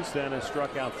 Since then has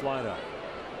struck out flat out.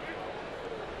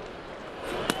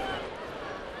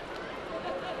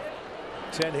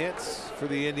 Ten hits for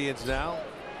the Indians now.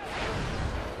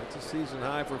 That's a season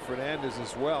high for Fernandez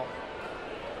as well.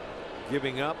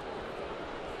 Giving up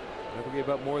Never gave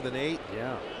up more than 8.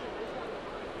 Yeah.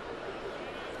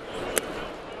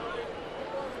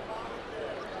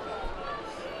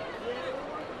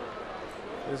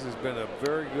 This has been a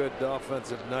very good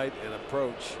offensive night and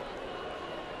approach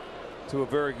to a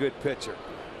very good pitcher.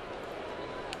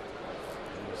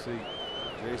 You see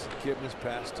Jason Kipnis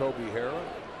past Toby Harrah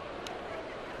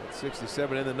at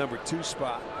 67 in the number 2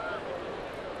 spot.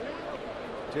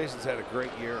 Jason's had a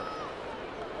great year.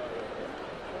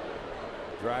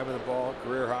 Driving the ball,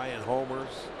 career high in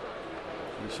homers.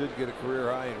 He should get a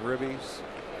career high in ribbies.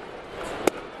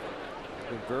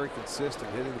 Been very consistent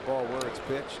hitting the ball where it's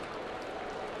pitched.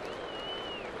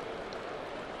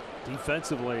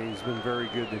 Defensively, he's been very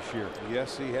good this year.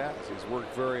 Yes, he has. He's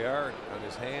worked very hard on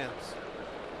his hands.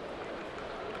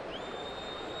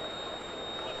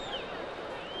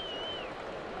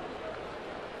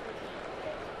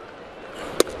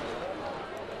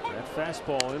 That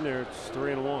fastball in there, it's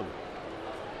 3-1.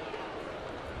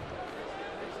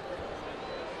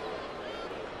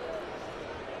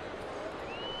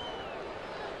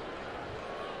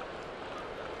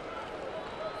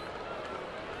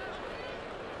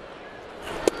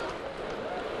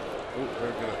 Ooh,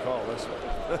 they're going to call this one.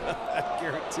 I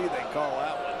guarantee they call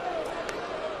that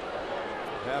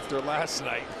one. After last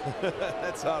night,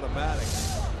 that's automatic.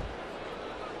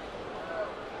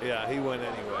 Yeah, he went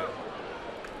anyway.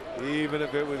 Even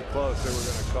if it was close, they were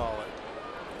going to call it.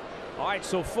 All right,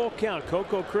 so full count.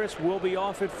 Coco Crisp will be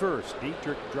off at first.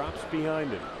 Dietrich drops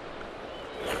behind him.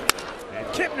 And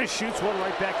Kipnis shoots one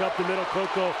right back up the middle.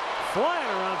 Coco flying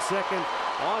around second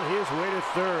on his way to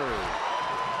third.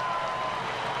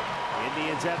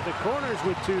 Indians at the corners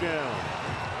with 2 down.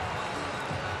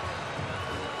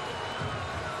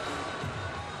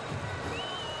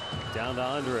 Down to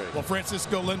Andre. Well,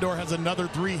 Francisco Lindor has another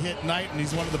 3-hit night, and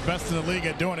he's one of the best in the league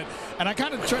at doing it. And I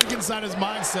kind of try to get inside his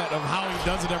mindset of how he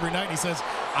does it every night. He says,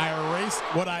 I erase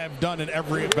what I have done in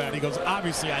every at-bat. He goes,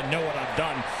 obviously, I know what I've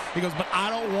done. He goes, but I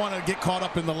don't want to get caught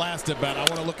up in the last at-bat. I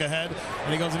want to look ahead.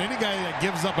 And he goes, and any guy that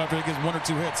gives up after he gets 1 or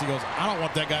 2 hits, he goes, I don't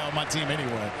want that guy on my team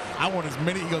anyway. I want as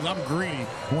many. He goes, I'm greedy.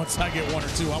 Once I get 1 or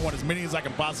 2, I want as many as I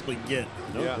can possibly get.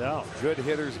 No doubt. Good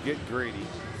hitters get greedy.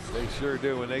 They sure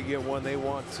do. When they get 1, they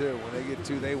want 2. When they get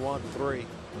 2, they want 3.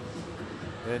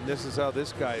 And this is how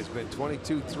this guy has been.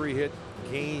 22 3-hit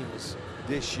games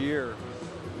this year.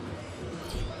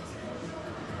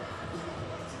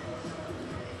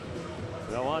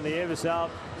 Well, Juan Nieves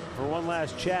out for one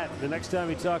last chat. The next time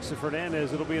he talks to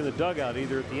Fernandez, it'll be in the dugout,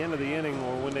 either at the end of the inning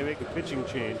or when they make a pitching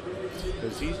change,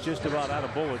 because he's just about out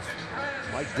of bullets.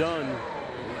 Mike Dunn,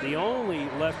 the only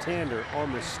left-hander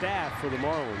on the staff for the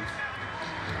Marlins,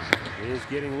 is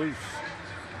getting loose.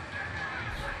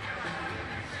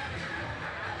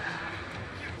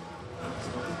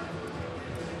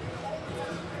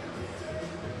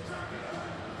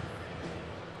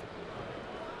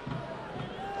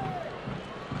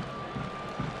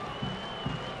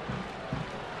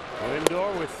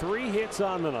 Lindor with 3 hits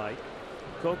on the night.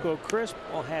 Coco Crisp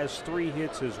has 3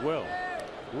 hits as well.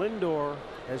 Lindor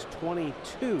has 22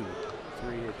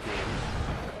 3-hit games.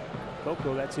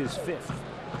 Coco, that's his 5th.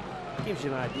 Gives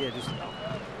you an idea just how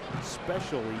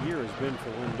special the year has been for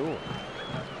Lindor.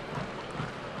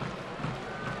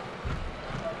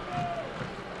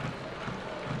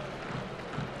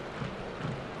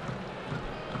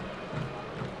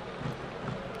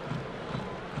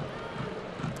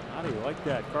 How do you like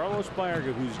that? Carlos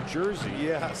Baerga, whose jersey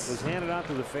was handed out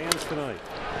to the fans tonight.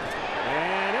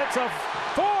 And it's a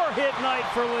 4-hit night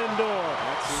for Lindor.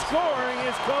 Scoring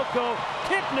is Coco.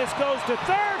 Kipnis goes to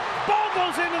third. Ball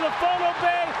goes into the photo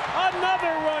bay.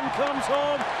 Another run comes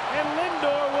home, and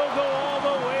Lindor will go all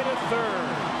the way to third.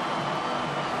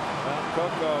 Well,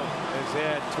 Coco has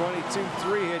had 22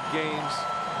 3-hit games,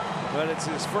 but it's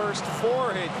his first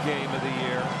 4-hit game of the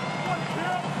year.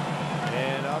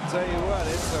 And I'll tell you what,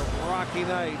 it's a rocky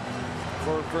night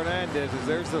for Fernandez. As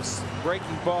there's the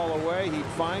breaking ball away, he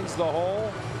finds the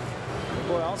hole. And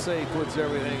boy, I'll say he puts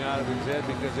everything out of his head,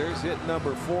 because there's hit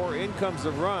number 4. In comes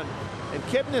the run. And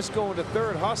Kipnis going to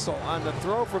third. Hustle on the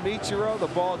throw from Ichiro. The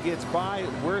ball gets by.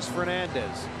 Where's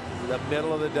Fernandez? The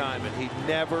middle of the diamond. He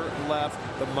never left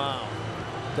the mound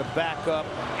to back up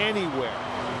anywhere,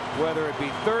 whether it be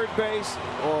third base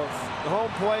or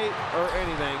home plate or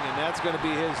anything, and that's going to be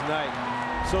his night.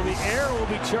 So the error will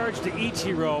be charged to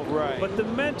Ichiro, right, but the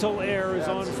mental error is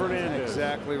on Fernandez.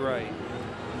 Exactly right.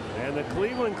 And the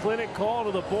Cleveland Clinic call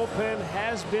to the bullpen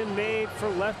has been made for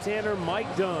left-hander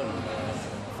Mike Dunn.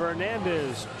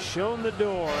 Fernandez shown the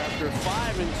door after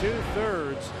 5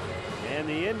 2/3, and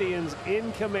the Indians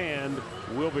in command.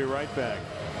 We'll be right back.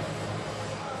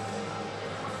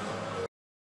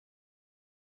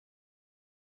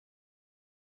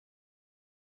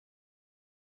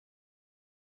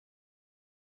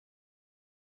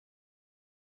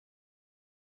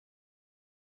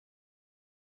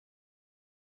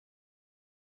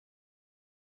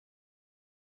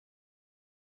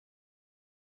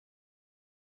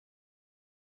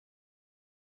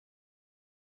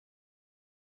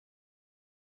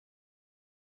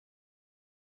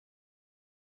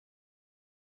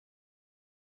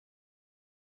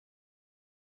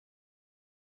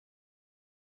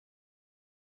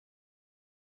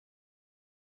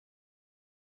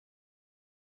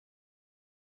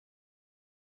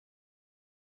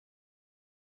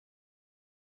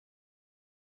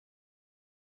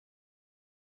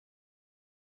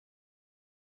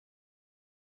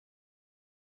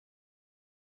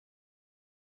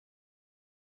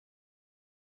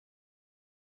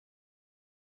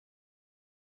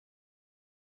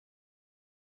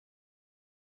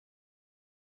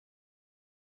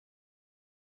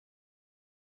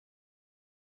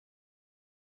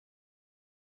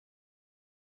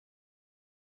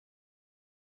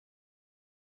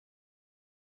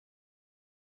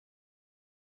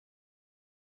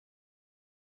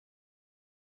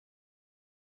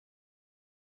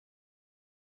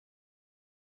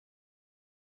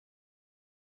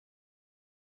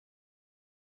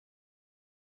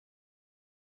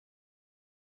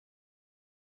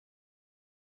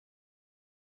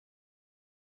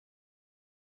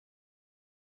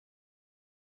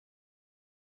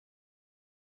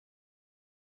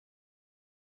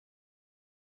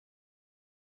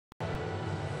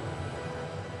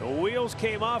 wheels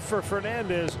came off for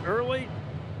Fernandez early,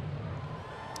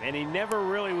 and he never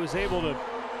really was able to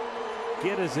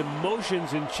get his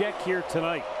emotions in check here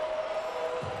tonight.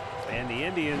 And the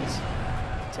Indians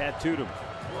tattooed him.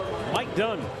 Mike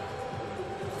Dunn,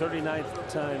 39th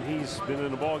time he's been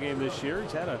in a ball game this year.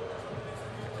 He's had a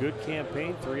good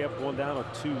campaign, 3 up, 1 down, a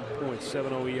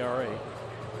 2.70 ERA.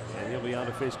 And he'll be on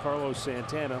to face Carlos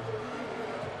Santana.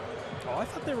 Oh, I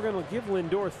thought they were going to give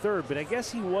Lindor third, but I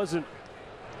guess he wasn't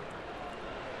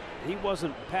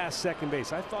past second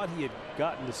base. I thought he had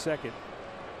gotten to second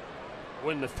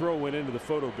when the throw went into the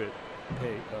photo bay.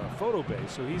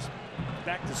 So he's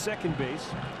back to second base.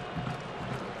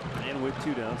 And with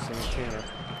 2 down, Santana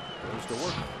goes to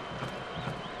work.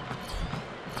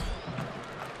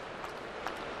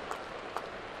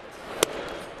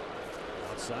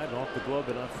 Outside and off the glove,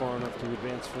 but not far enough to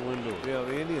advance for Lindor. Yeah,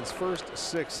 the Indians' first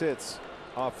 6 hits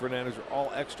off Fernandez were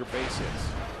all extra base hits.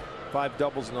 5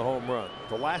 doubles and a home run.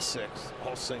 The last 6,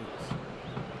 all singles.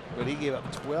 But he gave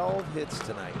up 12 hits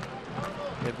tonight.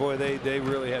 And boy, they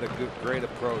really had a great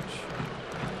approach.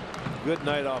 Good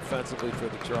night offensively for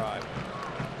the Tribe.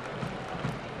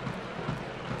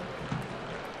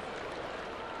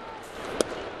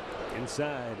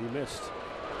 Inside, he missed.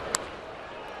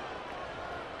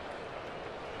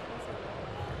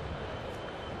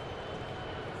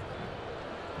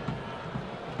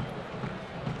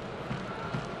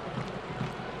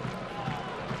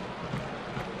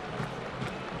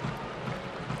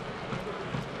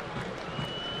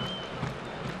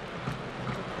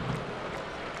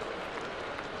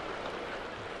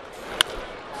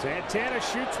 Santana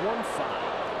shoots 1-5.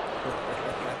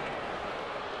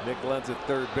 Nick Lenz at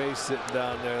third base sitting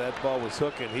down there. That ball was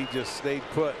hooking. He just stayed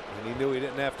put, and he knew he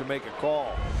didn't have to make a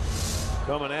call.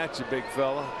 Coming at you, big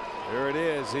fella. There it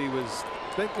is. He was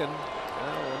thinking,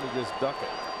 well, let me just duck it.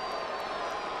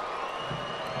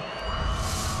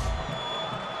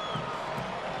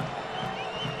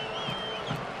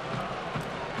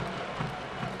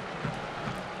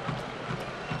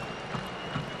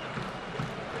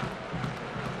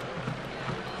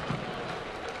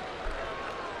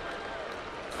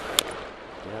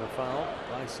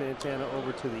 Santana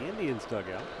over to the Indians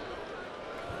dugout.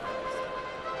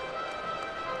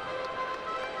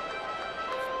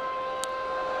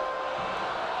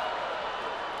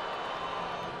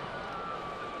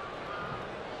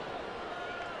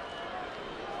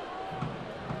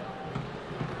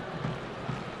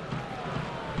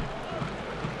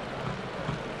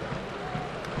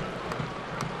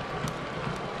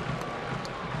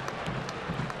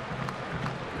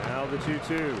 Now the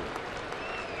 2-2.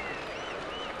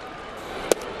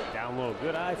 Low,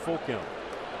 good eye, full count.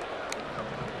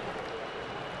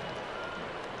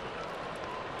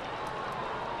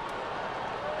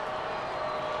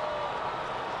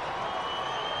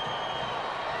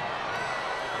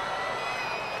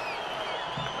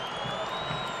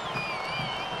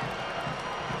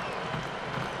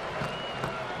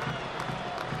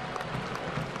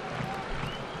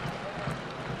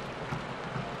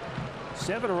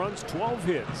 Seven runs, 12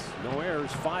 hits, no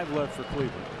errors, 5 left for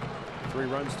Cleveland. 3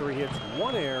 runs, 3 hits,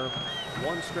 1 error,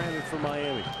 1 stranded for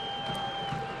Miami.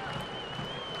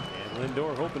 And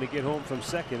Lindor hoping to get home from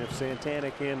second if Santana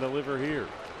can deliver here.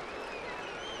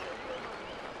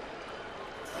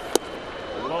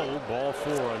 Low ball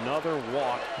 4, another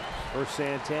walk for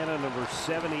Santana, number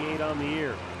 78 on the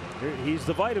year. He's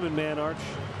the vitamin man, Arch.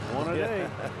 1 a day.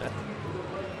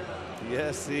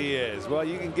 Yes, he is. Well,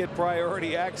 you can get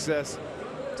priority access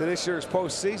to this year's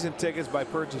postseason tickets by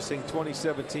purchasing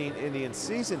 2017 Indian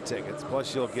season tickets.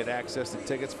 Plus, you'll get access to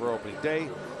tickets for opening day,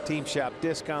 team shop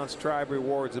discounts, Tribe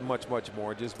rewards, and much, much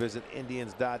more. Just visit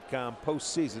Indians.com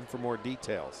postseason for more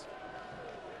details.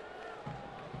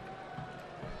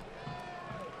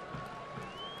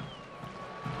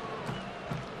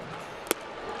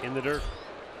 In the dirt.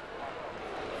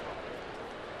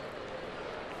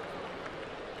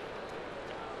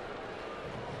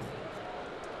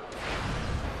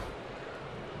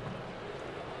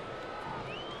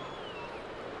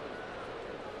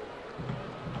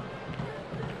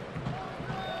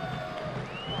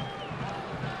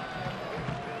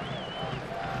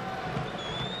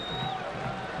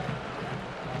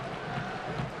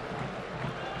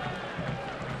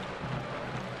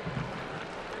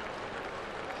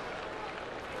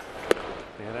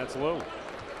 That's low. Well,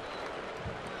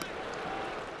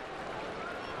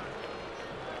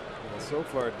 so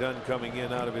far, Dunn coming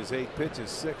in out of his 8 pitches,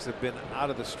 6 have been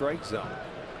out of the strike zone.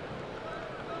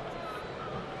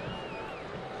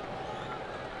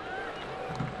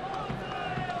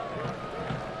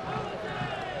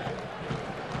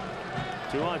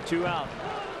 Two on, 2 out.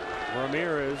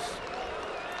 Ramirez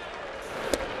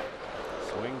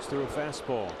swings through a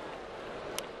fastball.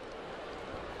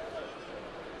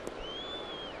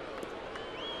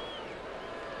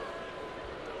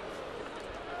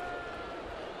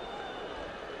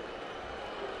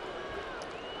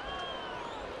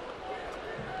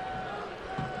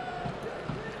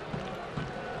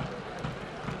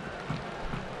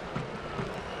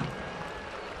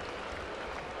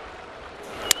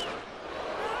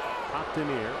 In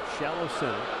here, shallow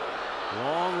center,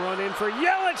 long run in for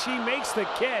Yelich. He makes the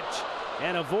catch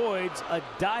and avoids a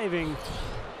diving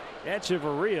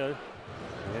Echeverria,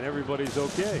 and everybody's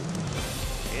okay.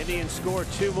 Indians score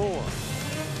 2 more,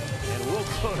 and we'll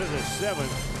go to the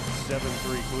 7th.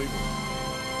 7-3 Cleveland.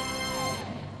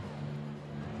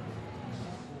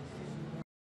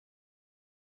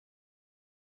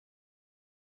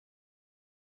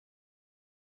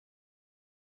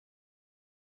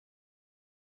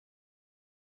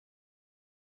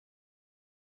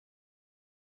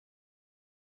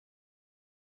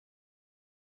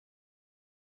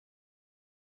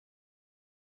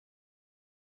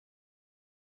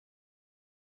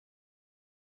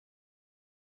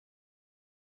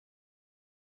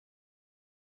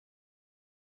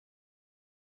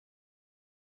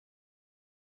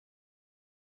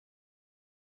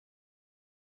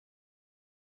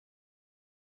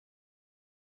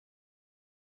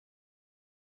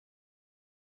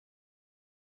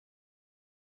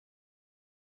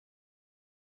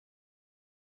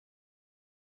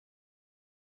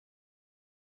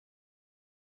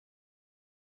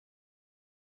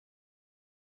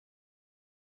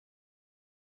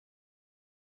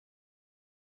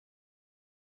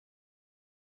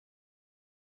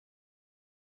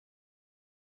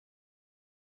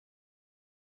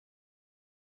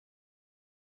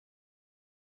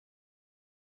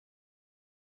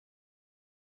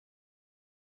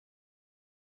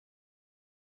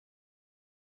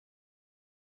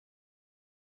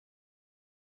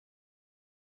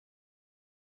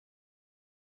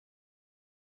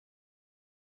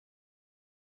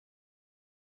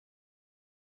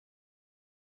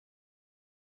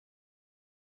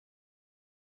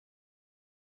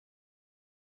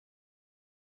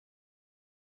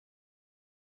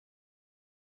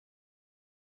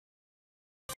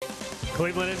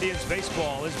 Cleveland Indians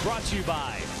baseball is brought to you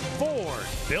by Ford.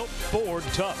 Built Ford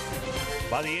tough.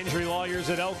 By the injury lawyers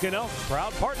at Elk & Elk,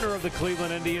 proud partner of the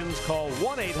Cleveland Indians. Call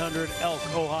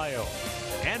 1-800-ELK, Ohio.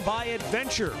 And by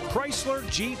Adventure, Chrysler,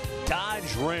 Jeep,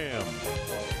 Dodge, Ram.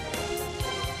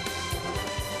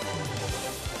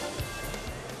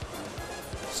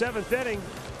 Seventh inning,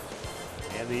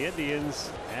 and the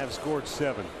Indians have scored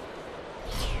 7.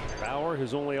 Bauer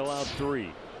has only allowed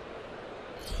 3.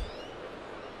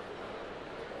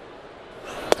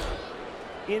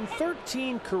 In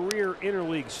 13 career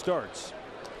interleague starts,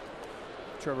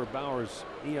 Trevor Bauer's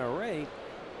ERA is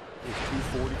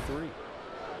 2.43.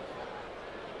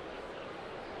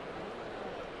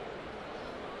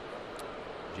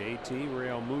 JT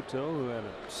Realmuto, who had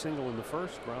a single in the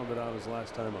first, grounded out his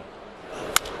last time up.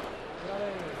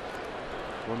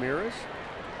 Ramirez,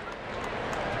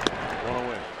 1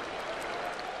 away.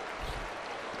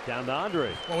 Down to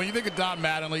Andre. Well, when you think of Don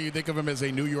Mattingly, you think of him as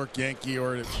a New York Yankee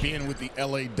or being with the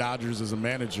LA Dodgers as a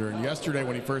manager. And yesterday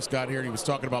when he first got here, he was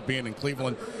talking about being in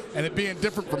Cleveland and it being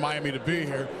different for Miami to be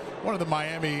here. One of the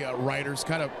Miami writers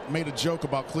kind of made a joke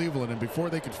about Cleveland, and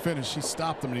before they could finish, he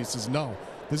stopped them and he says, no,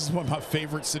 this is one of my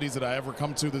favorite cities that I ever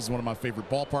come to. This is one of my favorite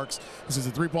ballparks. He says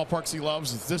the 3 ballparks he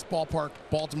loves is this ballpark,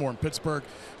 Baltimore, and Pittsburgh.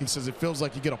 He says it feels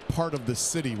like you get a part of the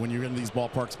city when you're in these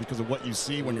ballparks because of what you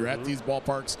see when you're at these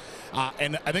ballparks.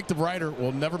 And I think the writer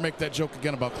will never make that joke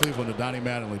again about Cleveland to Donnie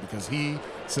Mattingly, because he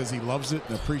says he loves it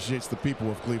and appreciates the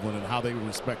people of Cleveland and how they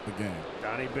respect the game.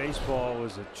 Donnie Baseball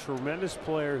was a tremendous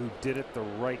player who did it the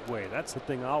right way. That's the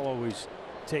thing I'll always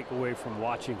take away from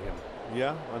watching him.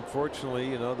 Yeah, unfortunately,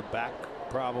 you know, the back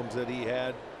problems that he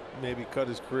had maybe cut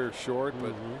his career short,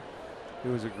 but he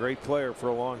was a great player for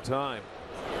a long time.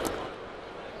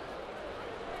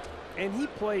 And he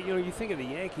played, you know, you think of the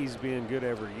Yankees being good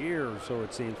every year or so,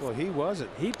 it seems. Well, he wasn't.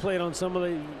 He played on some of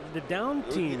the down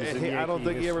teams. I don't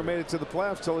think he ever made it to the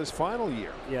playoffs till his final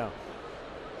year. Yeah.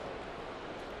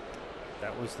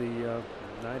 That was the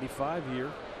 95 year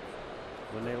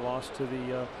when they lost to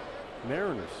the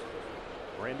Mariners.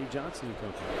 Randy Johnson and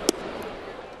company.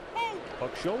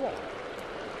 Buck Showalter.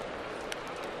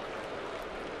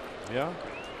 Yeah.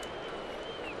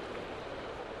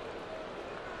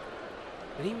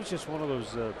 And he was just one of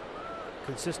those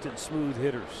consistent, smooth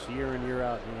hitters year in, year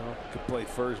out, you know. Could play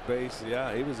first base.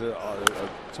 Yeah, he was a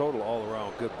total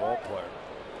all-around good ball player.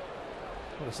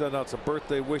 Want to send out some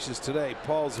birthday wishes today.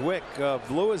 Paul Zwick of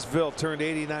Louisville turned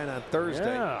 89 on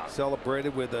Thursday. Yeah.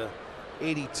 Celebrated with a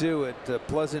 82 at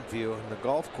Pleasant View in the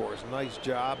golf course. Nice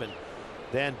job. And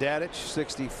Dan Dadich,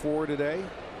 64 today.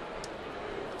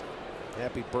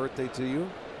 Happy birthday to you.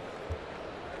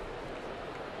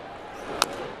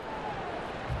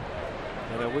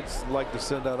 And I would like to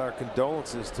send out our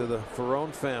condolences to the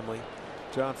Ferrone family.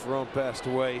 John Ferrone passed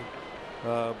away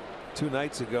 2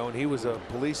 nights ago, and he was a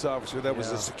police officer that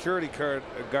was a security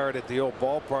guard at the old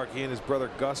ballpark. He and his brother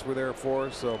Gus were there for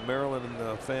us. So Marilyn and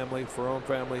the family, Ferrone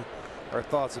family, our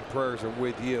thoughts and prayers are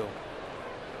with you.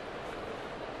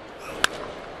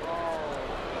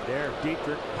 Derek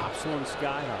Dietrich pops one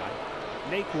sky high.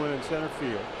 Naquin in center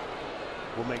field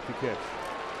will make the catch.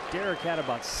 Derek had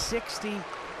about 60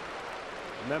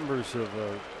 members of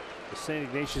the St.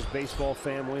 Ignatius baseball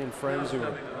family and friends who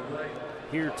are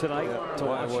here tonight to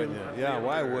watch him. Yeah,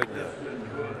 why wouldn't you?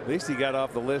 At least he got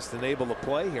off the list and able to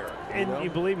play here. And you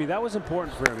believe me, that was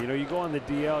important for him. You know, you go on the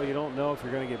DL, you don't know if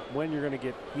you're going to get when you're going to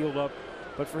get healed up,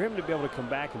 but for him to be able to come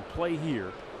back and play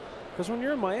here, because when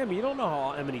you're in Miami, you don't know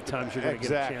how many times you're going to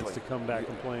get a chance to come back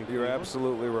and play. You're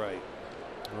absolutely right.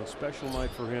 Well, a special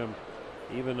night for him,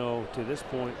 even though to this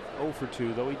point 0 for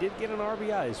 2, though he did get an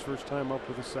RBI his first time up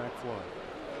with a sac fly.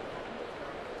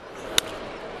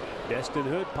 Destin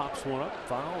Hood pops one up,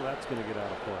 foul. That's going to get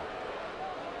out of play.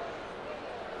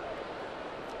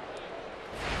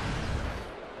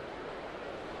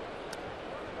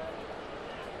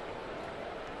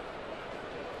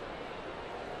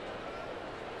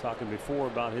 Talking before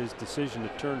about his decision to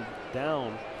turn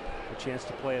down a chance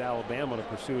to play at Alabama to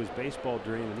pursue his baseball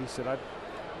dream, and he said,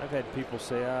 I've had people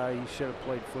say, you should have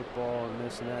played football and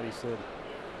this and that. He said,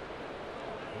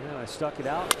 yeah, I stuck it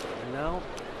out, and now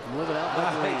I'm living out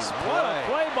my dream. What a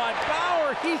play by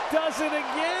Bauer. He does it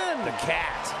again. The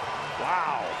cat.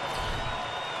 Wow.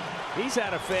 He's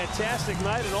had a fantastic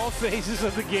night in all phases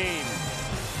of the game.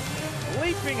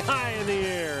 Leaping high in the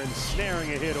air and snaring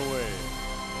a hit away.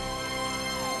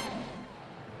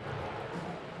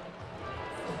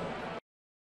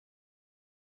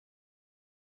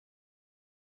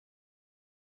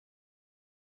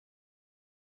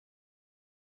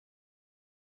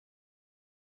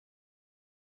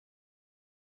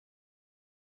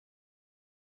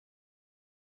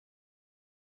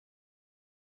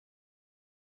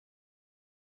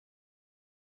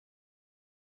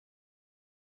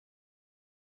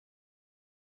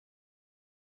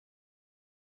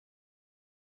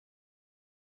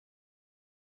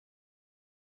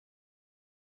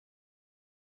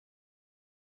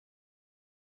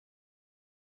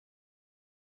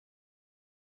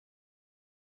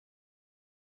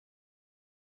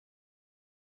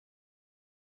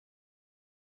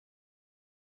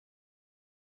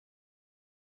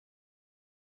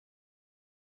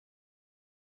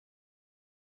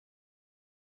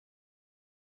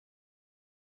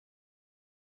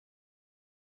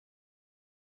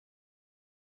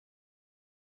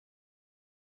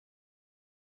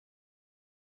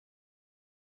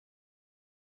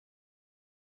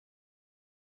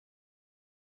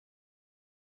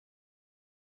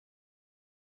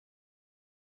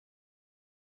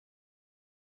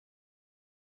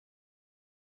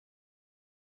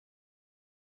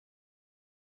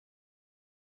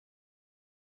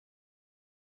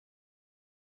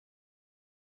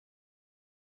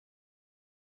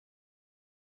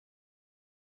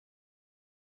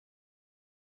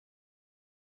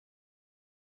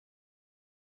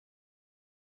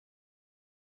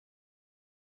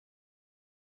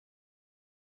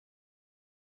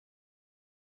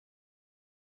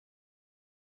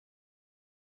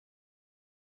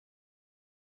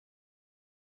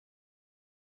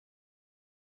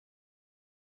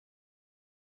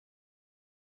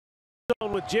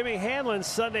 With Jimmy Hanlon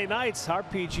Sunday nights, our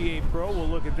PGA Pro will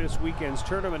look at this weekend's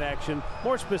tournament action.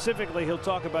 More specifically, he'll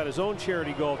talk about his own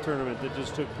charity golf tournament that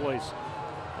just took place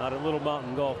out at Little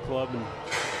Mountain Golf Club, and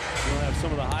we'll have some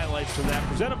of the highlights from that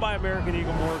presented by American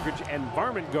Eagle Mortgage and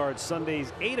Varmint Guard,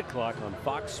 Sundays 8 o'clock on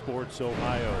Fox Sports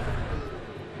Ohio.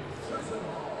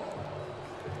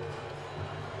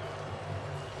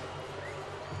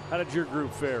 How did your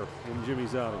group fare in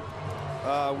Jimmy's outing?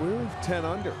 We were 10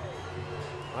 under.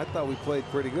 I thought we played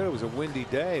pretty good. It was a windy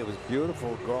day. It was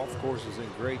beautiful. Golf course was in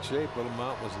great shape. Little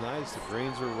Mountain was nice. The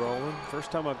greens were rolling.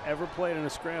 First time I've ever played in a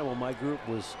scramble, my group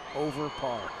was over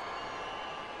par.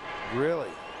 Really?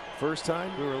 First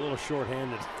time? We were a little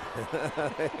short-handed.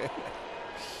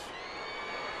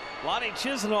 Lonnie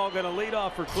Chisenhall going to lead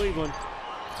off for Cleveland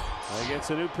against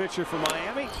a new pitcher for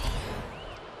Miami.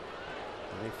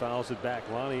 And he fouls it back.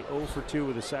 Lonnie 0 for 2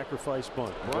 with a sacrifice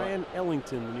bunt. Brian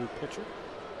Ellington, the new pitcher.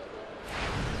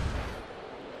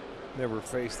 Never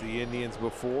faced the Indians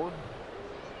before.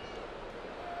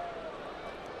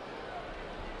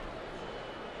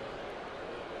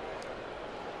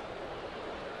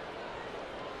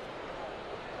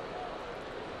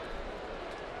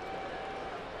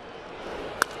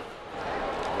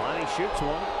 Shoots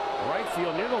one. Right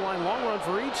field near the line. Long run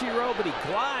for Ichiro, but he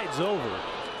glides over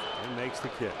and makes the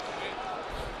catch.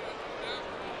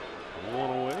 One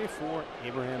away for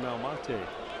Abraham Almonte.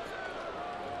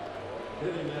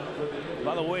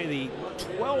 By the way, the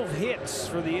 12 hits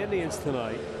for the Indians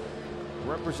tonight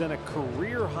represent a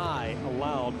career high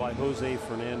allowed by Jose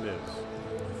Fernandez.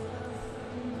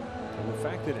 And the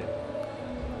fact that it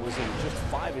was in just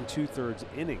 5 2/3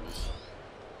 innings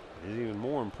is even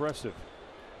more impressive.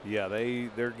 Yeah,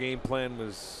 their game plan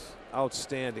was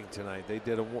outstanding tonight. They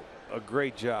did a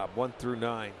great job, 1 through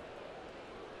 9.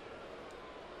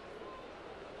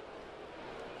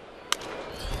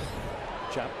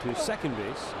 Chop to second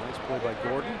base. Nice play by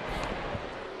Gordon.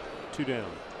 2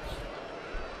 down.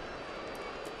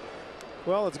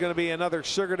 Well, it's going to be another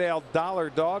Sugardale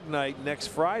Dollar Dog Night next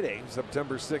Friday,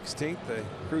 September 16th. A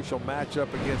crucial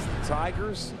matchup against the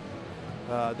Tigers.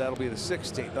 That'll be the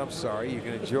 16th. I'm sorry. You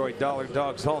can enjoy Dollar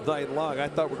Dogs all night long. I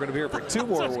thought we were going to be here for 2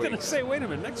 more weeks. I was going to say, wait a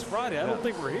minute, next Friday. I don't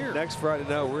think we're here. Next Friday,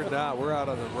 no, we're not. We're out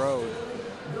on the road.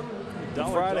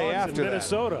 Dollar Friday Dogs after in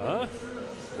Minnesota, that. Huh?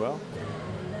 Well,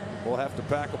 we'll have to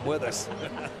pack them with us.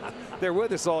 They're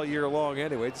with us all year long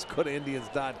anyway. Just go to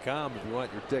Indians.com if you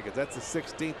want your tickets. That's the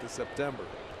 16th of September.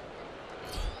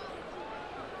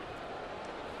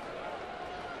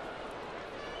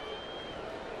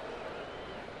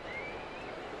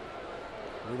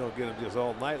 We don't get them just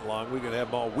all night long. We can have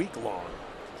them all week long.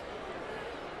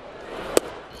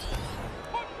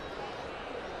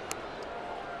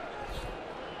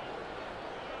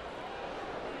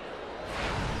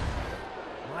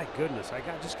 My goodness, I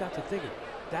just got to thinking.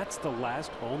 That's the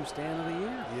last homestand of the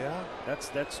year. Yeah.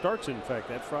 That starts, in fact,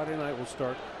 that Friday night will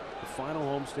start the final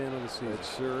homestand of the season. It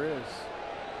sure is.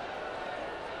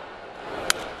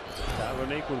 Tyler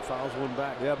Naquin fouls one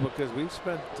back. Yeah, because we've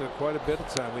spent quite a bit of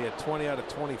time. We had 20 out of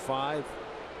 25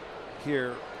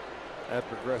 here at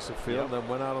Progressive Field, and then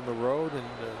went out on the road, and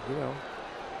you know,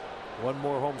 one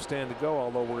more homestand to go.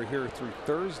 Although we're here through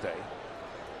Thursday.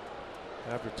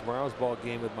 After tomorrow's ball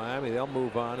game with Miami, they'll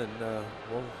move on, and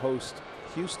we'll host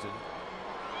Houston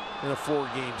in a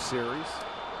 4-game series.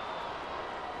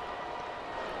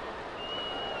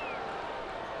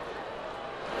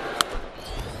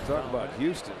 Talk about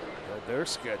Houston, their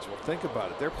schedule. Think about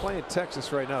it. They're playing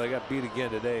Texas right now. They got beat again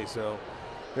today, so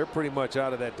they're pretty much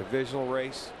out of that divisional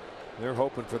race. They're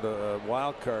hoping for the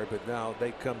wild card, but now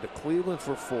they come to Cleveland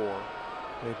for 4.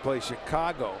 They play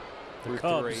Chicago for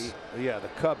 3. Yeah, the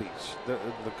Cubbies.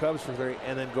 The Cubs for 3,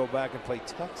 and then go back and play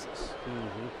Texas.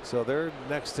 So their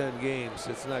next 10 games,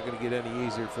 it's not going to get any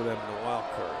easier for them in the wild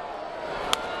card.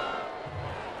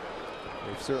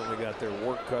 They've certainly got their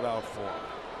work cut out for them.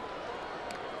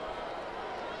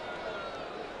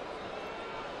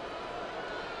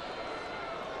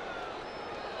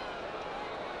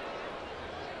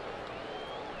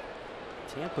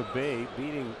 Tampa Bay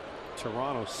beating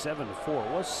Toronto 7-4.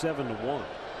 It was 7-1.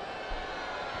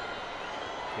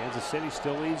 Kansas City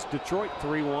still leads Detroit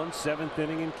 3-1, 7th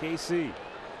inning in KC.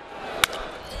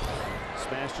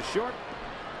 Smash to short.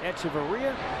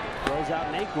 Echeverria throws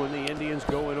out Naquin. The Indians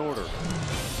go in order.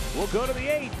 We'll go to the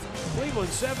 8th. Cleveland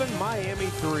 7, Miami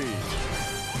 3.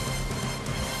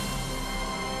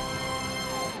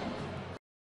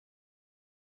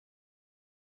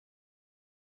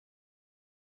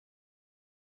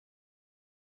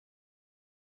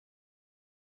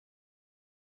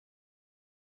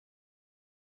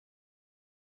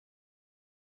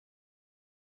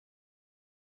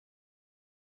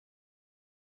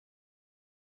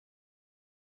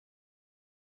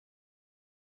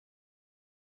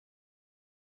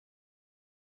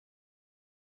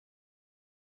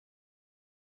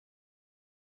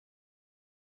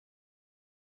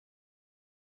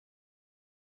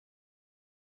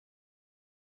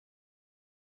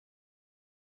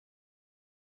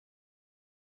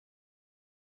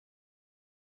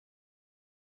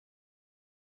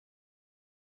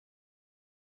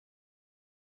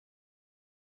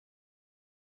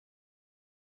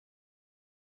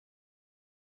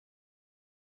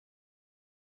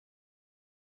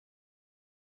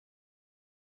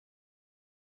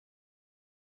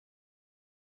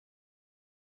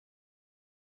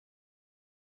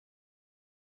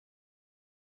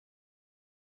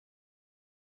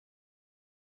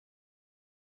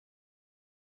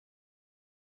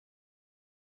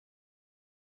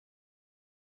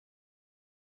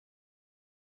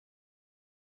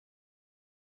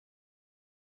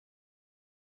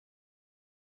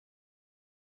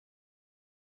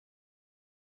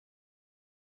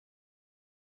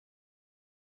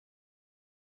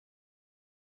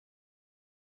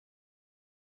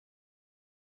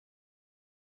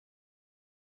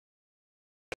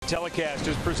 telecast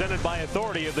is presented by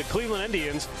authority of the Cleveland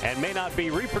Indians and may not be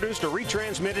reproduced or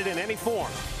retransmitted in any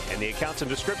form. And the accounts and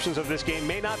descriptions of this game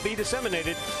may not be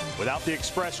disseminated without the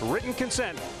express written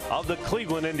consent of the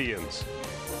Cleveland Indians.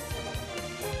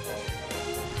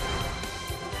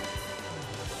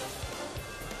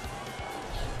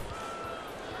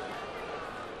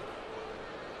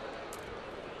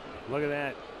 Look at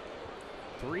that.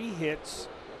 3 hits,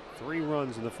 3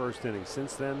 runs in the first inning.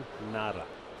 Since then, nada.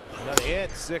 Now he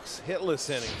had 6 hitless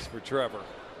innings for Trevor.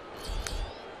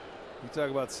 You talk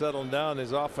about settling down.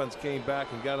 His offense came back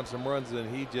and got him some runs,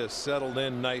 and he just settled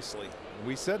in nicely.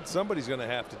 We said somebody's going to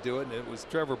have to do it, and it was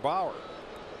Trevor Bauer.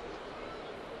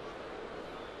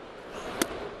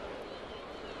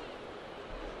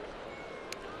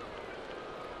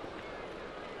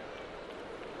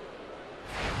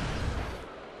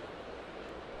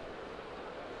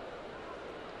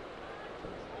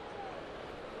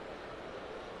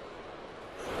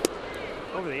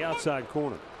 Over the outside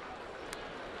corner.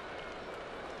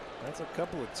 That's a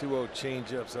couple of 2-0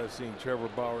 changeups I've seen Trevor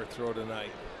Bauer throw tonight.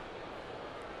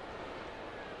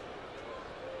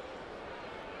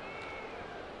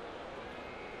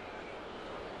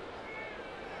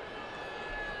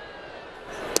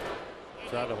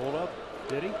 Tried to hold up,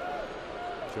 did he?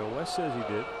 Joe West says he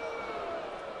did.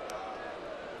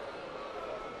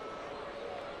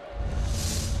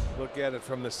 Look at it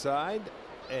from the side,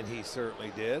 and he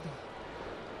certainly did.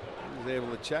 He was able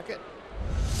to check it.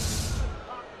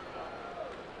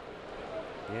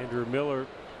 Andrew Miller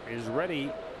is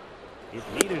ready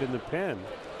if needed in the pen.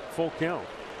 Full count.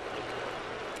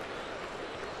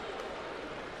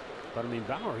 But I mean,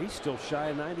 Bauer, he's still shy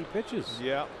of 90 pitches.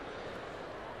 Yeah.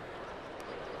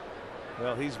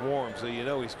 Well, he's warm, so you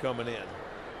know he's coming in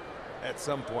at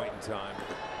some point in time.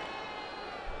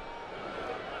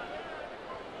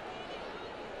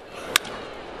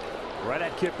 Right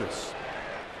at Kipnis.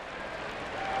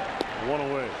 1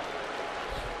 away.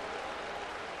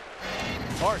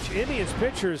 Arch, Indians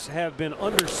pitchers have been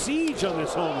under siege on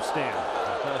this homestand.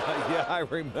 Yeah, I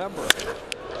remember.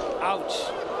 Ouch.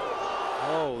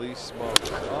 Holy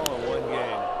smokes. All in one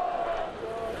game.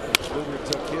 Luger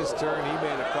took his turn. He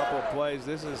made a couple of plays.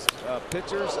 This is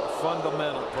pitcher's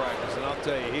fundamental practice, and I'll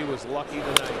tell you, he was lucky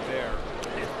tonight there.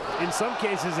 In some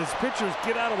cases, it's pitchers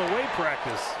get out of the way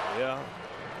practice. Yeah.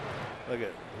 Look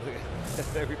at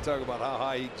they were talking about how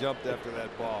high he jumped after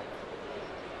that ball.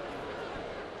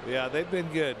 Yeah, they've been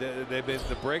good.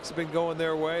 The breaks have been going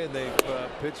their way, and they've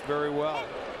pitched very well.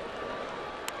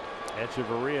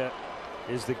 Echeverria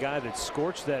is the guy that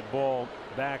scorched that ball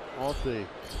back off the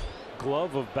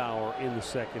glove of Bauer in the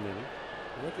second inning.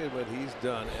 Look at what he's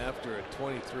done after a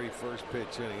 23 first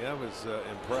pitch inning. That was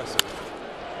impressive.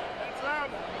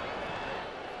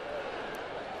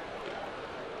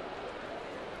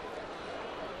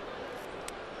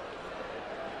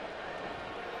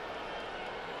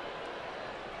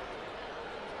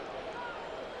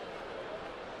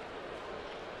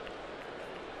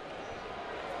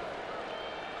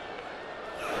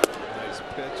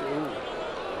 Pitch. Ooh.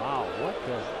 Wow, what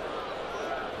the?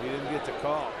 He didn't get the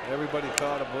call. Everybody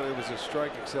thought it was a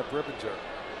strike except Rippinger.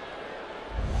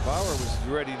 Bauer was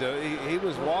ready to. He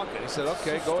was walking. He said,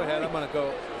 "Okay, go ahead. I'm going to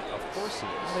go." Of course he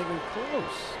is. Not even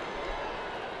close.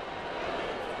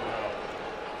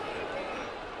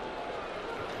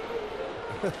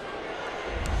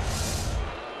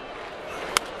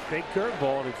 Big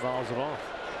curveball, and he fouls it off.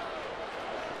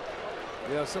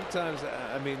 Yeah, sometimes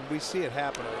I mean we see it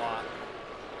happen a lot.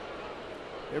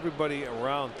 Everybody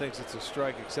around thinks it's a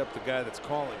strike except the guy that's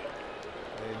calling it,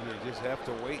 and you just have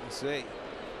to wait and see.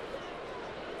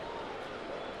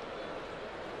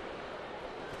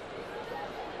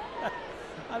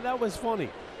 That was funny.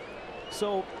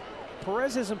 So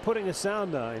Perez isn't putting a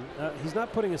sound on. He's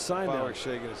not putting a sign down. Bauer's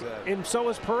shaking his head. And so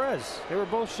is Perez. They were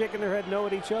both shaking their head no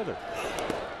at each other.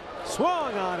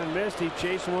 Swung on and missed. He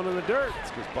chased one in the dirt.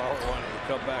 It's because Bauer wanted to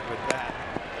come back with that.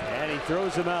 And he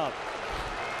throws him out.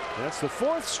 That's the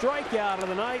 4th strikeout of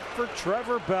the night for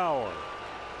Trevor Bauer.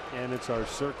 And it's our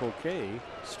Circle K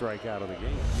strikeout of the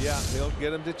game. Yeah, he'll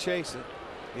get him to chase it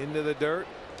into the dirt.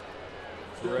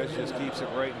 Perez just keeps it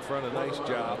right in front. A nice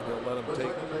job. He'll let him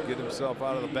get himself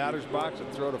out of the batter's box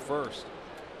and throw to first.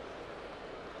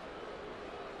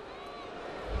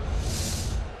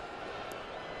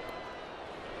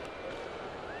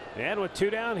 And with 2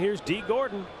 down, here's D.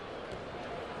 Gordon.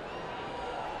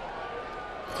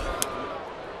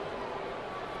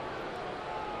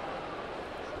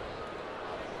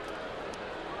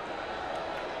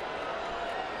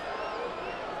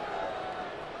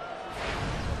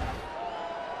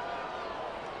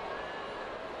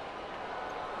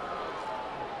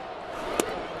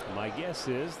 guess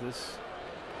is this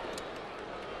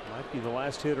might be the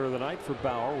last hitter of the night for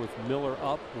Bauer, with Miller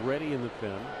up, ready in the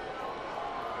pen.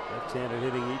 Left-handed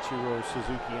hitting Ichiro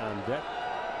Suzuki on deck.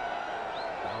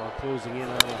 Bauer closing in on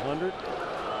 100.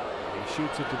 And he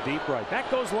shoots it to deep right.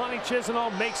 Back goes Lonnie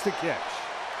Chisenhall, makes the catch.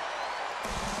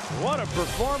 What a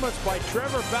performance by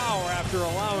Trevor Bauer after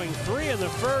allowing 3 in the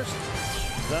first.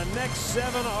 The next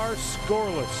 7 are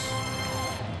scoreless.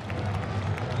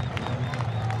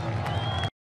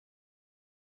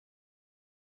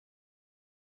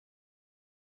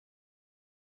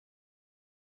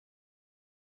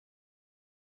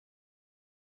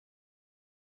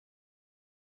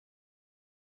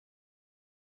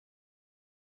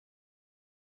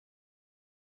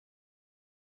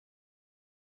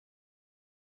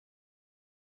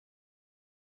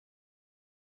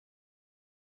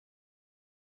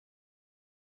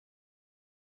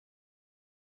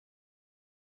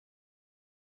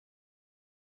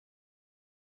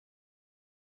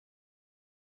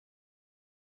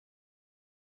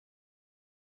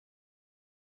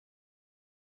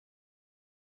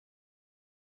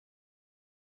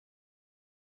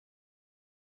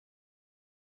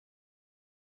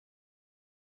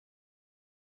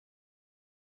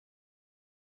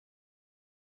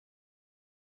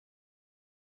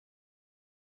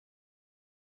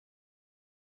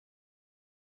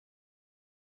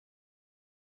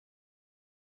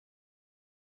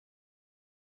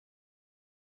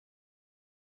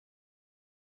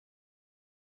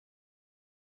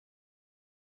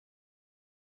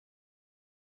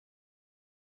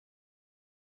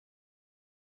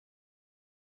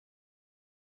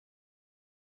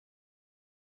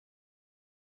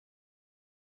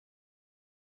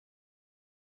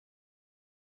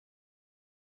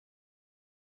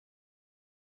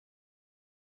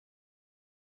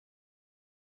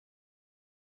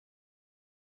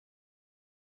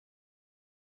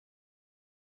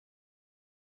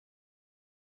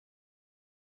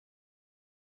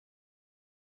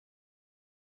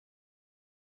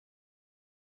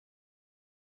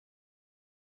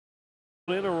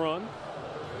 In a run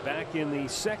back in the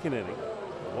second inning,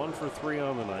 1 for 3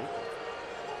 on the night.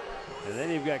 And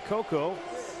then you've got Coco.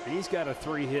 He's got a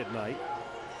 3-hit night,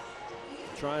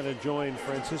 trying to join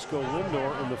Francisco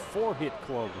Lindor in the 4-hit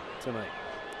club tonight.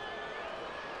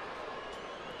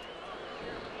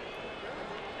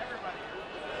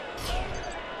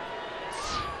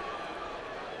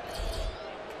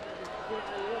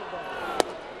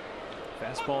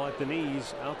 Fastball at the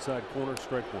knees, outside corner,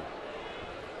 strike 1.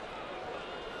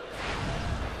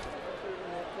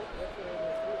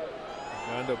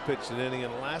 Rondo pitched an inning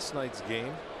in last night's game.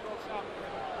 He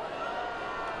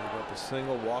got the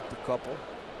single, walked a couple.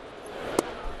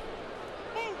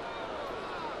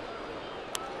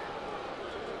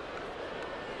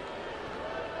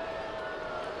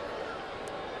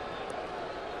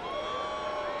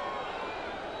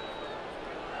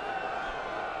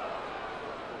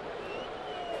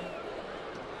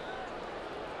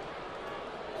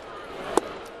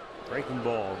 Breaking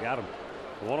ball, got him.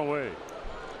 1 away.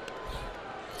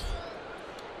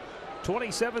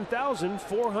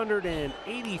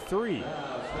 27,483 the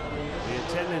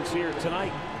attendance here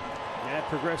tonight at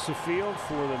Progressive Field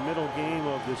for the middle game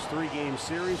of this 3-game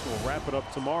series. We'll wrap it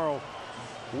up tomorrow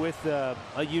with a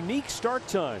unique start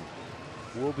time.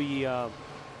 We'll be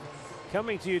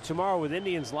coming to you tomorrow with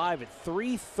Indians Live at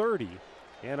 3:30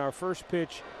 and our first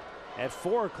pitch at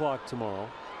 4 o'clock tomorrow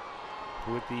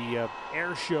with the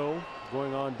air show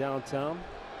going on downtown.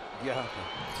 Yeah.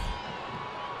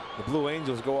 The Blue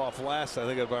Angels go off last, I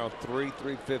think, at around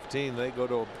 3:15. They go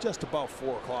to just about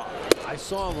 4 o'clock. I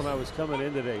saw them when I was coming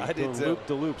in today. I did too.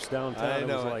 Loop-de-loops downtown. I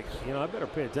know. It was like, I better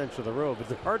pay attention to the road, but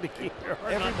they're hard to keep.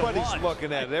 Everybody's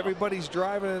looking at it. Everybody's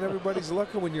driving and everybody's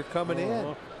looking when you're coming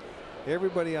in.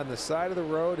 Everybody on the side of the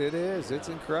road. It is. It's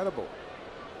incredible.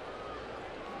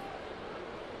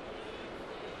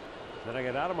 Then I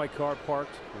got out of my car,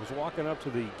 parked. I was walking up to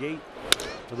the gate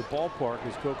to the ballpark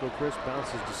as Coco Crisp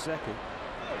bounces to second.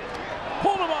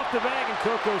 Pulled him off the bag and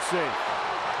Coco safe.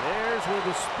 There's where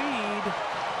the speed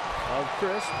of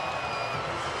Crisp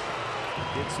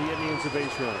gets the Indians a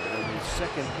base runner. And the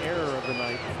second error of the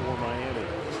night for Miami.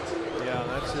 Yeah,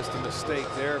 that's just a mistake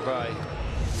there by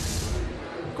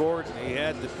Gordon. He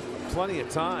had plenty of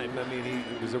time. I mean,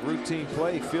 it was a routine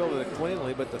play. He fielded it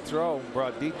cleanly, but the throw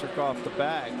brought Dietrich off the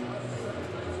bag.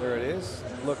 There it is.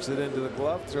 Looks it into the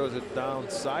glove, throws it down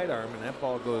sidearm, and that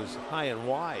ball goes high and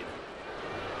wide.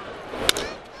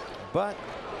 But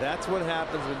that's what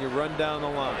happens when you run down the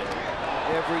line.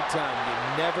 Every time.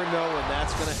 You never know when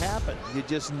that's going to happen. You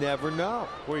just never know.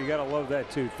 Boy, you got to love that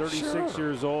too. 36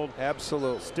 years old.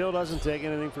 Absolutely. Still doesn't take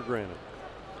anything for granted.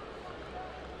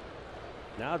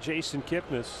 Now Jason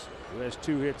Kipnis, who has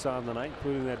 2 hits on the night,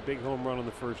 including that big home run in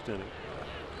the first inning.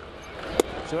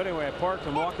 So anyway, I parked.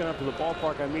 I'm walking up to the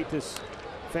ballpark. I meet this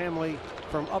family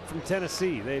from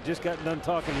Tennessee. They had just gotten done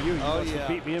talking to you. You must have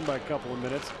beat me in by a couple of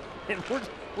minutes. And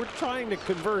we're trying to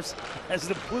converse as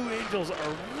the Blue Angels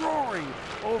are roaring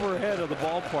overhead of the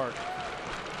ballpark.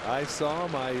 I saw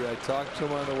them. I talked to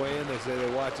them on the way in. They say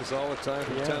they watch us all the time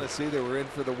from Tennessee. They were in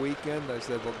for the weekend. I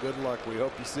said, well, good luck. We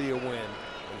hope you see a win.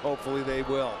 And hopefully they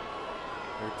will.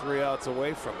 They're 3 outs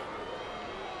away from it.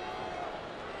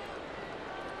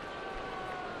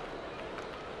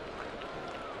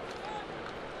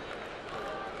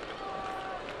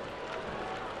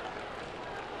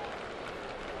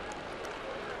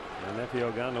 Nephi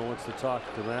Ogando wants to talk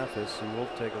to Mathis, and we'll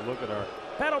take a look at our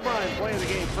Pat O'Brien playing the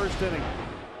game. First inning.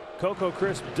 Coco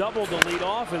Crisp doubled the lead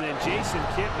off, and then Jason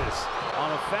Kipnis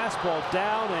on a fastball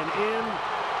down and in,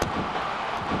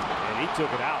 and he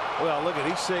took it out. Well, look at,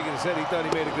 he's shaking his head. He thought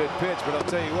he made a good pitch, but I'll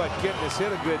tell you what, Kipnis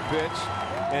hit a good pitch,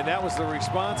 and that was the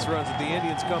response runs that the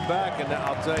Indians come back. And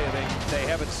I'll tell you, they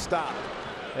haven't stopped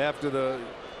after the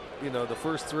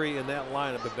first 3 in that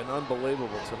lineup have been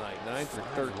unbelievable tonight. 9 for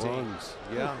 13. Runs.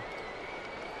 Yeah.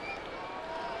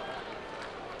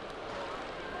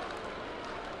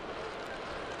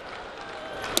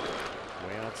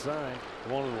 Way outside.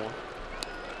 1-1.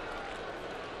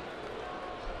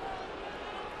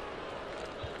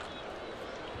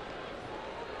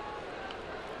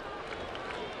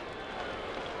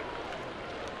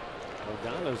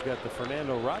 O'Donnell's got the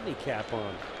Fernando Rodney cap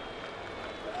on.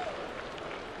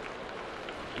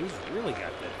 He's really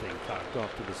got that thing cocked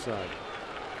off to the side.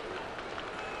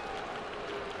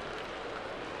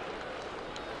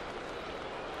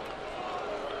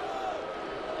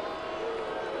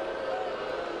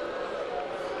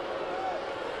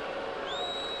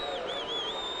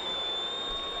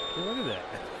 Look at that.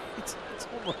 It's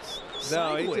almost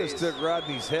sideways. No, he just took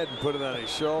Rodney's head and put it on his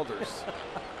shoulders.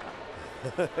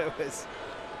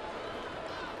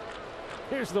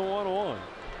 Here's the 1-1.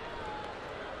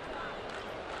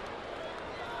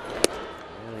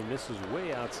 And he misses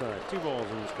way outside. 2 balls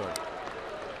in this card.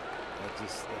 I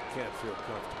can't feel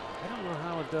comfortable. I don't know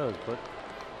how it does, but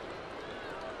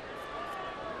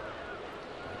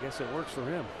I guess it works for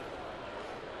him.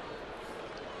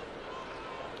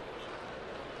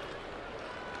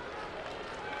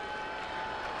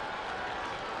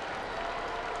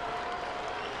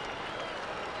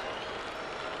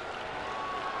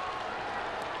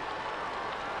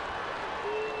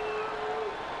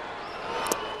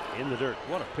 In the dirt.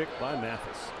 What a pick by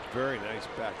Mathis. Very nice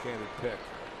backhanded pick.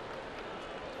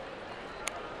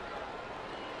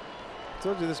 I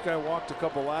told you this guy walked a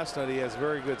couple last night. He has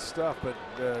very good stuff, but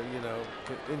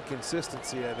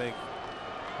inconsistency, I think,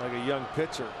 like a young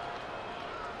pitcher.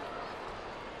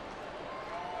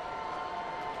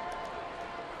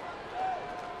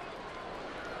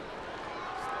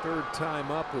 Third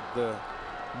time up with the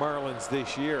Marlins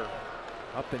this year.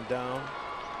 Up and down.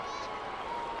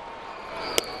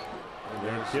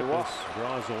 And Kipnis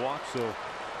draws a walk. So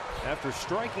after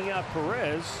striking out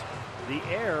Perez, the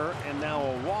error, and now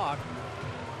a walk.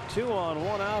 2 on,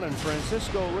 1 out, and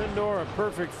Francisco Lindor a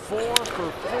perfect 4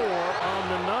 for 4 on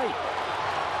the night.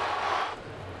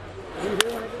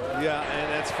 Yeah,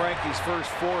 and that's Frankie's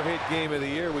first 4-hit game of the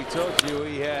year. We told you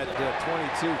he had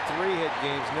 22 3-hit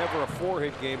games, never a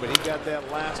 4-hit game, but he got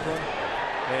that last one,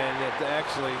 and it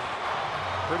actually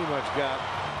pretty much got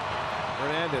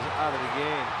Hernandez out of the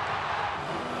game.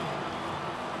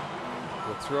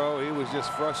 The throw, he was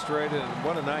just frustrated, and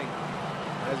what a night.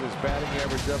 Has his batting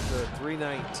average up to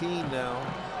 .319 now.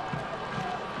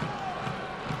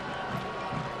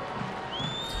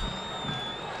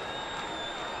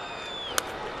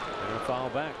 And a foul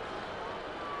back.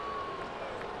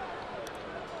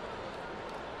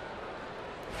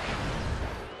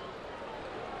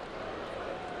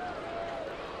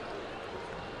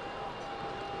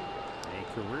 A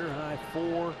career-high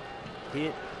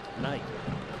 4-hit night.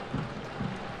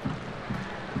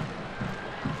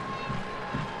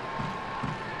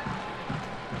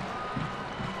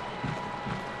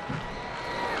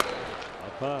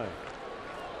 High.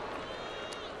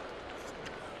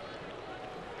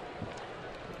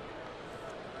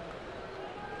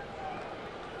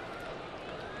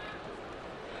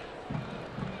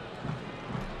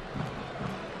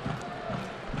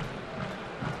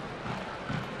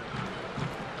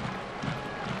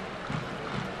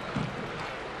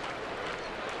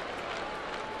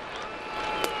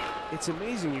 It's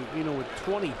amazing, you know, with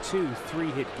 22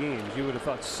 3-hit games, you would have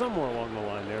thought somewhere along the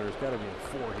line there's got to be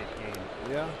a 4-hit game.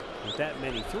 Yeah. With that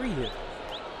many 3-hit.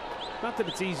 Not that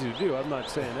it's easy to do. I'm not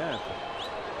saying that.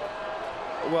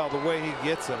 But. Well, the way he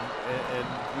gets them and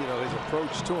you know, his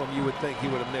approach to him, you would think he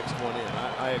would have mixed one in.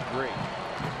 I agree.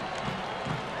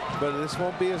 But this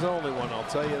won't be his only one, I'll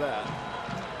tell you that.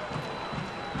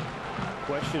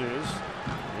 Question is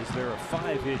there a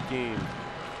 5-hit game?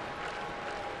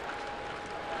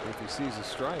 If he sees a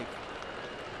strike.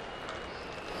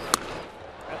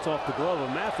 That's off the glove of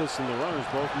Mathis, and the runners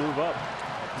both move up.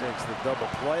 Takes the double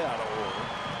play out of order.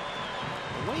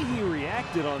 The way he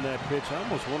reacted on that pitch, I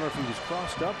almost wonder if he was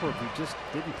crossed up or if he just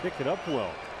didn't pick it up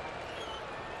well.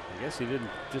 I guess he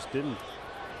just didn't.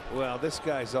 Well, this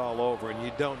guy's all over, and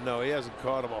you don't know. He hasn't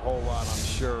caught him a whole lot, I'm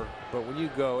sure. But when you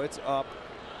go, it's up,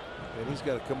 and he's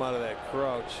got to come out of that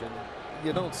crouch, and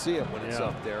you don't see it when it's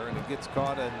up there, and it gets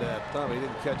caught in that thumb. He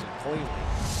didn't catch it cleanly.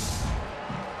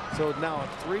 So now a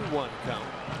 3-1 count.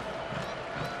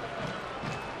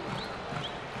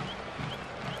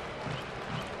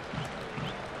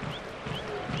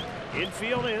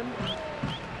 Infield in.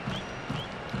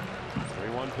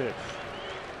 3-1 pitch.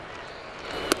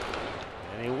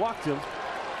 And he walked him.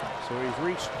 So he's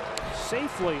reached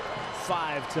safely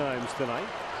 5 times tonight.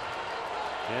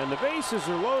 And the bases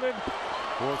are loaded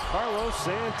for Carlos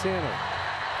Santana.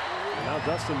 And now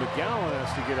Dustin McGowan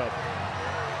has to get up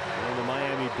in the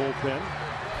Miami bullpen.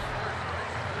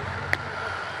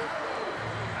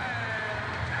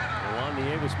 Juan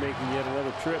Nieves making yet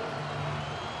another trip.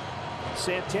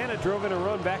 Santana drove in a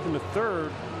run back in the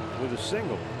 3rd with a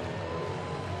single.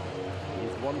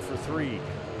 He's 1 for 3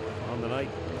 on the night.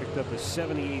 Picked up his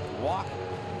 78th walk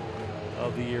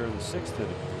of the year in the 6th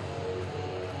inning.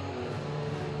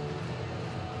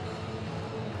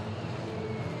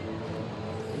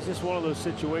 It's just one of those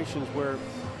situations where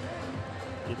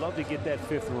you'd love to get that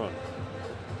 5th run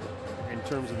in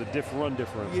terms of the run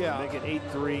differential. Yeah. Make it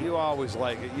 8-3. You always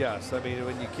like it, yes. I mean,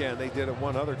 when you can. They did it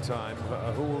one other time.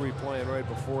 Who were we playing right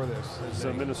before this? It's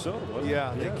Minnesota, wasn't it?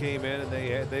 Yeah, they came in and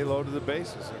they loaded the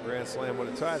bases. A grand slam would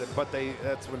have tied it. But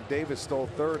that's when Davis stole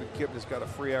 3rd and Kipnis got a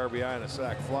free RBI and a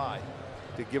sac fly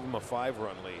to give him a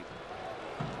 5-run lead.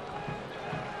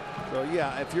 So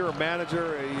yeah, if you're a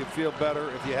manager, you feel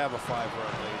better if you have a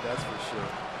 5-run lead. That's for sure.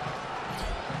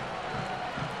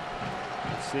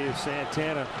 Let's see if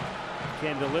Santana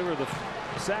can deliver the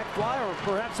sac fly or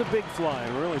perhaps a big fly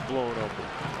and really blow it open.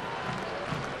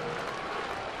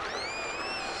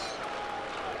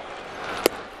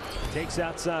 Takes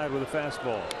outside with a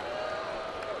fastball.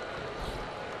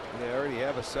 They already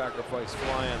have a sacrifice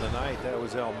fly on the night. That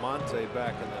was Almonte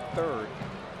back in the 3rd.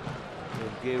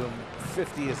 And gave him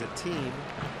 50 as a team.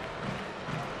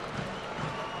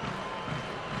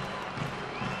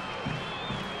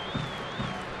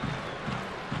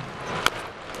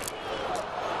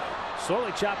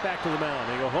 Slowly chopped back to the mound.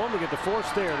 They go home to get the force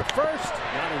there. The first,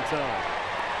 not in time.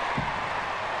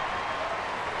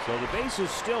 So the base is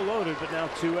still loaded, but now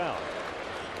 2 out.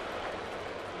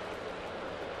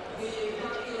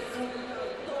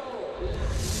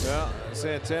 Yeah,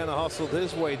 Santana hustled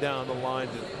his way down the line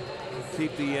to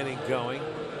keep the inning going.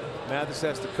 Mathis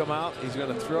has to come out. He's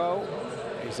going to throw.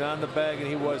 He's on the bag, and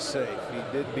he was safe. He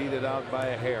did beat it out by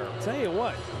a hair. Tell you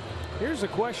what. Here's a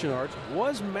question, Arch.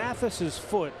 Was Mathis's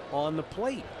foot on the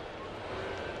plate?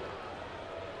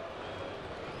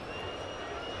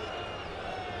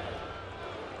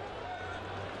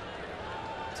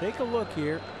 Take a look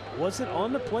here. Was it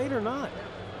on the plate or not?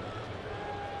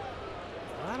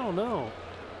 I don't know.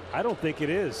 I don't think it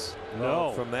is.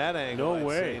 No. From that angle, no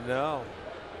way. I'd say no.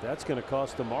 That's going to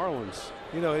cost the Marlins.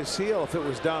 You know, his heel, if it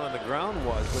was down on the ground,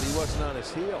 was, but he wasn't on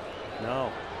his heel.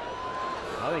 No.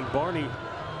 I think Barney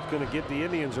going to get the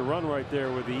Indians a run right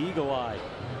there with the eagle eye.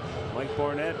 Mike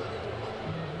Barnett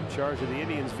in charge of the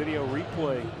Indians video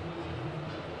replay.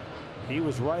 He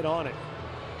was right on it.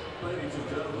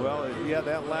 Well, yeah,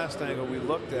 that last angle we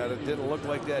looked at, it didn't look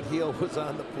like that heel was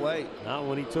on the plate. Not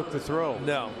when he took the throw.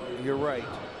 No, you're right.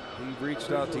 He reached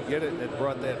out to get it and it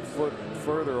brought that foot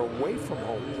further away from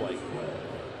home plate.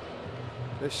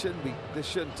 This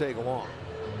shouldn't take long.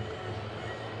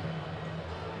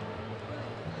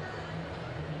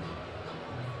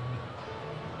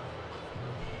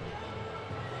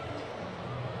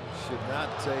 Should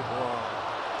not take long.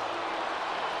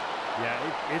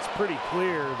 Yeah, it's pretty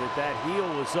clear that that heel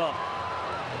was up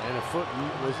and the foot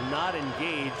was not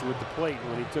engaged with the plate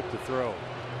when he took the throw.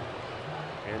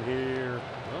 And here,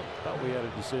 well, thought we had a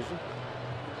decision.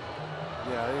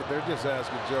 Yeah, they're just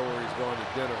asking Joe where he's going to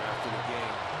dinner after the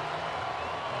game.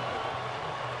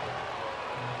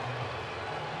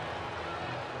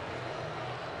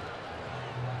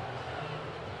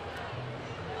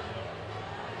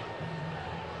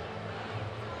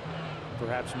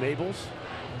 perhaps Mabel's.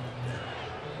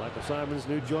 Michael Simon's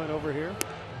new joint over here.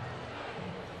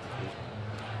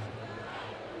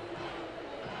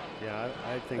 Yeah,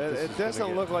 I think it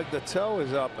doesn't look like the toe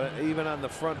is up, even on the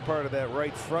front part of that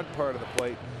right front part of the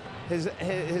plate.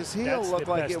 His heel looked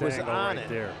like it was on it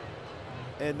there.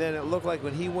 And then it looked like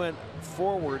when he went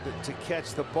forward to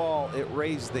catch the ball, it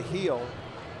raised the heel,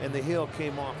 and the heel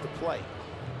came off the plate.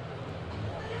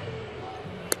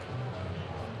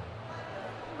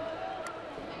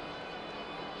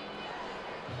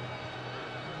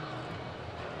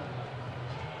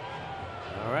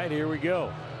 All right, here we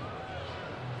go.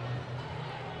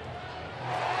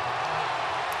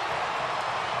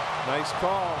 Nice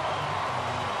call.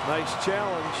 Nice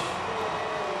challenge.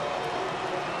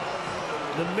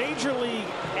 The major league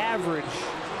average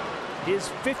is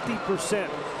 50%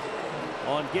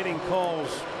 on getting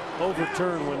calls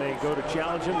overturned when they go to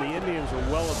challenge him. The Indians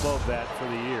are well above that for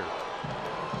the year.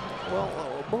 Well,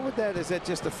 what would that? Is that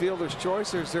just a fielder's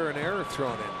choice, or is there an error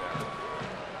thrown in there?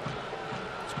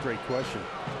 It's a great question.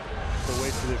 So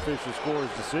wait for the official score's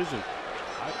decision.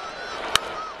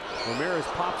 Ramirez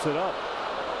pops it up.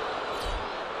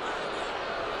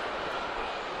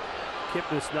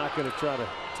 Kipnis not going to try to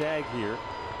tag here,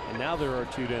 and now there are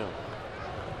 2 down.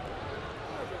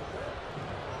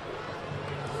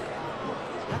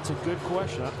 That's a good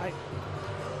question.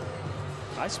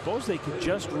 I suppose they could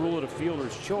just rule it a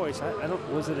fielder's choice. I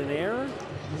don't. Was it an error?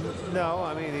 No,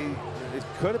 I mean it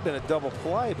could have been a double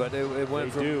play, but it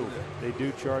went. They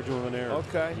do charge him with an error.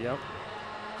 Okay. Yep.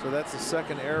 So that's the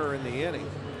second error in the inning.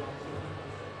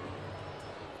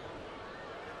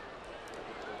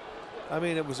 I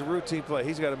mean, it was a routine play.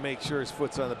 He's got to make sure his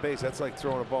foot's on the base. That's like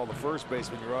throwing a ball to first base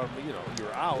when you're out. You know,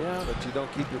 you're out, yeah, but you don't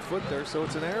keep your foot there, so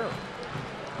it's an error.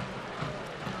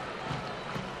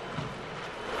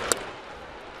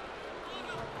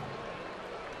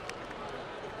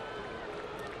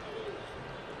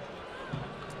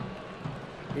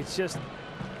 It's just,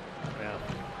 yeah.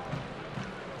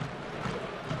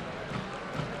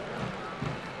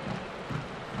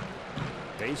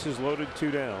 Bases loaded,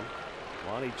 2 down.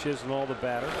 Lonnie Chisenhall, the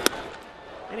batter.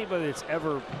 Anybody that's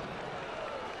ever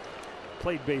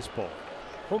played baseball,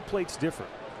 home plate's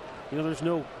different. You know,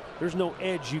 there's no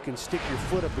edge you can stick your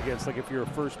foot up against, like if you're a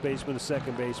first baseman, a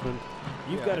second baseman.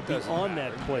 You've got to be on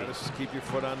that plate. Just keep your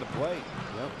foot on the plate.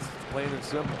 Yep. It's plain and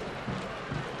simple.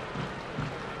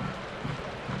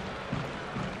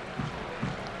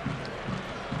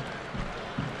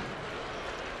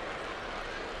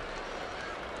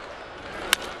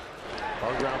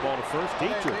 Ground ball to first.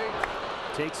 Dietrich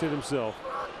takes it himself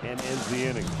and ends the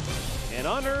inning. An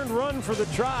unearned run for the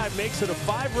Tribe makes it a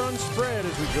 5-run spread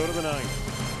as we go to the 9th.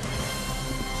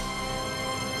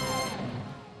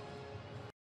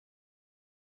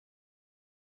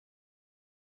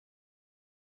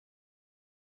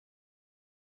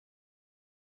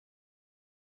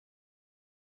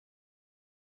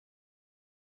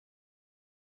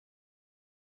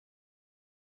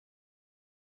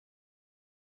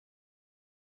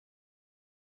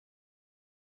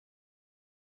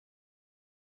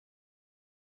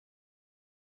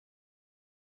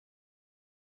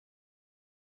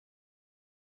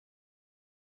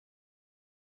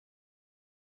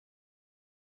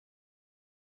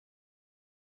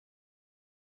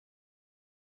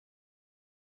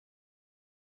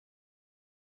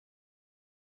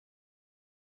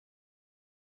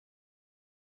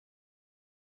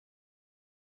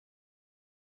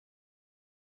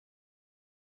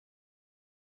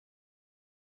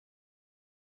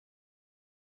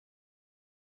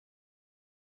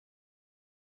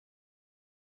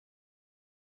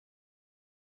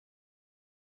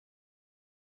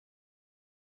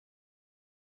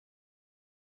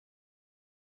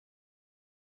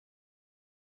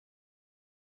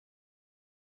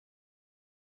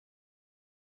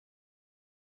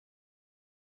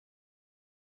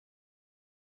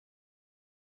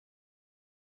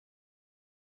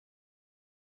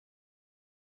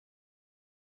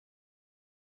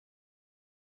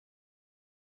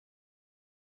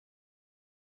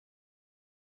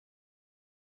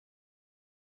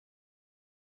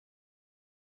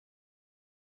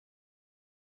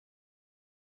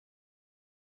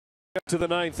 To the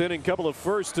 9th inning, couple of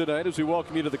firsts tonight as we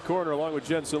welcome you to the corner along with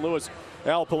Jensen Lewis,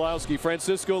 Al Pulowski.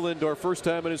 Francisco Lindor, first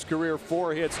time in his career,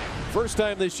 4 hits. First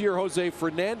time this year, Jose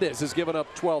Fernandez has given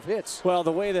up 12 hits. Well,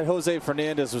 the way that Jose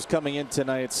Fernandez was coming in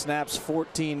tonight snaps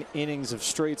 14 innings of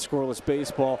straight scoreless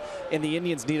baseball, and the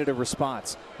Indians needed a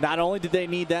response. Not only did they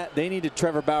need that, they needed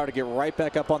Trevor Bauer to get right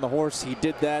back up on the horse. He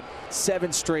did that.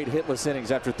 7 straight hitless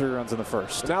innings after 3 runs in the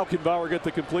first. Now can Bauer get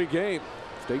the complete game?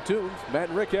 Stay tuned. Matt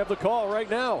and Rick have the call right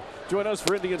now. Join us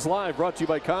for Indians Live, brought to you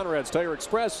by Conrad's Tire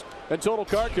Express and Total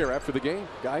Car Care after the game,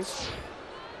 guys.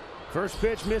 First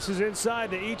pitch misses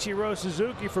inside to Ichiro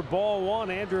Suzuki for ball one.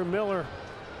 Andrew Miller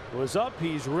was up.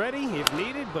 He's ready if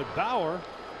needed, but Bauer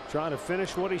trying to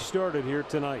finish what he started here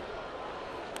tonight.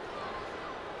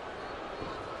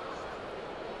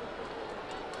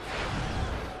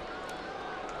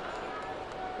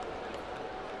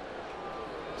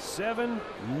 Seven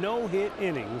no-hit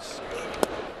innings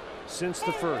since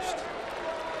the first.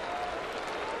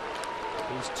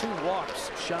 He's 2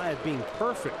 walks shy of being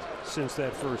perfect since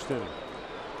that first inning.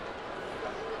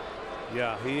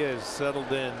 Yeah, he has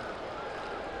settled in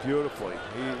beautifully.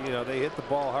 They hit the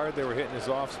ball hard. They were hitting his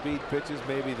off-speed pitches.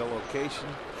 Maybe the location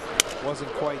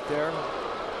wasn't quite there.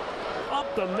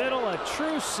 Up the middle, a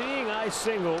true seeing eye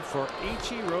single for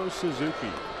Ichiro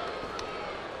Suzuki.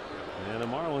 And the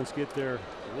Marlins get their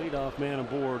leadoff man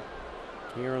aboard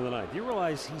here in the ninth. You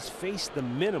realize he's faced the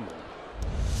minimum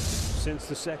since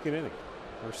the second inning,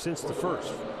 or since the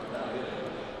first.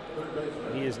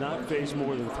 He has not faced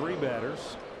more than 3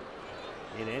 batters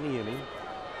in any inning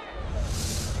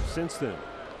since then.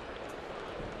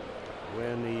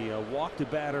 When he walked a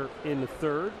batter in the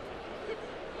third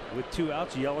with 2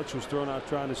 outs, Yelich was thrown out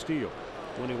trying to steal.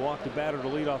 When he walked a batter to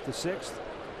lead off the 6th,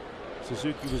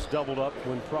 Suzuki was doubled up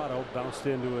when Prado bounced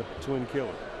into a twin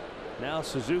killer. Now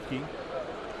Suzuki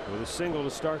with a single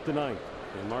to start the 9th,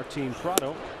 and Martin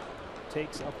Prado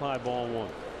takes up high ball 1.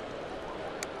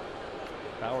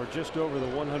 Bauer just over the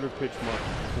 100 pitch mark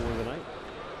for the night.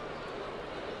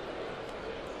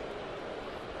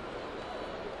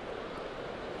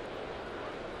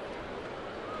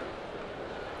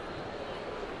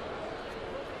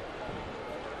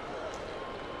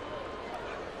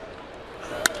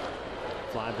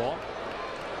 Fly ball.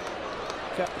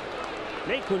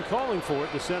 Naquin calling for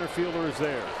it. The center fielder is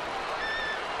there.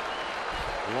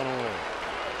 1 away.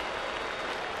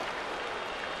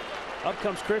 Up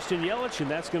comes Christian Yelich,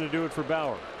 and that's going to do it for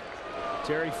Bauer.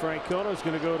 Terry Francona is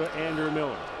going to go to Andrew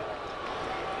Miller.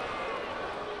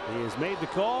 He has made the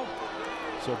call,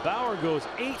 so Bauer goes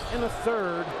 8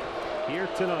 1/3 here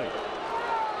tonight.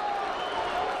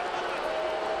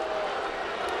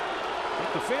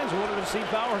 The fans wanted to see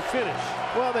Bauer finish.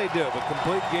 Well, they do, but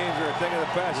complete games are a thing of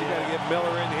the past. You got to get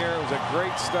Miller in here. It was a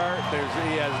great start.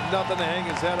 He has nothing to hang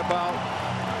his head about.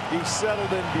 He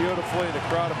settled in beautifully. The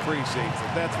crowd appreciates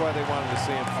it. That's why they wanted to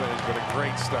see him finish, but a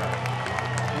great start.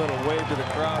 A little wave to the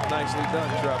crowd. Nicely done,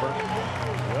 Trevor.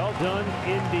 Well done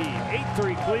indeed.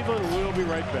 8-3 Cleveland. We'll be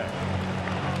right back.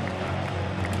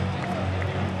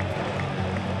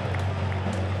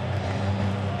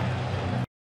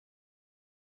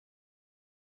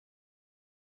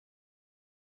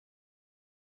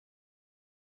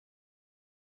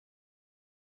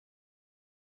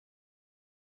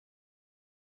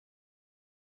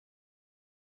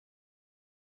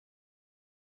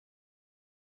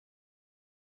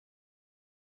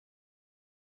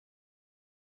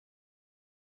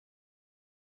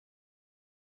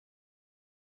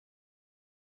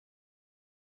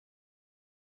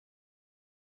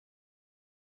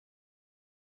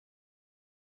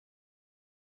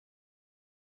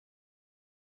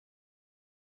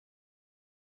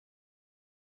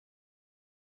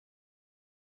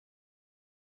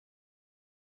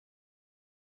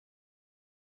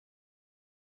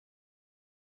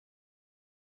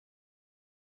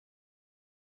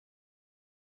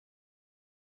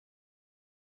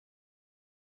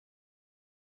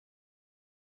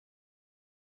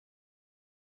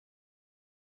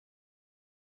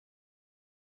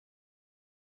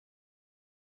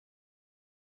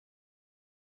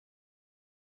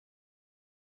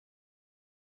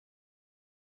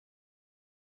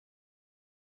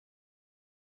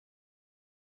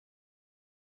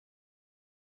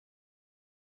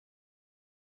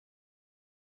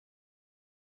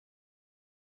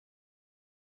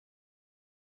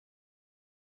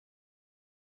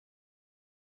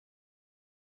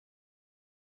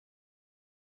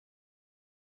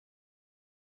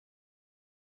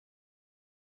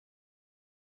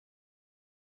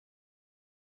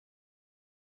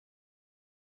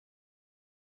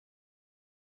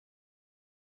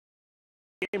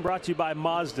 Game brought to you by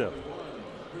Mazda.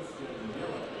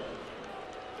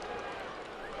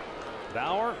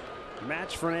 Bauer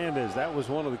matched Fernandez. That was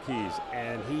one of the keys,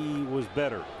 and he was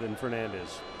better than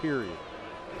Fernandez, period.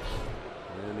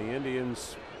 And the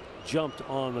Indians jumped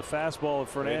on the fastball of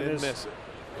Fernandez. They didn't miss it.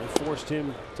 They forced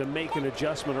him to make an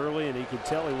adjustment early, and he could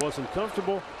tell he wasn't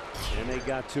comfortable, and they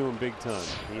got to him big time.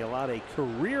 He allowed a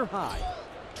career high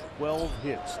 12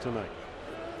 hits tonight.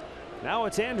 Now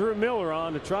it's Andrew Miller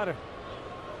on to try to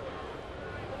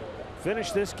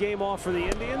finish this game off for the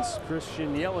Indians.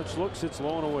 Christian Yelich looks, it's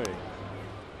low and away.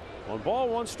 1 ball,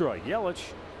 1 strike.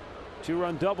 Yelich,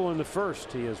 2-run double in the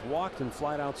first. He has walked and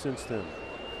flied out since then.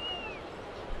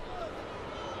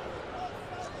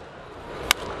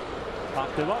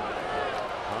 Popped him up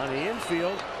on the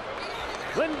infield.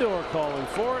 Lindor calling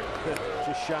for it, but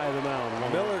just shy of the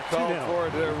mound. Miller called for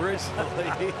it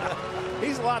originally.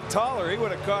 He's a lot taller. He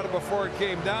would have caught it before it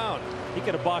came down. He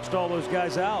could have boxed all those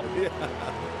guys out. Yeah.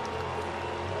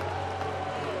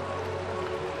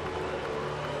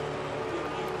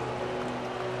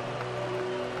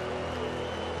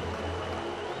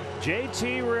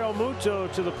 JT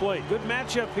Realmuto to the plate. Good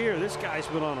matchup here. This guy's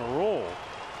been on a roll.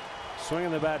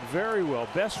 Swinging the bat very well.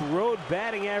 Best road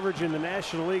batting average in the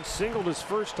National League. Singled his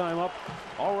first time up.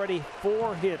 Already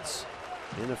 4 hits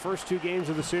in the first 2 games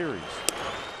of the series.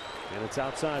 And it's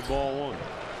outside, ball 1.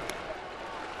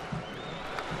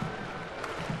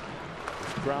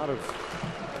 This crowd of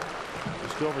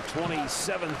just over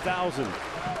 27,000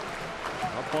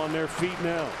 up on their feet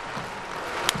now.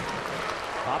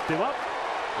 Popped him up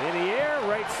in the air,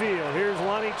 right field. Here's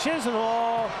Lonnie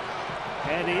Chisenhall.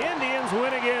 And the Indians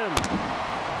win again.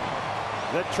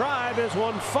 The Tribe has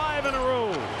won 5 in a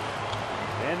row.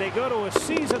 And they go to a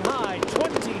season high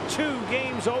 22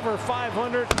 games over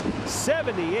 500,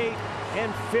 78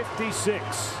 and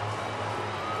 56.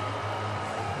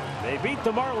 They beat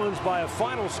the Marlins by a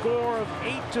final score of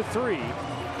 8-3.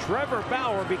 Trevor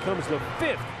Bauer becomes the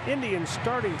 5th Indians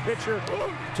starting pitcher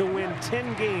to win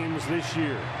 10 games this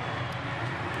year.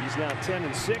 He's now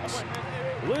 10-6.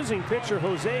 Losing pitcher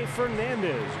Jose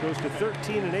Fernandez goes to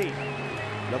 13-8.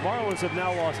 The Marlins have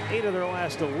now lost 8 of their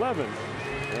last 11,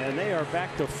 and they are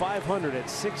back to 500 at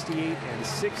 68 and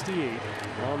 68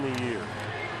 on the year.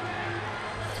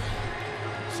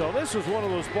 So this was one of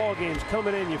those ball games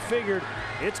coming in. You figured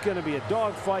it's going to be a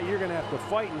dogfight. You're going to have to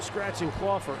fight and scratch and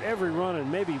claw for every run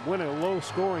and maybe win a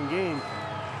low-scoring game.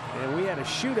 And we had a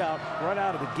shootout right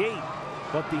out of the gate.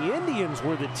 But the Indians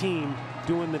were the team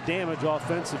doing the damage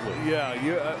offensively. Yeah,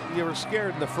 you were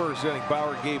scared in the first inning.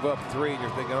 Bauer gave up 3, and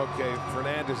you're thinking, okay,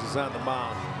 Fernandez is on the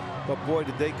mound. But boy,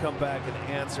 did they come back and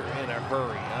answer in a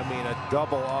hurry. I mean, a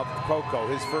double off Coco.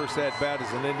 His first at bat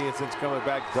as an Indian since coming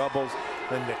back, doubles.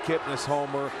 Then the Kipnis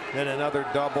homer, then another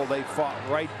double. They fought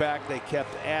right back. They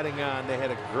kept adding on. They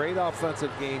had a great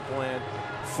offensive game plan.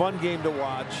 Fun game to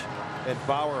watch. And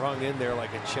Bauer hung in there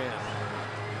like a champ.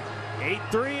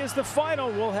 8-3 is the final.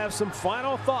 We'll have some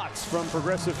final thoughts from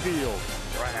Progressive Field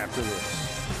right after this.